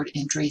spinal cord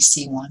injury,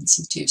 C1,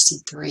 C2,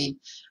 C3,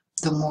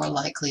 the more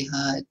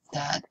likelihood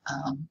that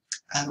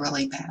a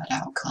really bad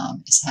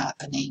outcome is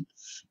happening,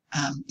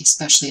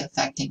 especially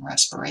affecting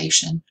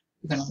respiration.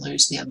 You're going to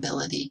lose the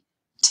ability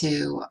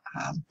to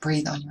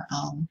breathe on your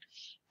own,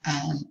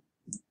 and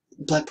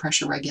blood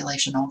pressure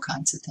regulation, all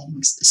kinds of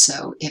things.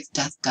 So if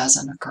death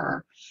doesn't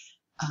occur,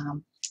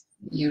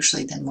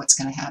 usually then what's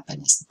going to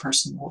happen is the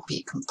person will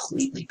be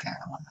completely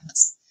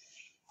paralyzed.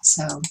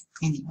 So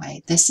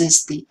anyway, this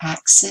is the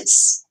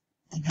axis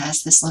that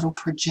has this little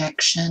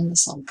projection,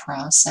 this little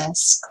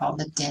process called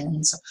the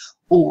dens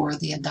or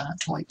the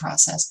odontoid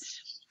process,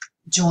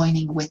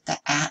 joining with the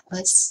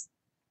atlas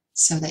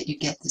so that you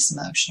get this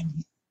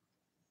motion.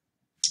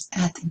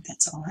 I think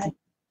that's all I've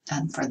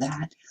done for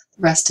that.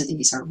 The rest of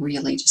these are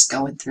really just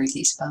going through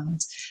these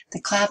bones.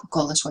 The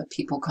clavicle is what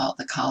people call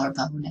the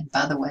collarbone, and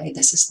by the way,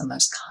 this is the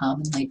most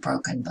commonly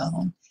broken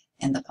bone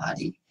in the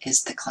body,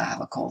 is the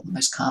clavicle. The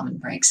most common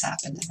breaks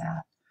happen to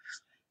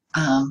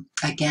that.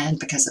 Again,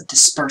 because of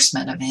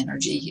disbursement of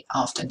energy,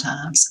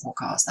 oftentimes will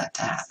cause that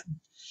to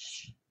happen.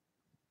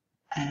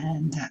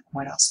 And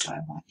what else do I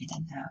want you to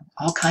know?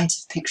 All kinds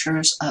of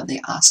pictures of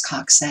the os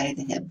coxae,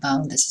 the hip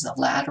bone. This is a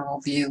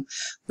lateral view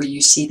where you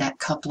see that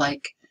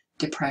cup-like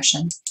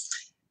depression.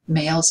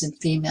 Males and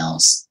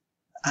females'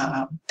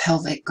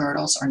 pelvic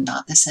girdles are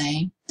not the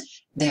same.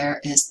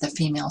 The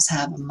females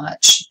have a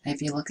much,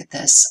 if you look at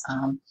this,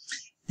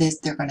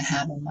 they're going to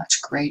have a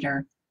much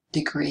greater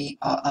degree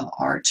of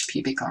arch,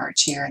 pubic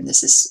arch here, and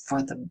this is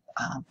for the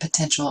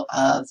potential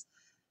of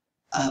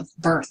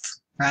birth,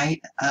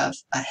 right, of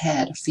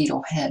a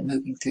fetal head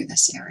moving through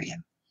this area.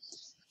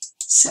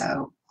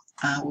 So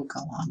I will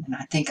go on, and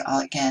I think,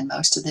 again,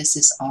 most of this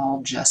is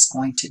all just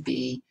going to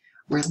be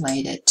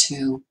related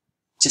to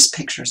just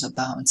pictures of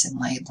bones and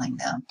labeling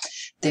them.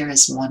 There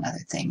is one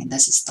other thing, and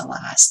this is the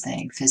last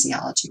thing,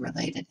 physiology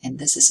related, and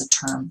this is a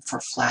term for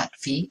flat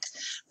feet.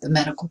 The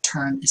medical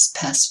term is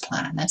pes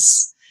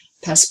planus.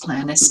 Pes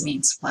planus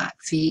means flat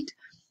feet.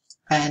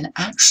 And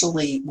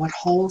actually, what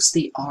holds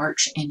the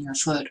arch in your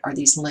foot are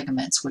these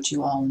ligaments, which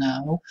you all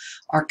know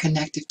are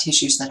connective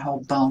tissues that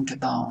hold bone to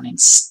bone and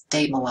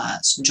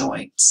stabilize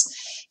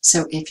joints.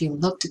 So if you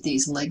looked at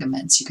these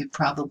ligaments, you could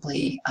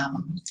probably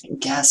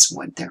guess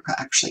what they're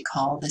actually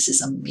called. This is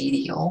the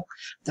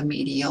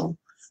medial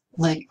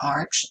leg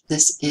arch.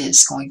 This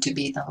is going to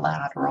be the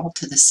lateral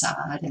to the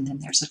side, and then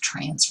there's a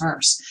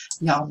transverse.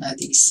 Y'all know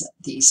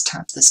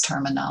this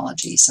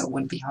terminology, so it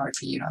wouldn't be hard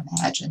for you to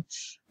imagine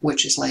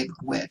which is labeled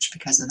which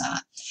because of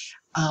that.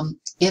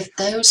 If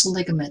those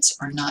ligaments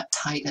are not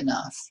tight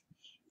enough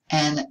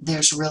and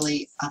there's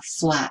really a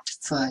flat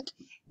foot,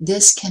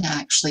 this can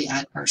actually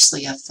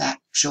adversely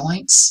affect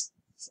joints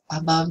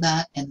above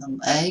that in the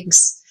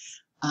legs.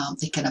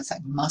 It can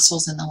affect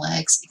muscles in the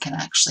legs. It can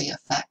actually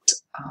affect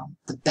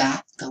the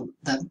back,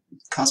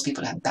 cause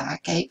people to have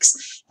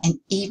backaches and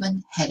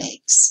even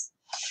headaches.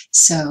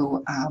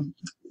 So,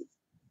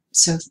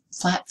 so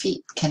flat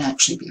feet can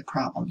actually be a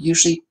problem.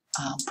 Usually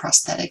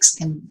prosthetics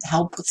can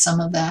help with some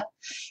of that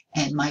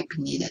and might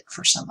be needed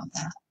for some of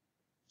that.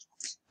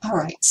 All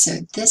right, so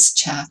this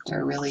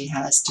chapter really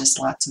has just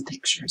lots of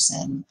pictures,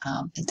 and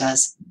it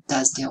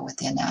does deal with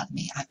the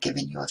anatomy. I've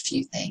given you a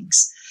few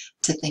things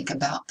to think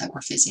about that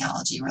were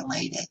physiology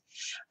related.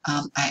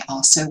 I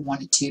also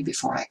wanted to,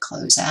 before I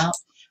close out,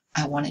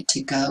 I wanted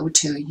to go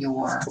to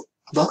your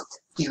book,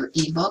 your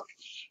ebook,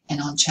 and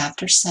on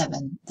chapter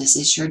 7, this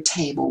is your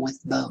table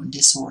with bone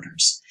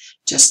disorders.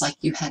 Just like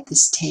you had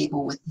this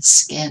table with the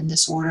skin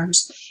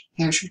disorders,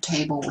 here's your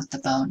table with the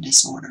bone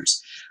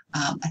disorders.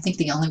 I think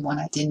the only one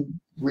I didn't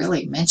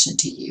really mention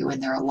to you,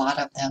 and there are a lot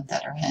of them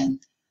that are in,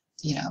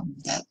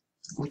 that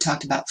we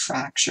talked about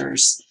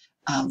fractures.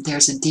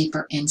 There's a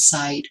deeper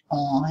insight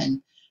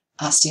on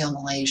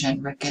osteomalacia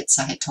and rickets.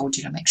 I had told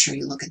you to make sure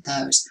you look at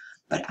those.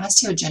 But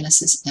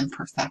osteogenesis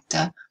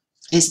imperfecta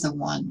is the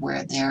one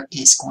where there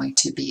is going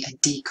to be a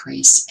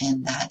decrease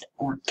in that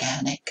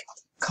organic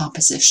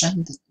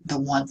composition, the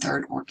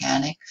 1/3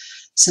 organic,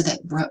 so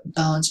that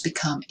bones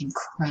become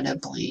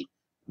incredibly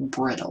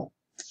brittle.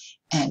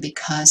 And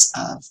because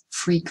of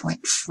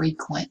frequent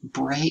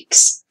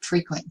breaks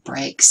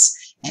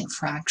and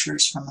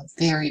fractures from a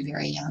very,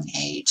 very young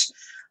age,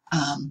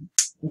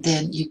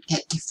 then you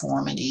get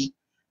deformity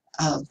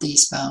of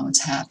these bones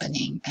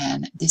happening,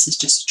 and this is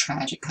just a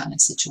tragic kind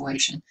of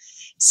situation.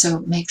 So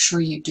make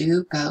sure you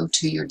do go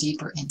to your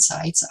deeper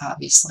insights,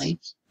 obviously,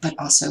 but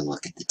also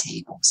look at the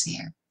tables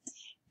here.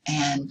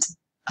 And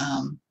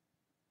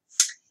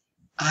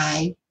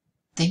I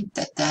think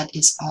that that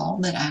is all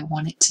that I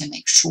wanted to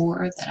make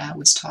sure that I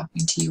was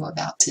talking to you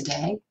about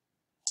today.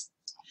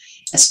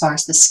 As far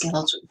as the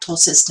skeletal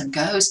system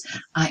goes,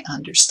 I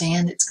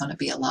understand it's going to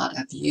be a lot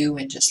of you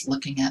and just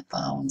looking at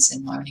bones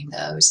and learning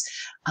those.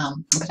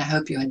 But I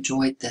hope you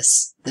enjoyed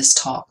this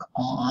talk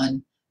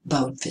on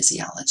bone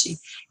physiology.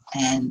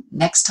 And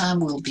next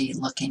time we'll be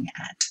looking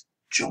at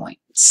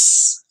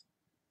joints.